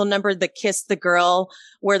musical number, the Kiss the Girl,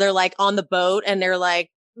 where they're like on the boat and they're like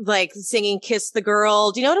singing Kiss the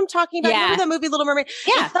Girl. Do you know what I'm talking about? Yeah. Remember that movie Little Mermaid?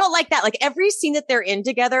 Yeah. It felt like that. Like every scene that they're in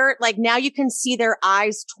together, like now you can see their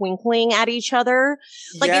eyes twinkling at each other.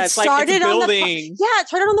 Like it started on it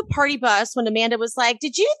started on the party bus when Amanda was like,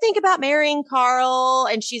 did you think about marrying Carl?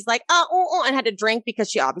 And she's like, and had to drink because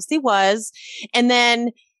she obviously was. And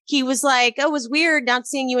then he was like, oh, it was weird not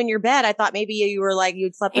seeing you in your bed. I thought maybe you were like,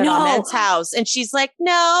 you'd slept at Ahmed's house. And she's like,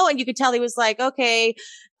 no. And you could tell he was like, okay.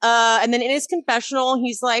 And then in his confessional,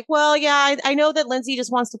 he's like, well, yeah, I know that Lindsay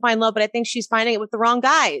just wants to find love, but I think she's finding it with the wrong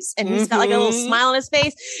guys. And he's got like a little smile on his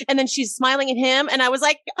face. And then she's smiling at him. And I was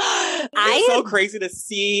like, it's so crazy to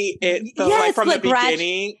see it like from the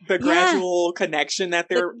beginning, the gradual connection that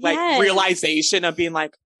they're realization of being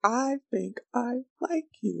like, I think I like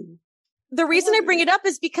you. The reason I bring it up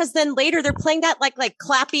is because then later they're playing that like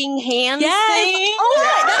clapping hands thing.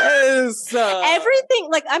 Yes. Everything.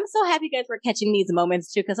 Like, I'm so happy you guys were catching these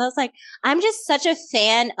moments too, because I was like, I'm just such a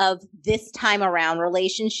fan of this time around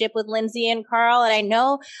relationship with Lindsay and Carl. And I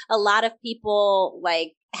know a lot of people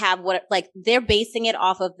they're basing it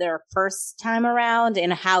off of their first time around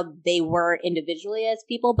and how they were individually as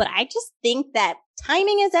people. But I just think that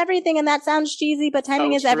timing is everything. And that sounds cheesy, but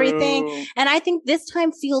timing is everything. And I think this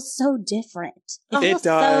time feels so different. It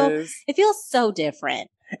does. It feels so different.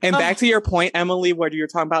 And back to your point, Emily, what you were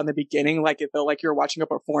talking about in the beginning, like it felt like you're watching a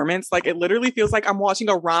performance. Like it literally feels like I'm watching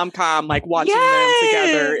a rom-com, like watching them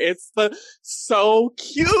together. It's so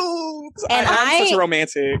cute. And I'm such a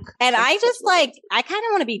romantic. And I just like, I kind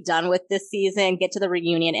of want to be done with this season, get to the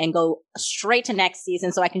reunion and go straight to next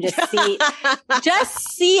season so I can just see,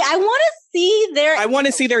 I want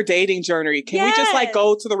to see their dating journey. Can we just like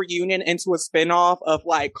go to the reunion into a spinoff of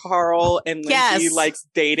like Carl and Lindsay like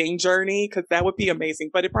dating journey? Cause that would be amazing,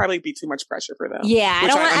 but it'd probably be too much pressure for them. Yeah. I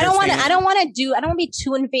don't want to be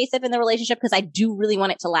too invasive in the relationship because I do really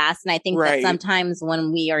want it to last. And I think that sometimes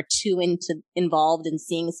when we are too involved in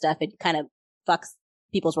seeing stuff, it kind of fucks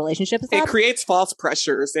people's relationships up. It creates false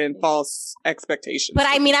pressures and false expectations. But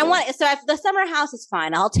I mean, so if the summer house is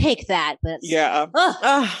fine, I'll take that. But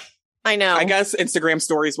I know. I guess Instagram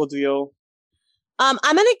stories will deal. I'm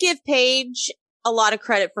going to give Paige a lot of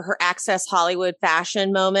credit for her Access Hollywood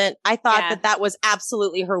fashion moment. I thought that was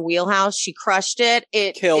absolutely her wheelhouse. She crushed it.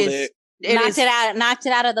 Killed it. Knocked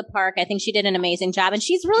it out of the park. I think she did an amazing job and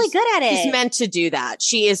she's really good at it. She's meant to do that.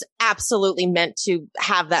 She is absolutely meant to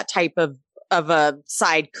have that type of a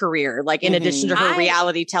side career, like in addition to her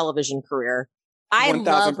reality television career. I 1000%.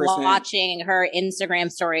 Love watching her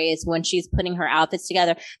Instagram stories when she's putting her outfits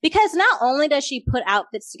together because not only does she put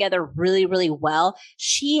outfits together really, really well,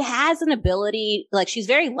 she has an ability, like she's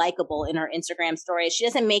very likable in her Instagram stories. She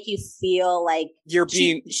doesn't make you feel like you're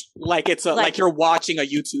being like it's like you're watching a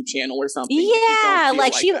YouTube channel or something. Yeah,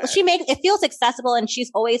 like she makes it feels accessible and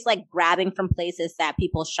she's always like grabbing from places that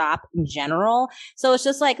people shop in general. So it's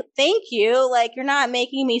just like, thank you. Like you're not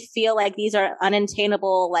making me feel like these are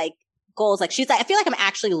unattainable like goals. Like she's like, I feel like I'm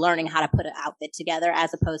actually learning how to put an outfit together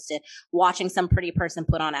as opposed to watching some pretty person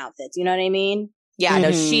put on outfits. You know what I mean? Yeah,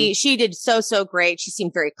 no, she did so great. She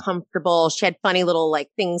seemed very comfortable. She had funny little like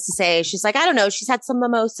things to say. She's like, I don't know. She's had some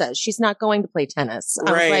mimosas. She's not going to play tennis.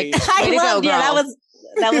 I was like,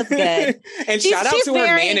 that was good. And shout out to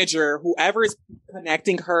her manager, whoever is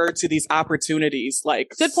connecting her to these opportunities.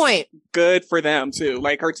 Like, good point. Good for them too.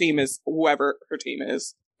 Like her team is whoever her team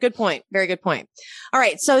is. Good point. Very good point. All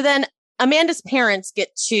right. So then Amanda's parents get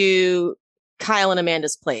to Kyle and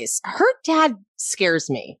Amanda's place. Her dad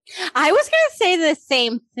scares me. I was gonna say the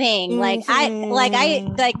same thing. Like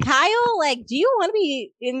Kyle, like, do you want to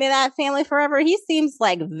be in that family forever? He seems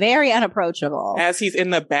like very unapproachable. As he's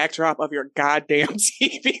in the backdrop of your goddamn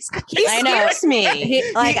TV screen. He scares me. He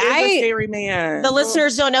is a scary man. The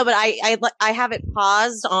listeners don't know, but I have it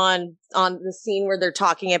paused on the scene where they're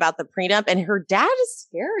talking about the prenup, and her dad is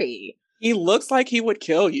scary. He looks like he would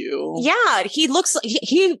kill you. Yeah, he looks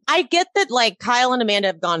I get that like Kyle and Amanda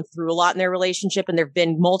have gone through a lot in their relationship and there've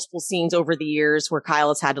been multiple scenes over the years where Kyle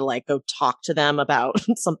has had to like go talk to them about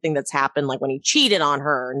something that's happened, like when he cheated on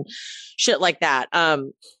her and shit like that.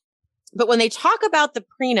 But when they talk about the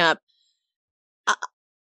prenup,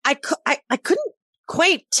 I couldn't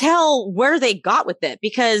quite tell where they got with it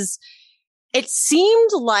because it seemed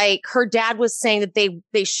like her dad was saying that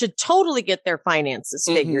they should totally get their finances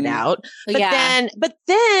figured out. But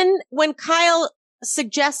then when Kyle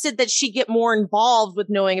suggested that she get more involved with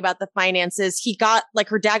knowing about the finances, he got like,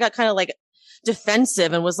 her dad got kind of like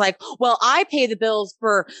defensive and was like, well, I pay the bills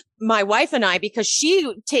for my wife and I because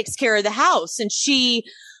she takes care of the house and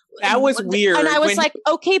that was weird. And I was like,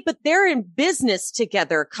 okay, but they're in business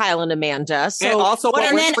together, Kyle and Amanda. So and also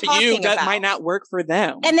what works for you that might not work for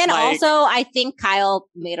them. And then also, I think Kyle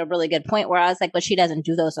made a really good point where I was like, but she doesn't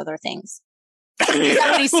do those other things. Is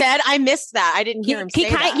that what he said? I missed that. I didn't hear him say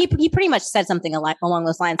that. He pretty much said something along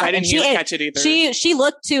those lines. I didn't catch it either. She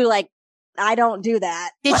looked to like, I don't do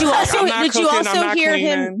that. Did you also hear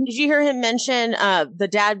him? Did you hear him mention the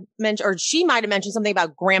dad mentioned, or she might have mentioned something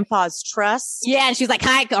about grandpa's trust? Yeah, and she's like,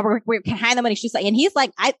 we're hiding the money. She's like, and he's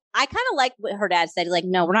like, I kind of like what her dad said. He's like,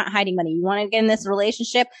 no, we're not hiding money. You want to get in this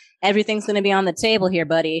relationship? Everything's going to be on the table here,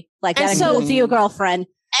 buddy. Like that includes you, girlfriend.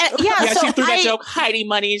 So she threw that joke, hiding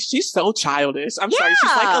money. She's so childish. I'm sorry.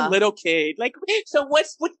 She's like a little kid. Like, so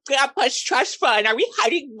what's with grandpa's trust fund? Are we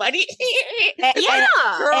hiding money?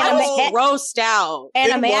 I was grossed out.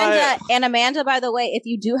 And Amanda, by the way, if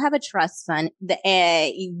you do have a trust fund,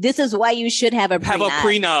 this is why you should have a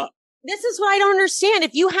prenup. This is what I don't understand.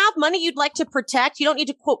 If you have money you'd like to protect, you don't need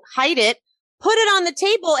to quote hide it. Put it on the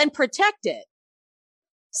table and protect it.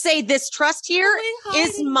 Say this trust here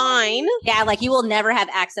is mine. Yeah, like you will never have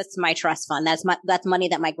access to my trust fund. That's money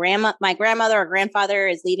that my grandmother or grandfather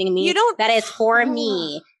is leaving me. That is for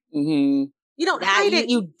me. Mm-hmm. You don't hide it,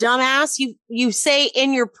 you dumbass. You say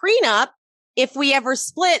in your prenup, if we ever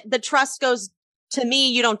split, the trust goes to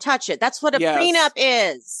me. You don't touch it. That's what a prenup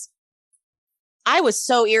is. I was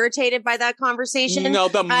so irritated by that conversation. No,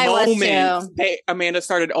 the moment Amanda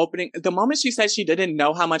started opening, the moment she said she didn't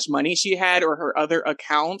know how much money she had or her other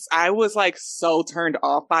accounts, I was like so turned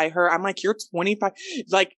off by her. I'm like, you're 25.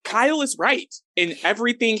 Like, Kyle is right in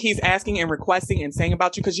everything he's asking and requesting and saying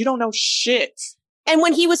about you because you don't know shit. And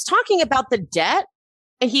when he was talking about the debt,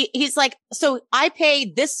 and he's like, so I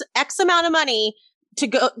paid this X amount of money to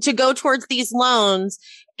go towards these loans.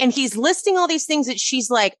 And he's listing all these things that she's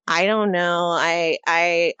like, I don't know.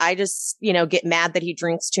 I just, get mad that he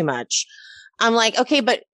drinks too much. I'm like, okay,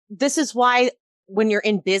 but this is why when you're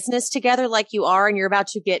in business together, like you are, and you're about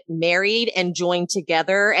to get married and join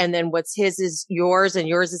together, and then what's his is yours and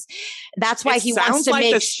yours is, that's why he wants to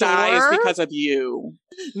make sure. Because of you.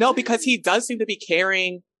 No, because he does seem to be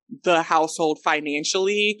carrying the household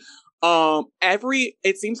financially.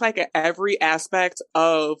 It seems like every aspect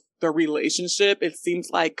of the relationship, it seems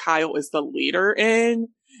like Kyle is the leader in,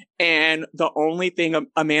 and the only thing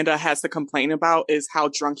Amanda has to complain about is how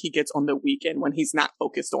drunk he gets on the weekend when he's not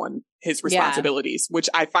focused on his responsibilities, which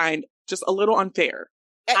I find just a little unfair.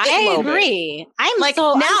 I agree. I'm like,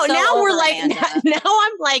 now we're like, now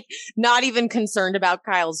I'm like not even concerned about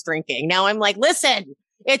Kyle's drinking. Now I'm like, listen,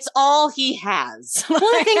 it's all he has. Well,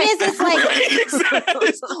 the thing is, it's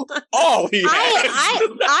like all he has.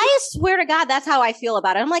 I swear to God, that's how I feel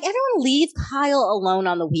about it. I'm like, everyone leave Kyle alone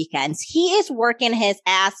on the weekends. He is working his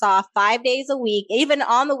ass off 5 days a week. Even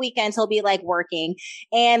on the weekends, he'll be like working.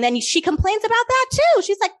 And then she complains about that too.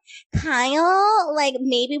 She's like, Kyle, like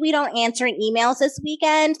maybe we don't answer emails this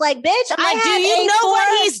weekend. Like, bitch, do you know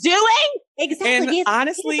what he's doing? Exactly. And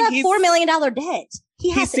honestly, he's a $4 million debt. He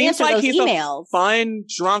has to answer those emails. A fun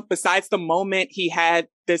drunk. Besides the moment he had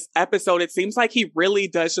this episode, it seems like he really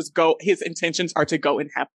does just go. His intentions are to go and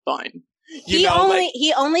have fun. He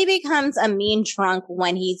only becomes a mean drunk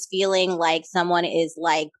when he's feeling like someone is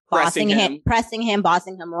like pressing him, bossing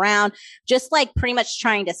him around, just like pretty much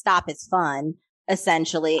trying to stop his fun.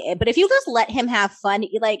 Essentially. But if you just let him have fun,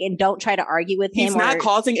 and don't try to argue with him. He's not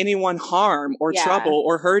causing anyone harm or trouble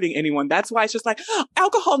or hurting anyone. That's why it's just like,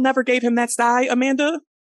 alcohol never gave him that sty, Amanda.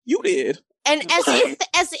 You did. And as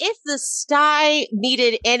if the sty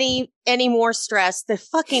needed any more stress, the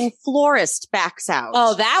fucking florist backs out.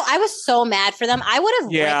 Oh, that I was so mad for them. I would have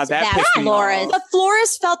ripped that florist. The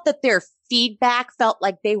florist felt that their feedback felt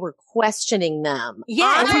like they were questioning them.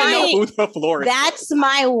 Yeah, that's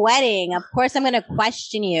my wedding. Of course, I'm going to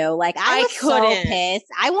question you. Like, I was so pissed.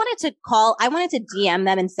 I wanted to DM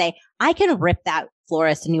them and say, I can rip that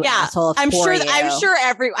florist a new asshole. I'm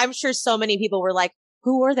sure so many people were like,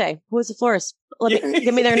 who were they? Who was the florist?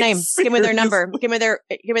 Give me their name. Give me their number. Give me their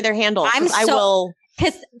handle.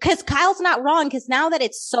 Because Kyle's not wrong. Because now that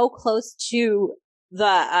it's so close to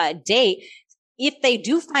the date, if they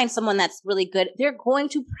do find someone that's really good, they're going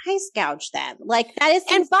to price gouge them. Like, that is.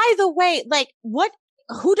 And by the way, like,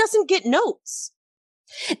 who doesn't get notes?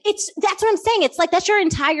 That's what I'm saying. It's like, that's your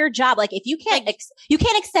entire job. Like, if you can't, you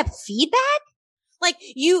can't accept feedback. Like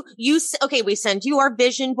okay, we sent you our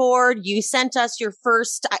vision board. You sent us your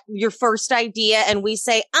first idea, and we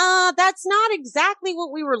say, that's not exactly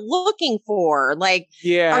what we were looking for. Like,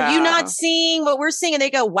 are you not seeing what we're seeing? And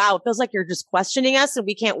they go, wow, it feels like you're just questioning us and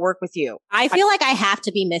we can't work with you. I feel like I have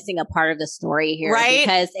to be missing a part of the story here, right?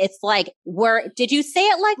 Because it's like, did you say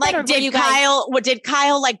it like that? Or did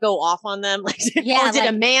Kyle like go off on them? Like, did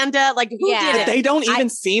Amanda? Like, who did it? They don't even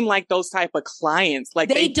seem like those type of clients. Like,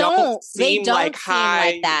 they don't seem like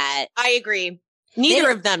that. I agree. Neither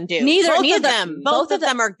of them do. Both of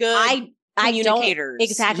them are good communicators.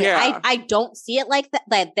 Exactly. Yeah. I don't see it like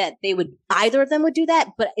that they would, either of them would do that,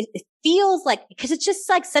 but it feels like, because it's just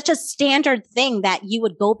like such a standard thing that you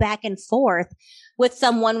would go back and forth with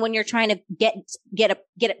someone when you're trying to get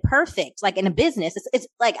it perfect, like in a business. It's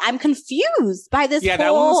like, I'm confused by this. Yeah,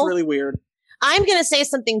 that one was really weird. I'm going to say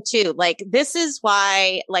something too. Like, this is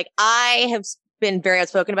why, like, I have been very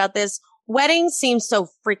outspoken about this. Weddings seem so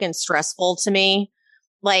freaking stressful to me.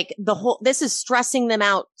 Like, this is stressing them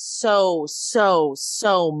out so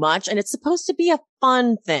much. And it's supposed to be a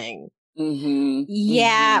fun thing. Mm-hmm.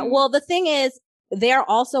 Yeah. Mm-hmm. Well, the thing is, they're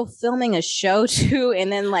also filming a show too.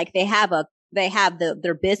 And then like they have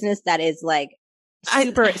their business that is like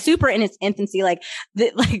super in its infancy. Like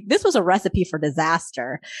this was a recipe for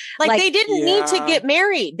disaster. Like they didn't need to get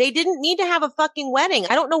married. They didn't need to have a fucking wedding.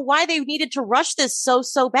 I don't know why they needed to rush this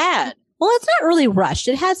so bad. Well, it's not really rushed.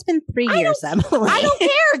 It has been 3 years, Emily. I don't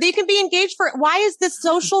care. They can be engaged for. Why is this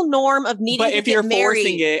social norm of needing to get married? But if you're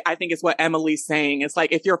forcing it, I think it's what Emily's saying. It's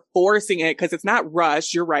like if you're forcing it, because it's not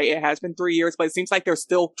rushed. You're right. It has been 3 years, but it seems like they're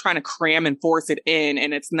still trying to cram and force it in,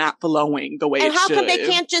 and it's not flowing the way it should. And how come they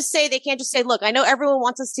can't just say, look, I know everyone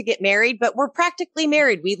wants us to get married, but we're practically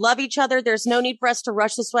married. We love each other. There's no need for us to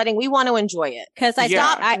rush this wedding. We want to enjoy it. Because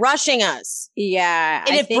stop rushing us. Yeah.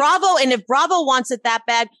 And if Bravo wants it that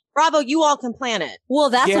bad, Bravo, you all can plan it. Well,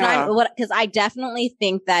 that's because I definitely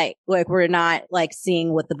think that like we're not like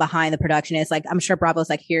seeing what the behind the production is. Like I'm sure Bravo's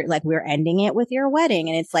like here, like we're ending it with your wedding,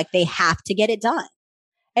 and it's like they have to get it done,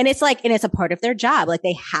 and it's like it's a part of their job. Like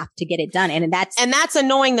they have to get it done, and that's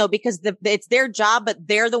annoying though because it's their job, but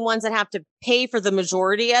they're the ones that have to pay for the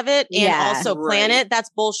majority of it and also plan it. That's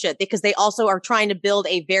bullshit because they also are trying to build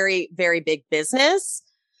a very, very big business.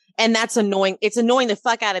 And that's annoying. It's annoying the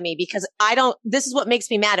fuck out of me because this is what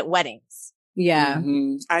makes me mad at weddings. Yeah.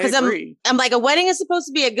 Mm-hmm. I agree. I'm like, a wedding is supposed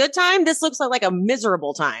to be a good time. This looks like a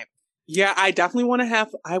miserable time. Yeah, I definitely want to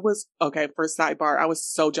have, first sidebar, I was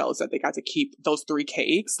so jealous that they got to keep those 3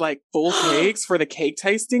 cakes, like full cakes for the cake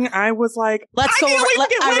tasting. I was like,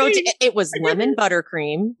 it was lemon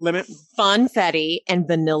buttercream, funfetti, and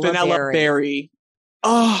vanilla berry.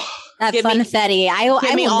 Oh. That funfetti.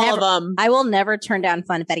 Give me all of them. I will never turn down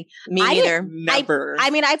funfetti. Me neither. Never. I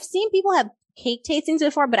mean, I've seen people have cake tastings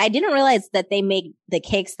before, but I didn't realize that they make the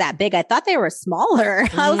cakes that big. I thought they were smaller.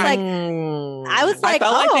 I was like, I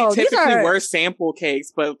felt like they typically were sample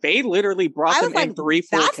cakes, but they literally brought them in 3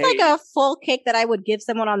 full cakes. That's like a full cake that I would give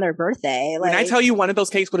someone on their birthday. When I tell you one of those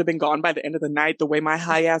cakes would have been gone by the end of the night, the way my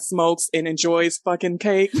high ass smokes and enjoys fucking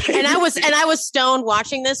cake. And I was stoned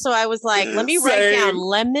watching this, so I was like, let me write down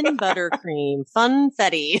lemon buttercream,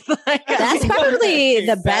 funfetti. That's probably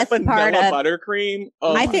the best part of buttercream.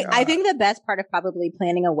 Oh I think the best part of probably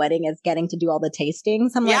planning a wedding is getting to do all the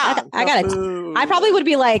tastings. I'm like, I probably would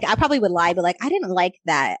be like, I probably would lie, but like, I didn't like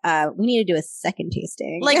that. We need to do a second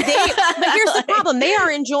tasting. But here's the problem. They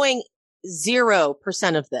are enjoying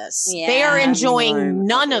 0% of this. Yeah, they are enjoying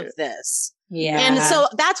none of this. Yeah. And so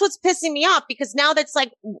that's what's pissing me off because now that's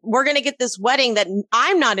like, we're going to get this wedding that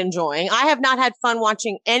I'm not enjoying. I have not had fun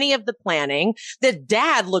watching any of the planning. The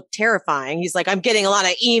dad looked terrifying. He's like, I'm getting a lot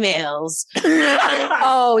of emails.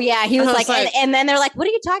 Oh yeah. He was like, and then they're like, what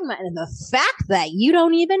are you talking about? And the fact that you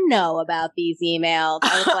don't even know about these emails.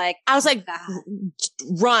 I was like,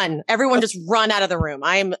 run. Everyone just run out of the room.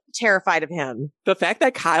 I am terrified of him. The fact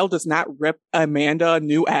that Kyle does not rip Amanda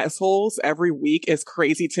new assholes every week is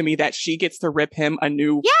crazy to me that she gets to rip him a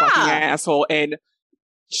new fucking asshole and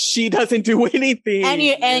she doesn't do anything.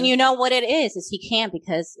 And you know what it is he can't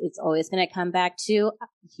because it's always going to come back to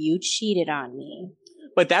you cheated on me.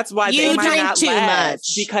 But that's why they might not too much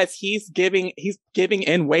because he's giving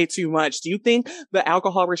in way too much. Do you think the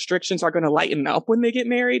alcohol restrictions are going to lighten up when they get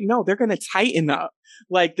married? No, they're going to tighten up.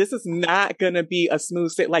 Like this is not going to be a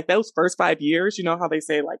smooth sit. Like those first 5 years, you know how they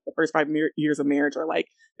say like the first 5 years of marriage are like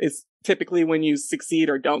is typically when you succeed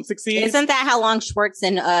or don't succeed. Isn't that how long Schwartz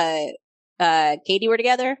and Katie were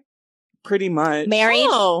together? Pretty much. Married.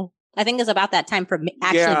 Oh. I think it's about that time for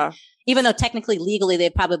actually. Even though technically, legally,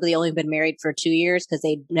 they've probably only been married for 2 years because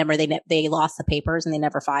they lost the papers and they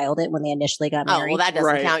never filed it when they initially got married. Oh, well, that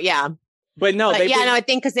doesn't count. Yeah. But no, I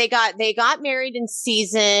think because they got married in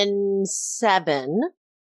season 7.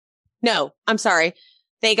 No, I'm sorry.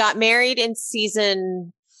 They got married in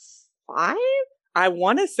season 5? I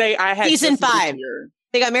want to say I had season 5.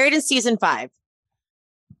 They got married in season 5.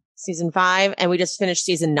 Season 5, and we just finished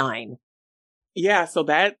season 9. Yeah, so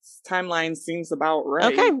that timeline seems about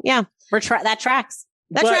right. Okay, yeah. That tracks.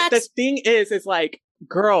 That tracks. The thing is like,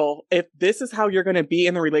 girl, if this is how you're going to be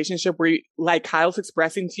in the relationship where like Kyle's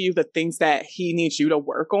expressing to you the things that he needs you to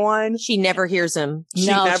work on. She never hears him. She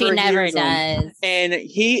never does. And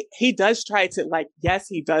he does try to like, yes,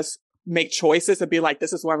 he does make choices to be like,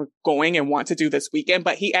 this is where I'm going and want to do this weekend.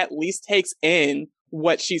 But he at least takes in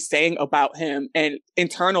what she's saying about him and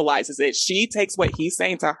internalizes it. She takes what he's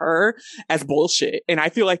saying to her as bullshit. And I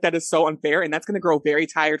feel like that is so unfair. And that's going to grow very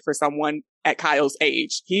tired for someone at Kyle's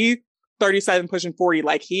age. He's 37 pushing 40.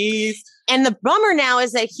 Like and the bummer now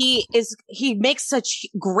is that he makes such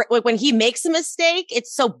great, when he makes a mistake,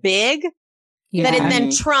 it's so big that it then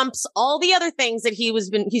trumps all the other things that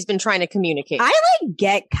he's been trying to communicate. I like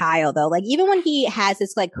get Kyle though. Like even when he has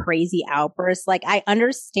this like crazy outburst, like I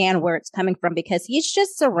understand where it's coming from because he's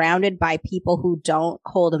just surrounded by people who don't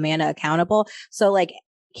hold Amanda accountable. So like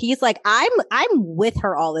he's like, I'm with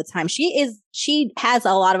her all the time. She has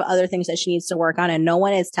a lot of other things that she needs to work on and no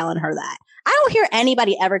one is telling her that. I don't hear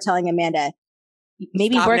anybody ever telling Amanda,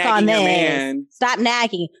 maybe Stop work on nagging your this. man. Stop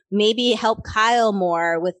nagging. Maybe help Kyle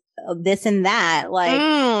more with this and that. Like,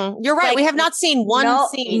 you're right. like, We have not seen one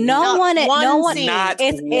scene. No one. Scene.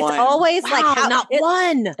 It's always like how, not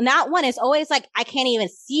one. Not one. It's always like I can't even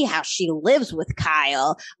see how she lives with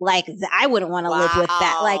Kyle. Like I wouldn't want to live with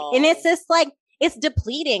that. Like, and it's just like it's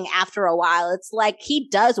depleting after a while. It's like he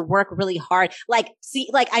does work really hard. Like, see,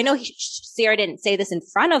 like I know Sarah didn't say this in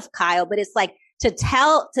front of Kyle, but it's like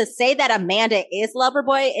to say that Amanda is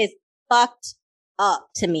Loverboy is fucked up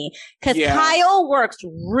to me because Kyle works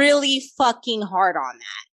really fucking hard on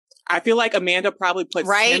that. I feel like Amanda probably puts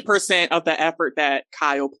 10% of the effort that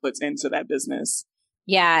Kyle puts into that business.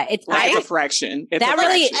 Yeah, it's a fraction. And like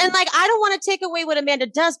I don't want to take away what Amanda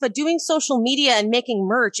does, but doing social media and making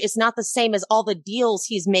merch is not the same as all the deals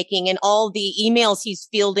he's making and all the emails he's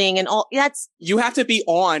fielding and all that's. You have to be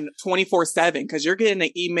on 24/7 because you're getting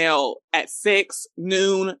an email at 6,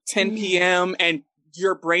 noon, 10 p.m. and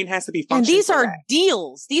your brain has to be functioning. And these are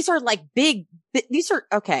deals. These are like big. These are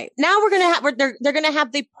okay. Now we're gonna have. They're gonna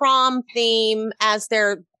have the prom theme as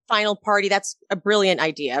their final party. That's a brilliant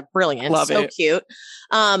idea. Brilliant. Love so it. Cute.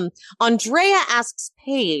 Andrea asks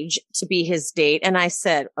Paige to be his date, and I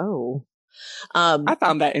said, "Oh." I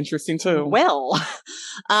found that interesting too. Well,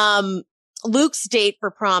 Luke's date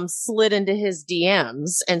for prom slid into his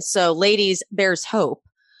DMs, and so, ladies, there's hope.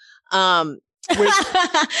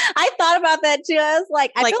 I thought about that too. I was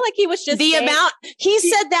like, I feel like he was just the amount he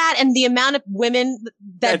said that, and the amount of women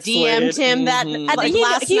that DM'd him that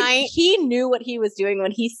last night. He knew what he was doing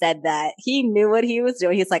when he said that. He knew what he was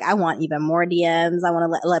doing. He's like, I want even more DMs. I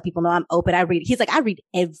want to let people know I'm open. He's like, I read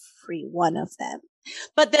every one of them.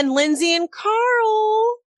 But then Lindsay and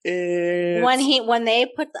Carl. I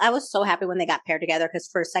was so happy when they got paired together because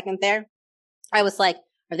for a second there, I was like,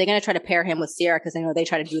 are they going to try to pair him with Sierra? Because I know they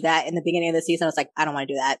try to do that in the beginning of the season. I was like, I don't want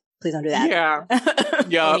to do that. Please don't do that. Yeah.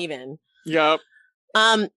 Don't even. Yep.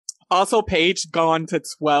 Also, Paige gone to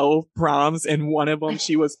 12 proms, and one of them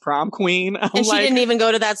she was prom queen. And she didn't even go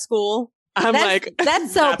to that school.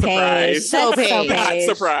 That's so Paige. So Paige.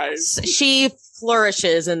 Not surprised. She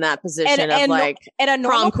flourishes in that position of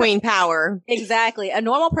prom queen power. Exactly. A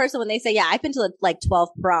normal person, when they say, yeah, I've been to like 12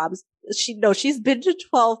 proms. She's been to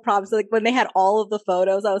 12 proms. Like when they had all of the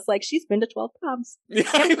photos, I was like, she's been to 12 proms.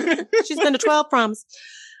 She's been to 12 proms.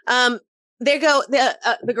 There go.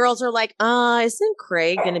 The girls are like, isn't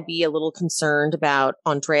Craig going to be a little concerned about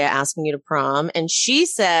Andrea asking you to prom? And she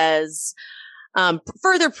says,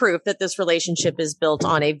 further proof that this relationship is built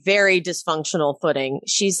on a very dysfunctional footing.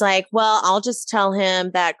 She's like, well, I'll just tell him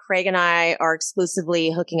that Craig and I are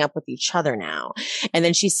exclusively hooking up with each other now. And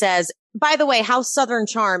then she says, by the way, how Southern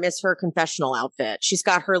Charm is her confessional outfit. She's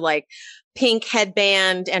got her like pink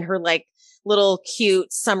headband and her like little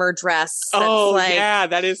cute summer dress. Yeah,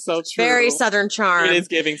 that is so true. Very Southern Charm. It is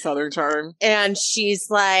giving Southern Charm. And she's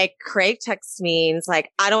like, Craig texts me and it's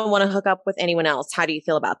like, I don't want to hook up with anyone else. How do you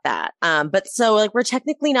feel about that? But so like, we're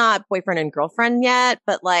technically not boyfriend and girlfriend yet,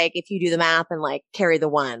 but like, if you do the math and like carry the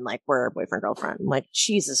one, like we're boyfriend, girlfriend. I'm like,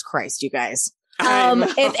 Jesus Christ, you guys.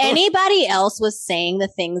 If anybody else was saying the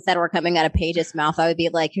things that were coming out of Paige's mouth, I would be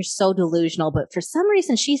like, you're so delusional. But for some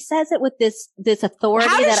reason, she says it with this authority.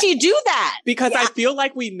 How did she do that? Because I feel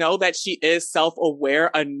like we know that she is self-aware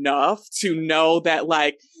enough to know that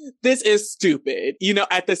like, this is stupid,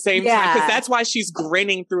 at the same time. Because that's why she's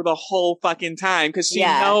grinning through the whole fucking time. Because she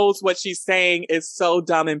knows what she's saying is so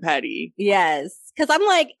dumb and petty. Yes. Because I'm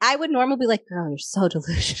like, I would normally be like, girl, you're so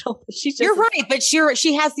delusional. You're right, but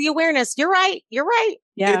she has the awareness. You're right.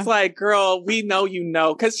 Yeah. It's like, girl, we know you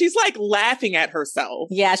know. Because she's like laughing at herself.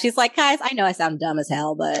 Yeah, she's like, guys, I know I sound dumb as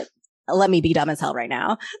hell, but let me be dumb as hell right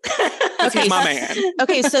now. Okay, my man.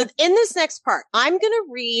 Okay, so in this next part, I'm gonna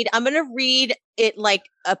read it like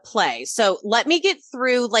a play. So let me get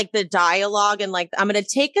through like the dialogue and like I'm gonna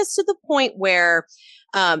take us to the point where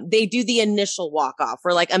they do the initial walk off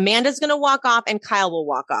where like Amanda's going to walk off and Kyle will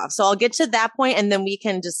walk off. So I'll get to that point and then we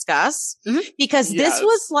can discuss because this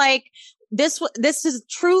was like, this is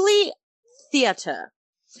truly theater.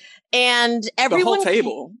 And everyone,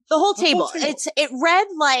 the whole table. It read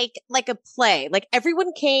like a play. Like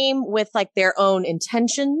everyone came with like their own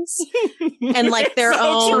intentions and like their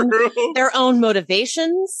own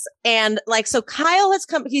motivations. And like, so Kyle is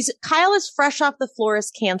fresh off the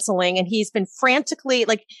Florist canceling and he's been frantically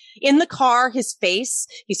like in the car, he's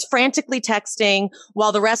frantically texting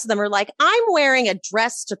while the rest of them are like, I'm wearing a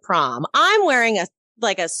dress to prom. I'm wearing a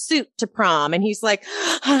suit to prom. And he's like,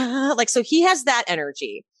 like, so he has that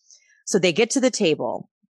energy. So they get to the table.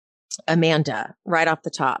 Amanda, right off the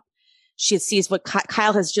top, she sees what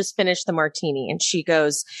Kyle has just finished the martini, and she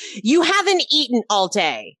goes, "You haven't eaten all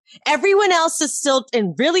day. Everyone else is still,"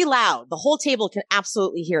 and really loud. The whole table can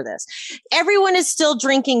absolutely hear this. "Everyone is still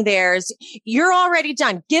drinking theirs. You're already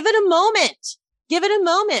done. Give it a moment. Give it a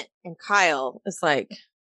moment." And Kyle is like,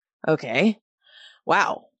 "Okay,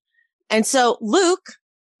 wow." And so Luke,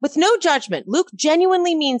 with no judgment, Luke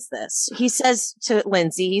genuinely means this. He says to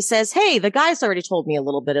Lindsay, he says, "Hey, the guys already told me a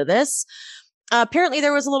little bit of this. Apparently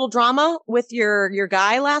there was a little drama with your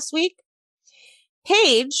guy last week."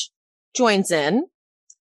 Paige joins in,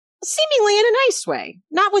 seemingly in a nice way,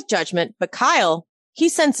 not with judgment, but Kyle, he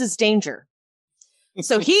senses danger.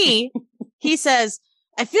 So he says,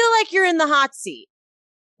 "I feel like you're in the hot seat."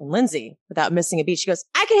 And Lindsay, without missing a beat, she goes,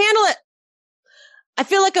 "I can handle it. I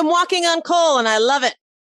feel like I'm walking on coal and I love it."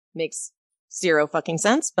 Makes zero fucking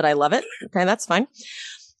sense, but I love it. Okay, that's fine.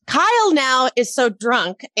 Kyle now is so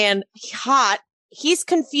drunk and hot. He's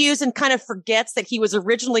confused and kind of forgets that he was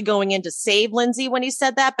originally going in to save Lindsay when he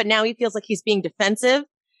said that, but now he feels like he's being defensive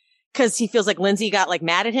because he feels like Lindsay got like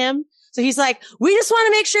mad at him. So he's like, "We just want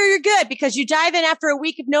to make sure you're good because you dive in after a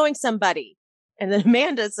week of knowing somebody." And then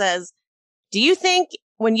Amanda says, "Do you think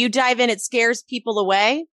when you dive in, it scares people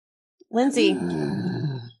away?" Lindsay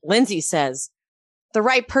says, "The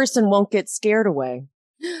right person won't get scared away."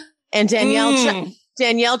 And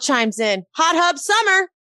Danielle chimes in, "Hot hub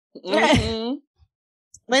summer." Mm-hmm.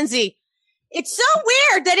 Lindsay, "It's so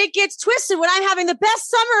weird that it gets twisted when I'm having the best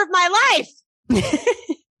summer of my life."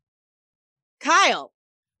 Kyle,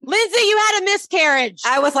 "Lindsay, you had a miscarriage."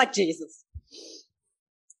 I was like, Jesus.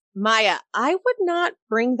 Maya, "I would not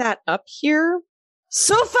bring that up here.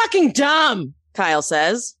 So fucking dumb," Kyle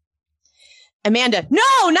says. Amanda,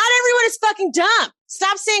 "No, not everyone is fucking dumb.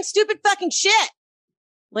 Stop saying stupid fucking shit."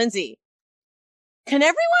 Lindsay, "Can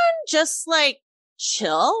everyone just like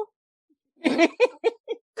chill?"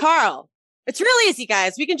 Carl, "It's real easy,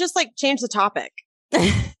 guys. We can just like change the topic."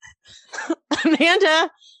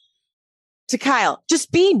 Amanda to Kyle,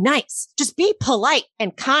 "Just be nice. Just be polite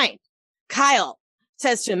and kind." Kyle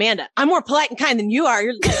says to Amanda, "I'm more polite and kind than you are.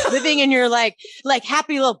 You're like, living in your like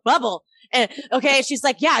happy little bubble." And okay, she's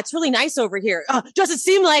like, "Yeah, it's really nice over here. Doesn't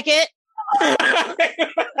seem like it."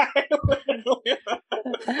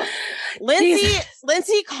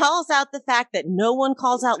 Lindsay calls out the fact that no one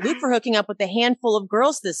calls out Luke for hooking up with a handful of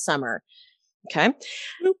girls this summer. Okay.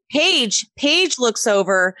 Paige looks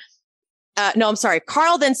over. No, I'm sorry.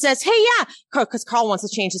 Carl then says, "Hey, yeah," because Carl wants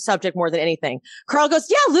to change the subject more than anything. Carl goes,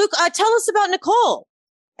 "Yeah, Luke, tell us about Nicole."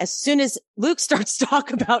 As soon as Luke starts to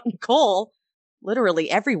talk about Nicole, literally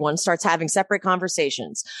everyone starts having separate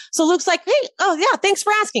conversations. So Luke's like, "Hey, oh yeah, thanks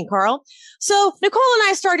for asking, Carl. So Nicole and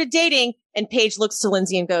I started dating." And Paige looks to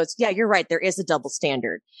Lindsay and goes, "Yeah, you're right. There is a double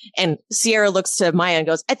standard." And Sierra looks to Maya and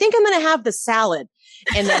goes, "I think I'm going to have the salad."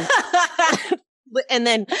 And then, and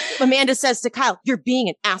then Amanda says to Kyle, "You're being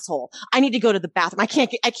an asshole. I need to go to the bathroom. I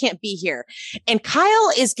can't be here." And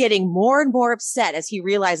Kyle is getting more and more upset as he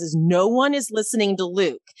realizes no one is listening to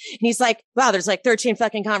Luke. And he's like, "Wow, there's like 13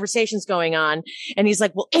 fucking conversations going on." And he's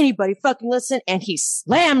like, "Will anybody fucking listen?" And he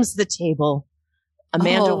slams the table.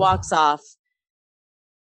 Amanda walks off.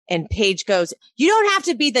 And Paige goes, "You don't have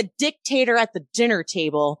to be the dictator at the dinner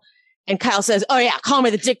table." And Kyle says, "Oh yeah, call me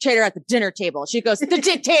the dictator at the dinner table." She goes, "The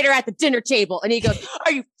dictator at the dinner table." And he goes,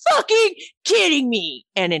 "Are you fucking kidding me?"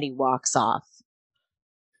 And then he walks off.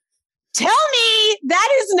 Tell me that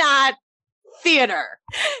is not theater.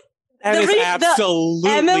 That is absolutely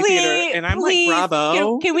Emily, theater. And I'm please, like,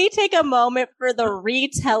 bravo. Can we take a moment for the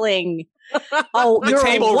retelling? Oh, the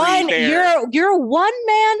table read there. You're one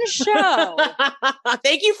man show.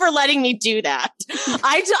 Thank you for letting me do that.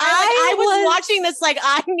 I was watching this like,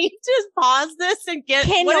 I need to pause this and get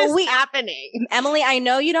what is happening. Emily, I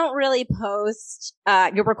know you don't really post.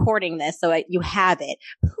 You're recording this, so you have it.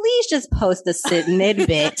 Please just post a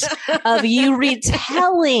tidbit of you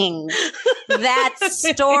retelling that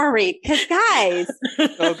story, because guys,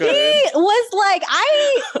 he was like,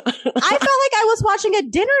 I felt like I was watching a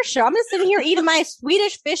dinner show. I'm just sitting here eating my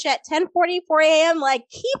Swedish fish at 10:44 a.m. Like,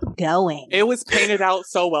 keep going. It was painted out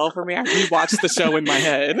so well for me. I rewatched the show in my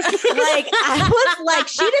head. Like, I was like,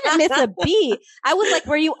 she didn't miss a beat. I was like,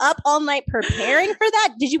 were you up all night preparing for that?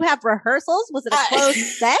 Did you have rehearsals? Was it a closed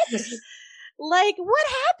set? Like, what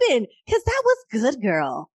happened? Because that was good,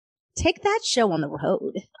 girl. Take that show on the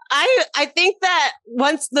road. I think that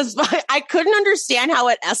once I couldn't understand how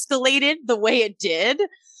it escalated the way it did.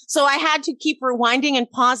 So I had to keep rewinding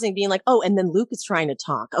and pausing, being like, oh, and then Luke is trying to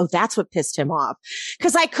talk. Oh, that's what pissed him off.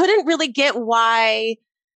 Because I couldn't really get why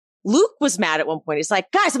Luke was mad at one point. He's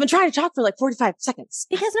like, guys, I've been trying to talk for like 45 seconds.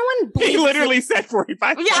 Because no one believes He literally said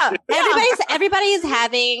 45 seconds. Everybody is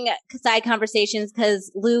having side conversations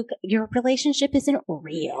because Luke, your relationship isn't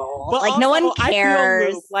real. But like also, no one cares. I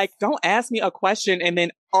feel Luke, like, don't ask me a question and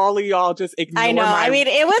then all of y'all just ignore I know. I mean,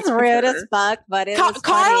 it was rude as fuck, but it was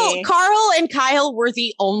funny. Carl and Kyle were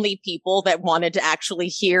the only people that wanted to actually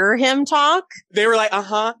hear him talk. They were like,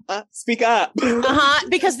 speak up.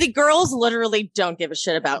 Because the girls literally don't give a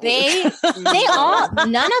shit about Luke. They all,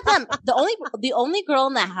 none of them, the only girl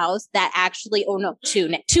in the house that actually, two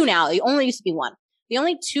now, it only used to be one. The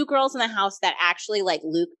only two girls in the house that actually like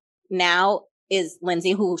Luke now is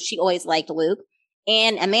Lindsay, who she always liked Luke,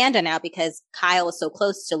 and Amanda now because Kyle was so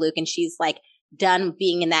close to Luke and she's like done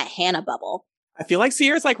being in that Hannah bubble. I feel like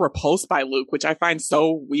Sierra's like repulsed by Luke, which I find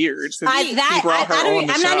so weird. I'm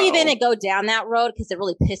not even gonna go down that road because it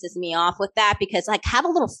really pisses me off with that. Because like, have a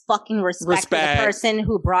little fucking respect for the person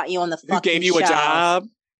who brought you on the fucking who gave you show. A job.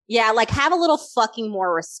 Yeah, like have a little fucking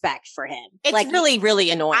more respect for him. It's like, really, really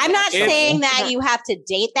annoying. I'm not saying that you have to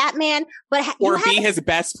date that man, but or be his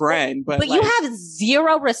best friend. But like, you have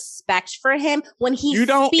zero respect for him when he you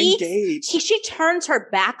don't speaks, engage. She turns her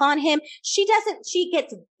back on him. She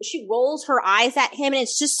rolls her eyes at him, and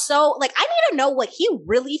it's just so like I need to know what he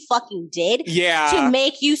really fucking did. To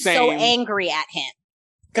make you so angry at him.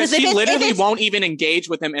 Because she literally won't even engage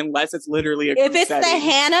with him unless it's literally a If it's the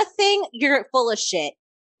Hannah thing, you're full of shit.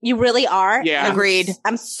 You really are? Yeah. Agreed.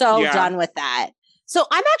 I'm so done with that. So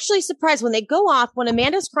I'm actually surprised when they go off, when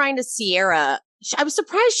Amanda's crying to Sierra, I was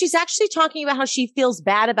surprised she's actually talking about how she feels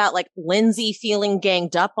bad about like Lindsay feeling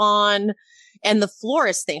ganged up on and the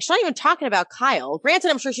florist thing. She's not even talking about Kyle. Granted,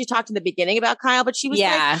 I'm sure she talked in the beginning about Kyle, but she was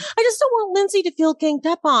like, I just don't want Lindsay to feel ganged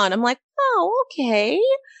up on. I'm like, oh, okay.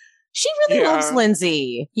 She really loves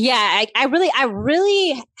Lindsay. Yeah, I really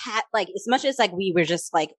had like, as much as like we were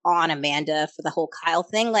just like on Amanda for the whole Kyle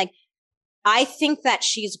thing, like I think that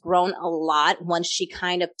she's grown a lot once she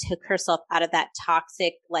kind of took herself out of that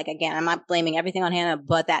toxic, like again, I'm not blaming everything on Hannah,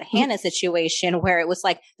 but that Hannah situation where it was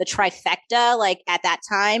like the trifecta, like at that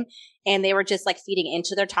time, and they were just like feeding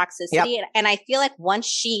into their toxicity. Yep. And I feel like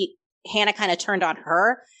once Hannah kind of turned on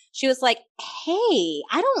her, she was like, hey,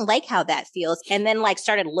 I don't like how that feels. And then like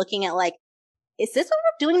started looking at like, is this what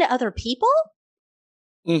we're doing to other people?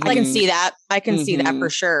 Mm-hmm. I can see that. I can see that for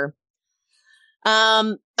sure.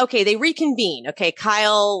 Okay. They reconvene. Okay.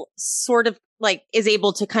 Kyle sort of like is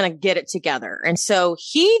able to kind of get it together. And so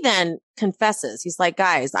he then confesses. He's like,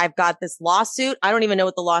 guys, I've got this lawsuit. I don't even know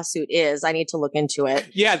what the lawsuit is. I need to look into it.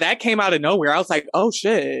 Yeah, that came out of nowhere. I was like, oh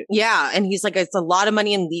shit. Yeah. And he's like, it's a lot of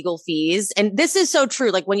money in legal fees. And this is so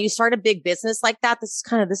true. Like when you start a big business like that, this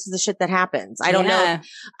is the shit that happens. I don't know.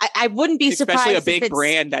 I wouldn't be surprised. Especially a big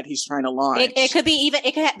brand that he's trying to launch. It could be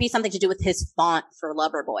something to do with his font for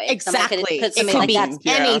Loverboy. Exactly. It could be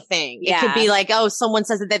anything. Yeah. It could be like, oh, someone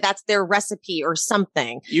says that that's their recipe or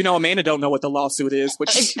something. You know, Amanda don't know what the lawsuit is,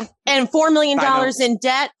 which and $4 million in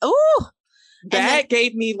debt. Ooh. That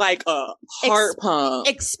gave me like a heart pump.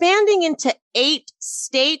 Expanding into 8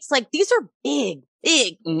 states. Like these are big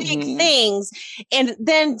things. And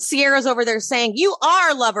then Sierra's over there saying, you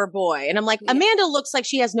are Loverboy. And I'm like, Amanda looks like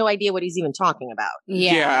she has no idea what he's even talking about.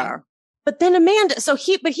 Yeah. But then Amanda,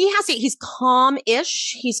 he's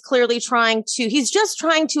calm-ish. He's just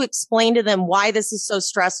trying to explain to them why this is so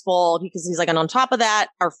stressful because he's like, and on top of that,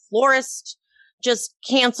 our florist just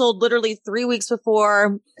canceled literally 3 weeks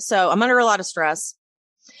before. So I'm under a lot of stress.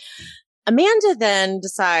 Amanda then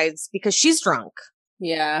decides, because she's drunk.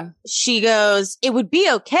 Yeah. She goes, it would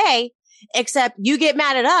be okay, except you get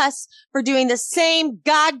mad at us for doing the same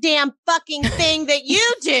goddamn fucking thing that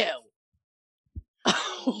you do. I'm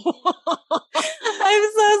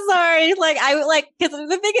so sorry. Because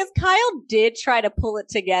the thing is, Kyle did try to pull it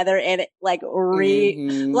together and revamp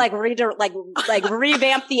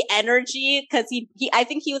the energy. Because I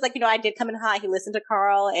think he was like, I did come in hot. He listened to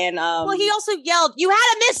Carl and well, he also yelled, "You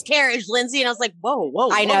had a miscarriage, Lindsay," and I was like,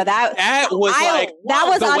 "Whoa!" I know that was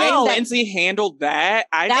the way Lindsay handled that.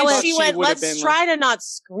 She went, "Let's try to not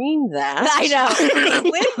scream that." I know,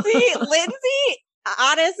 Lindsay.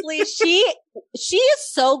 Honestly, she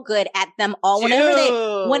is so good at them all. When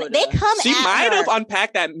they come, she might have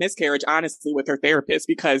unpacked that miscarriage honestly with her therapist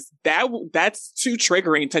because that's too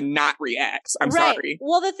triggering to not react. I'm sorry.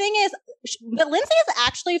 Well, the thing is, but Lindsay is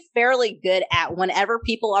actually fairly good at whenever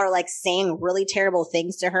people are like saying really terrible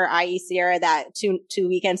things to her, i.e. Sierra that two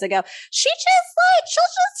weekends ago. She'll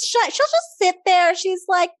just sit there. She's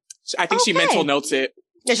like, I think she mental notes it.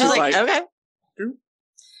 Yeah, she's like, okay.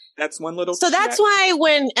 That's one little. So that's why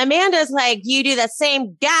when Amanda's like, you do the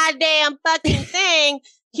same goddamn fucking thing,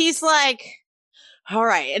 he's like, all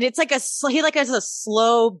right. And it's like he like has a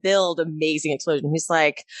slow build, amazing explosion. He's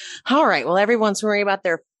like, all right, well, everyone's worrying about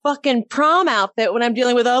their fucking prom outfit when I'm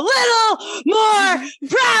dealing with a little more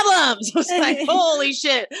problems. I was like, holy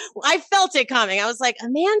shit. I felt it coming. I was like,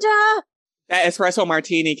 Amanda. That espresso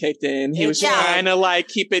martini kicked in. He was trying to like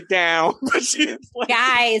keep it down.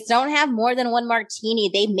 Guys, don't have more than one martini.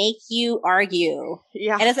 They make you argue.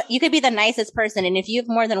 Yeah. And you could be the nicest person. And if you have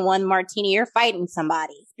more than one martini, you're fighting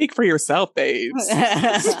somebody. Speak for yourself, babes.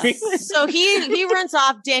 So he runs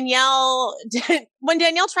off. Danielle, when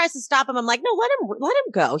Danielle tries to stop him, I'm like, no, let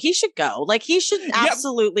him go. He should go. Like, he should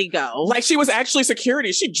absolutely go. Like, she was actually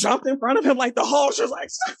security. She jumped in front of him like the whole. She was like,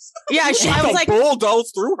 I was like,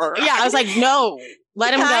 bulldozed through her. Yeah, I was like, no,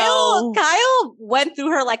 let him go. Kyle went through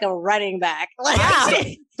her like a running back.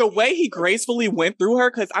 Like, the way he gracefully went through her,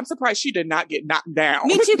 because I'm surprised she did not get knocked down.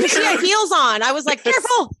 Me too, because she had heels on. I was like,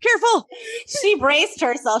 careful. She braced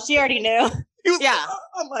herself. She already knew.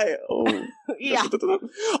 I'm like, oh. Yeah.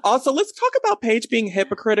 Also, let's talk about Paige being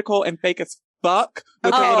hypocritical and fake as fuck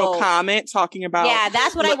with a little comment talking about. Yeah,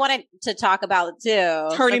 that's what I wanted to talk about too.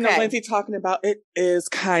 Turning to Lindsay talking about it is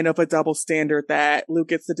kind of a double standard that Luke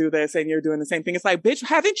gets to do this and you're doing the same thing. It's like, bitch,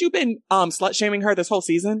 haven't you been slut shaming her this whole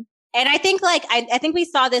season? And I think like I think we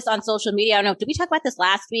saw this on social media. I don't know. Did we talk about this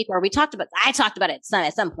last week or I talked about it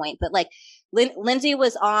at some point, but like Lindsay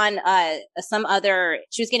was on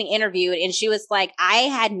she was getting interviewed and she was like, I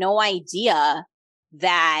had no idea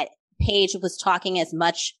that Paige was talking as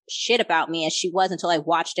much shit about me as she was until I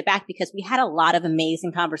watched it back because we had a lot of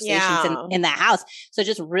amazing conversations in that house. So it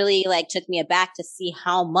just really like took me aback to see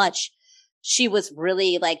how much she was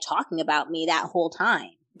really like talking about me that whole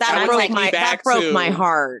time. That broke my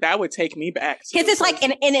heart. That would take me back. Because it's like,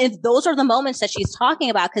 and if those are the moments that she's talking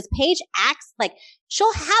about, because Paige acts like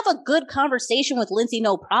she'll have a good conversation with Lindsay,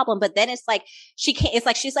 no problem. But then it's like,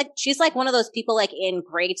 she's like one of those people like in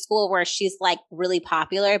grade school where she's like really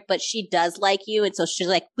popular, but she does like you. And so she's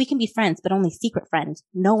like, we can be friends, but only secret friends.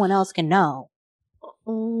 No one else can know.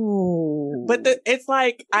 Ooh. But it's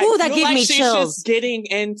like, I feel like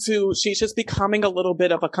she's just becoming a little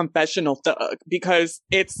bit of a confessional thug because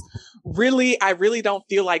it's really, I really don't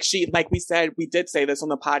feel like we did say this on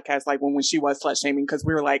the podcast, like when she was slut shaming, because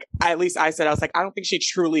we were like, at least I was like, I don't think she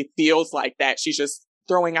truly feels like that. She's just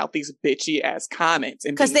throwing out these bitchy ass comments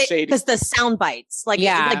and because the sound bites,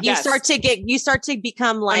 you start to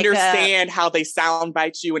become like understand how they sound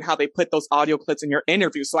bite you and how they put those audio clips in your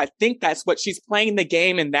interview. So I think that's what she's playing the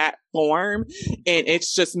game in that form, and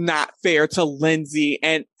it's just not fair to Lindsay.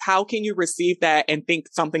 And how can you receive that and think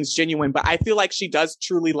something's genuine? But I feel like she does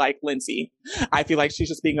truly like Lindsay. I feel like she's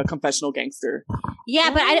just being a confessional gangster. Yeah,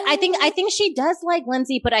 but I think she does like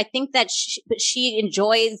Lindsay, but I think that she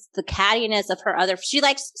enjoys the cattiness of her other. She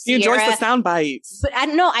likes Sierra. She enjoys the sound bites. But I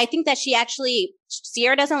don't know. I think that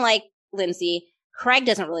Sierra doesn't like Lindsay. Craig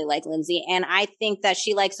doesn't really like Lindsay, and I think that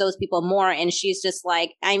she likes those people more. And she's just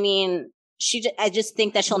like, I mean. I just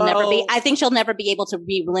think that she'll never be able to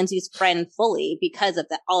be Lindsay's friend fully because of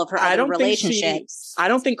all of her other relationships. I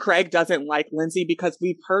don't think Craig doesn't like Lindsay because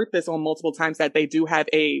we've heard this on multiple times that they do have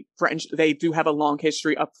a long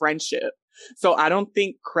history of friendship. So I don't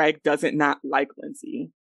think Craig doesn't not like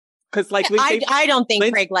Lindsay. Cause I don't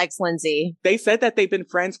think Craig likes Lindsay. They said that they've been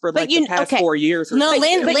friends for the past 4 years.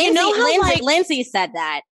 Lindsay said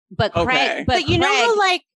that, but Craig, you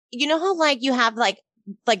know how you have like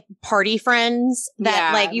party friends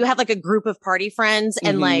that like you have like a group of party friends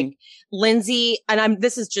and like Lindsay, and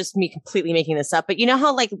this is just me completely making this up, but you know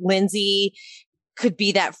how like Lindsay could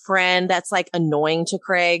be that friend that's like annoying to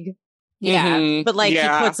Craig. Yeah. But like he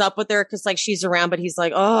puts up with her because like she's around, but he's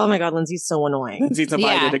like, oh my God, Lindsay's so annoying. Lindsay's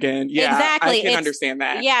divided again. Yeah. Exactly. I can understand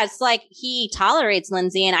that. Yeah. It's like he tolerates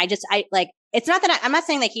Lindsay and it's not that I'm not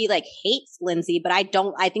saying that he like hates Lindsay, but I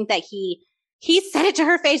think that he said it to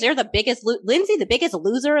her face. They're the biggest, Lindsay, the biggest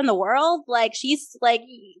loser in the world. Like she's like,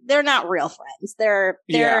 they're not real friends. They're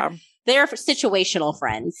situational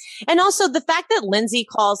friends. And also the fact that Lindsay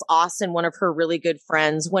calls Austin one of her really good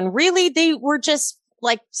friends when really they were just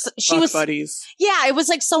like, she was buddies. Yeah. It was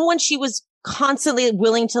like someone she was constantly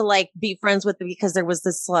willing to like be friends with because there was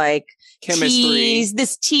this like chemistry,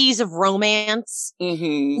 this tease of romance.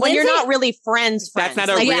 Mm-hmm. When you're not really friends. That's not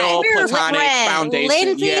a real platonic foundation.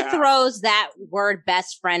 Lindsay throws that word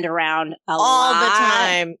best friend around all the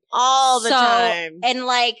time. all the time. And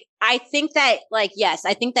like, I think that like, yes,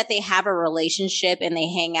 I think that they have a relationship and they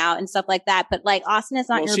hang out and stuff like that. But like, Austin is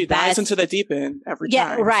not your best. She dives into the deep end every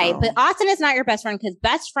time. Yeah, right. So. But Austin is not your best friend because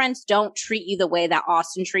best friends don't treat you the way that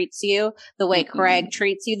Austin treats you, the way Craig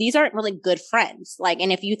treats you. These aren't really good friends. Like,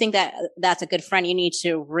 and if you think that that's a good friend, you need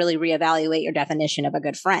to really reevaluate your definition of a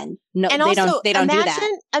good friend. No, and they also, don't do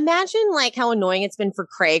that. Imagine like how annoying it's been for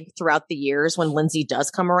Craig throughout the years when Lindsay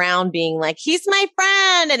does come around being like, he's my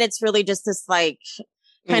friend. And it's really just this like,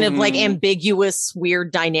 kind of like ambiguous,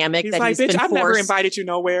 weird dynamic he's that like, he's bitch, been I've forced. never invited you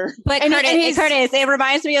nowhere. But Curtis, it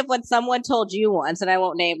reminds me of when someone told you once, and I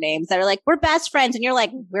won't name names, that are like, we're best friends. And you're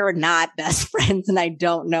like, we're not best friends. And I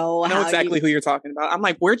don't know I know exactly who you're talking about. I'm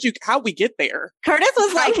like, how'd we get there? Curtis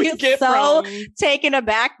was like, so taken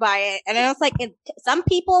aback by it. And I was like, some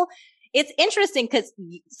people, it's interesting because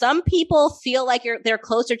some people feel like they're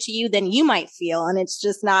closer to you than you might feel. And it's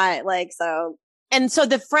just not like, so. And so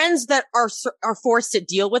the friends that are forced to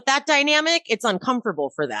deal with that dynamic, it's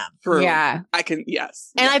uncomfortable for them. True. Yeah.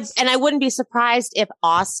 Yes. And I wouldn't be surprised if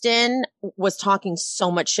Austin was talking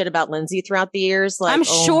so much shit about Lindsay throughout the years. Like, I'm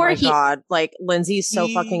sure God, like Lindsay's so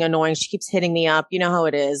fucking annoying. She keeps hitting me up. You know how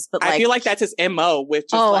it is. But like, I feel like that's his MO with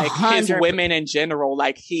just his women in general.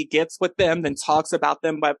 Like he gets with them, then talks about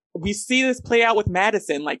them. But we see this play out with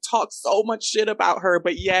Madison, like talks so much shit about her,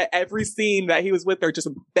 but yet every scene that he was with her, just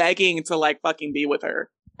begging to like fucking be with her.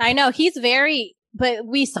 I know but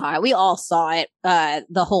we saw it. We all saw it.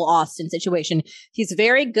 The whole Austin situation. He's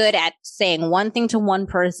very good at saying one thing to one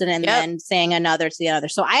person and then saying another to the other.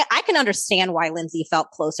 So I can understand why Lindsay felt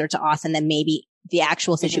closer to Austin than maybe the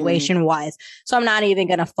actual situation was. So I'm not even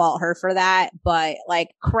going to fault her for that. But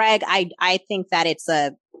like Craig, I think that it's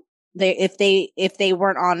if they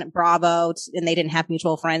weren't on Bravo and they didn't have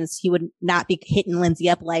mutual friends, he would not be hitting Lindsay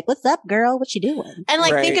up like, what's up, girl? What you doing? And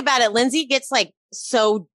like, think about it. Lindsay gets like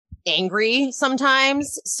so angry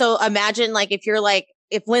sometimes. So imagine like if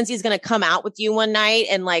Lindsay's going to come out with you one night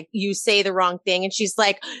and like you say the wrong thing and she's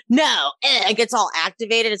like, no, and gets all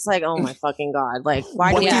activated. It's like, oh my fucking God. Like,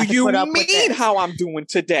 why do you have to put up with it? How I'm doing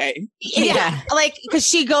today? Yeah. Like, cause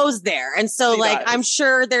she goes there. And so I'm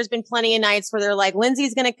sure there's been plenty of nights where they're like,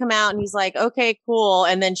 Lindsay's going to come out and he's like, okay, cool.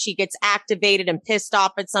 And then she gets activated and pissed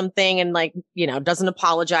off at something and like, doesn't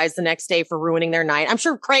apologize the next day for ruining their night. I'm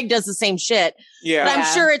sure Craig does the same shit. Yeah. But I'm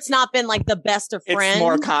sure it's not been like the best of friends. It's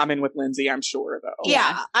more common with Lindsay, I'm sure though. Yeah.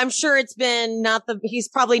 I'm sure it's been he's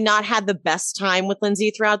probably not had the best time with Lindsay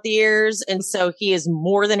throughout the years. And so he is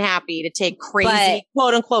more than happy to take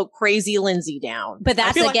quote unquote, crazy Lindsay down. But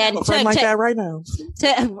that's again, that right now.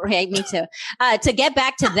 Me too. To get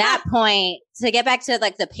back to that point, to get back to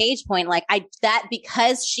like the Paige point, like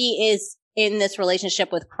because she is in this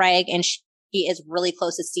relationship with Craig and she is really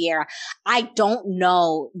close to Sierra, I don't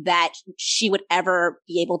know that she would ever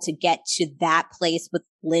be able to get to that place with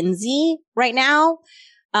Lindsay right now.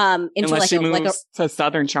 Unless she moves to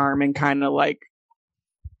Southern Charm and kind of like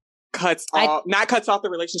not cuts off the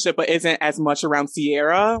relationship, but isn't as much around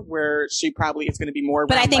Sierra, where she probably is going to be more.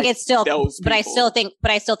 But I think like, it's still. But I still think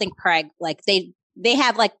Craig, like they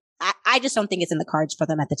have like. I just don't think it's in the cards for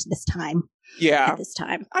them at this time. Yeah, at this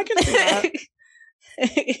time, I can see that.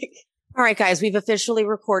 All right, guys, we've officially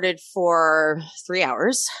recorded for 3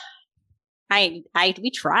 hours. We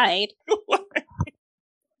tried.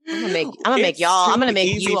 I'm gonna make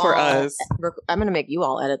you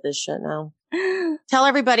all edit this shit now. Tell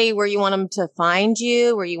everybody where you want them to find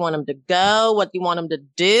you, where you want them to go, what you want them to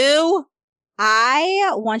do.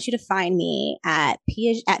 I want you to find me at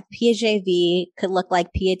PaJV, could look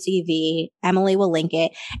like Pia TV. Emily will link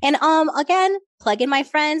it. And, again, plug in my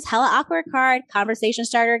friends, Hella Awkward Card, conversation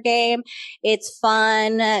starter game. It's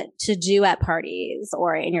fun to do at parties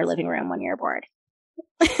or in your living room when you're bored.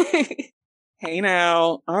 Hey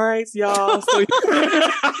now. All right, y'all. So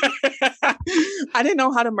I didn't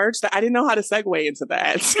know how to merge that. I didn't know how to segue into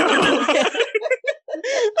that. So.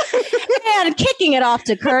 And kicking it off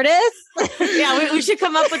to Curtis. Yeah, we should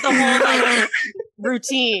come up with the whole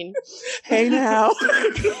routine. Hey now.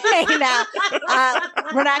 Hey now.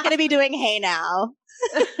 We're not going to be doing hey now.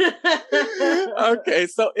 Okay,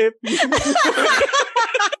 so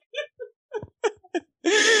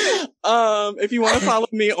if you want to follow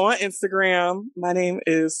me on Instagram, my @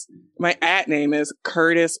 name is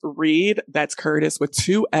Curtis Reed. That's Curtis with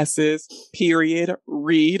 2 S's, period,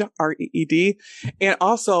 Reed, REED. And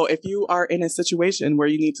also, if you are in a situation where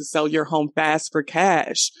you need to sell your home fast for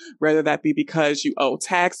cash, whether that be because you owe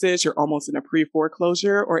taxes, you're almost in a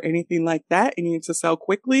pre-foreclosure or anything like that, and you need to sell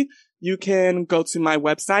quickly, you can go to my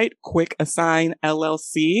website,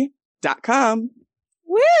 quickassignllc.com.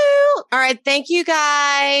 Woo! All right. Thank you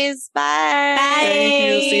guys. Bye. Thank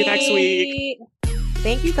you. See you next week.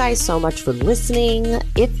 Thank you guys so much for listening.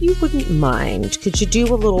 If you wouldn't mind, could you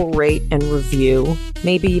do a little rate and review?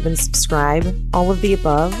 Maybe even subscribe? All of the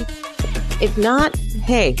above? If not,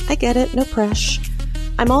 hey, I get it. No pressure.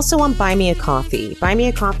 I'm also on Buy Me a Coffee. Buy Me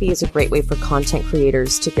a Coffee is a great way for content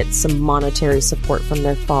creators to get some monetary support from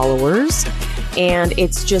their followers. And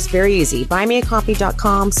it's just very easy.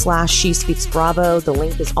 buymeacoffee.com/SheSpeaksBravo. The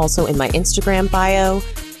link is also in my Instagram bio.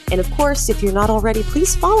 And of course, if you're not already,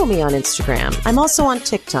 please follow me on Instagram. I'm also on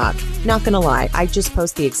TikTok. Not gonna lie, I just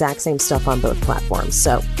post the exact same stuff on both platforms,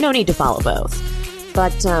 so no need to follow both.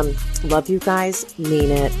 But love you guys,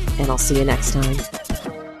 mean it, and I'll see you next time.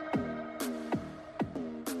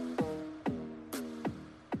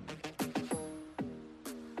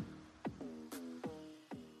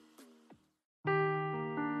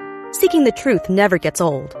 Seeking the truth never gets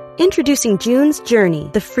old. Introducing June's Journey,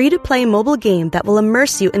 the free-to-play mobile game that will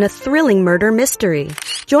immerse you in a thrilling murder mystery.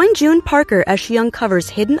 Join June Parker as she uncovers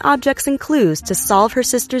hidden objects and clues to solve her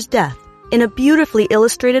sister's death in a beautifully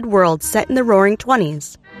illustrated world set in the Roaring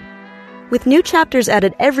 '20s. With new chapters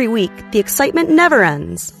added every week, the excitement never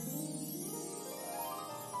ends.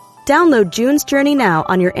 Download June's Journey now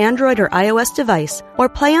on your Android or iOS device or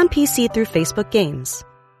play on PC through Facebook Games.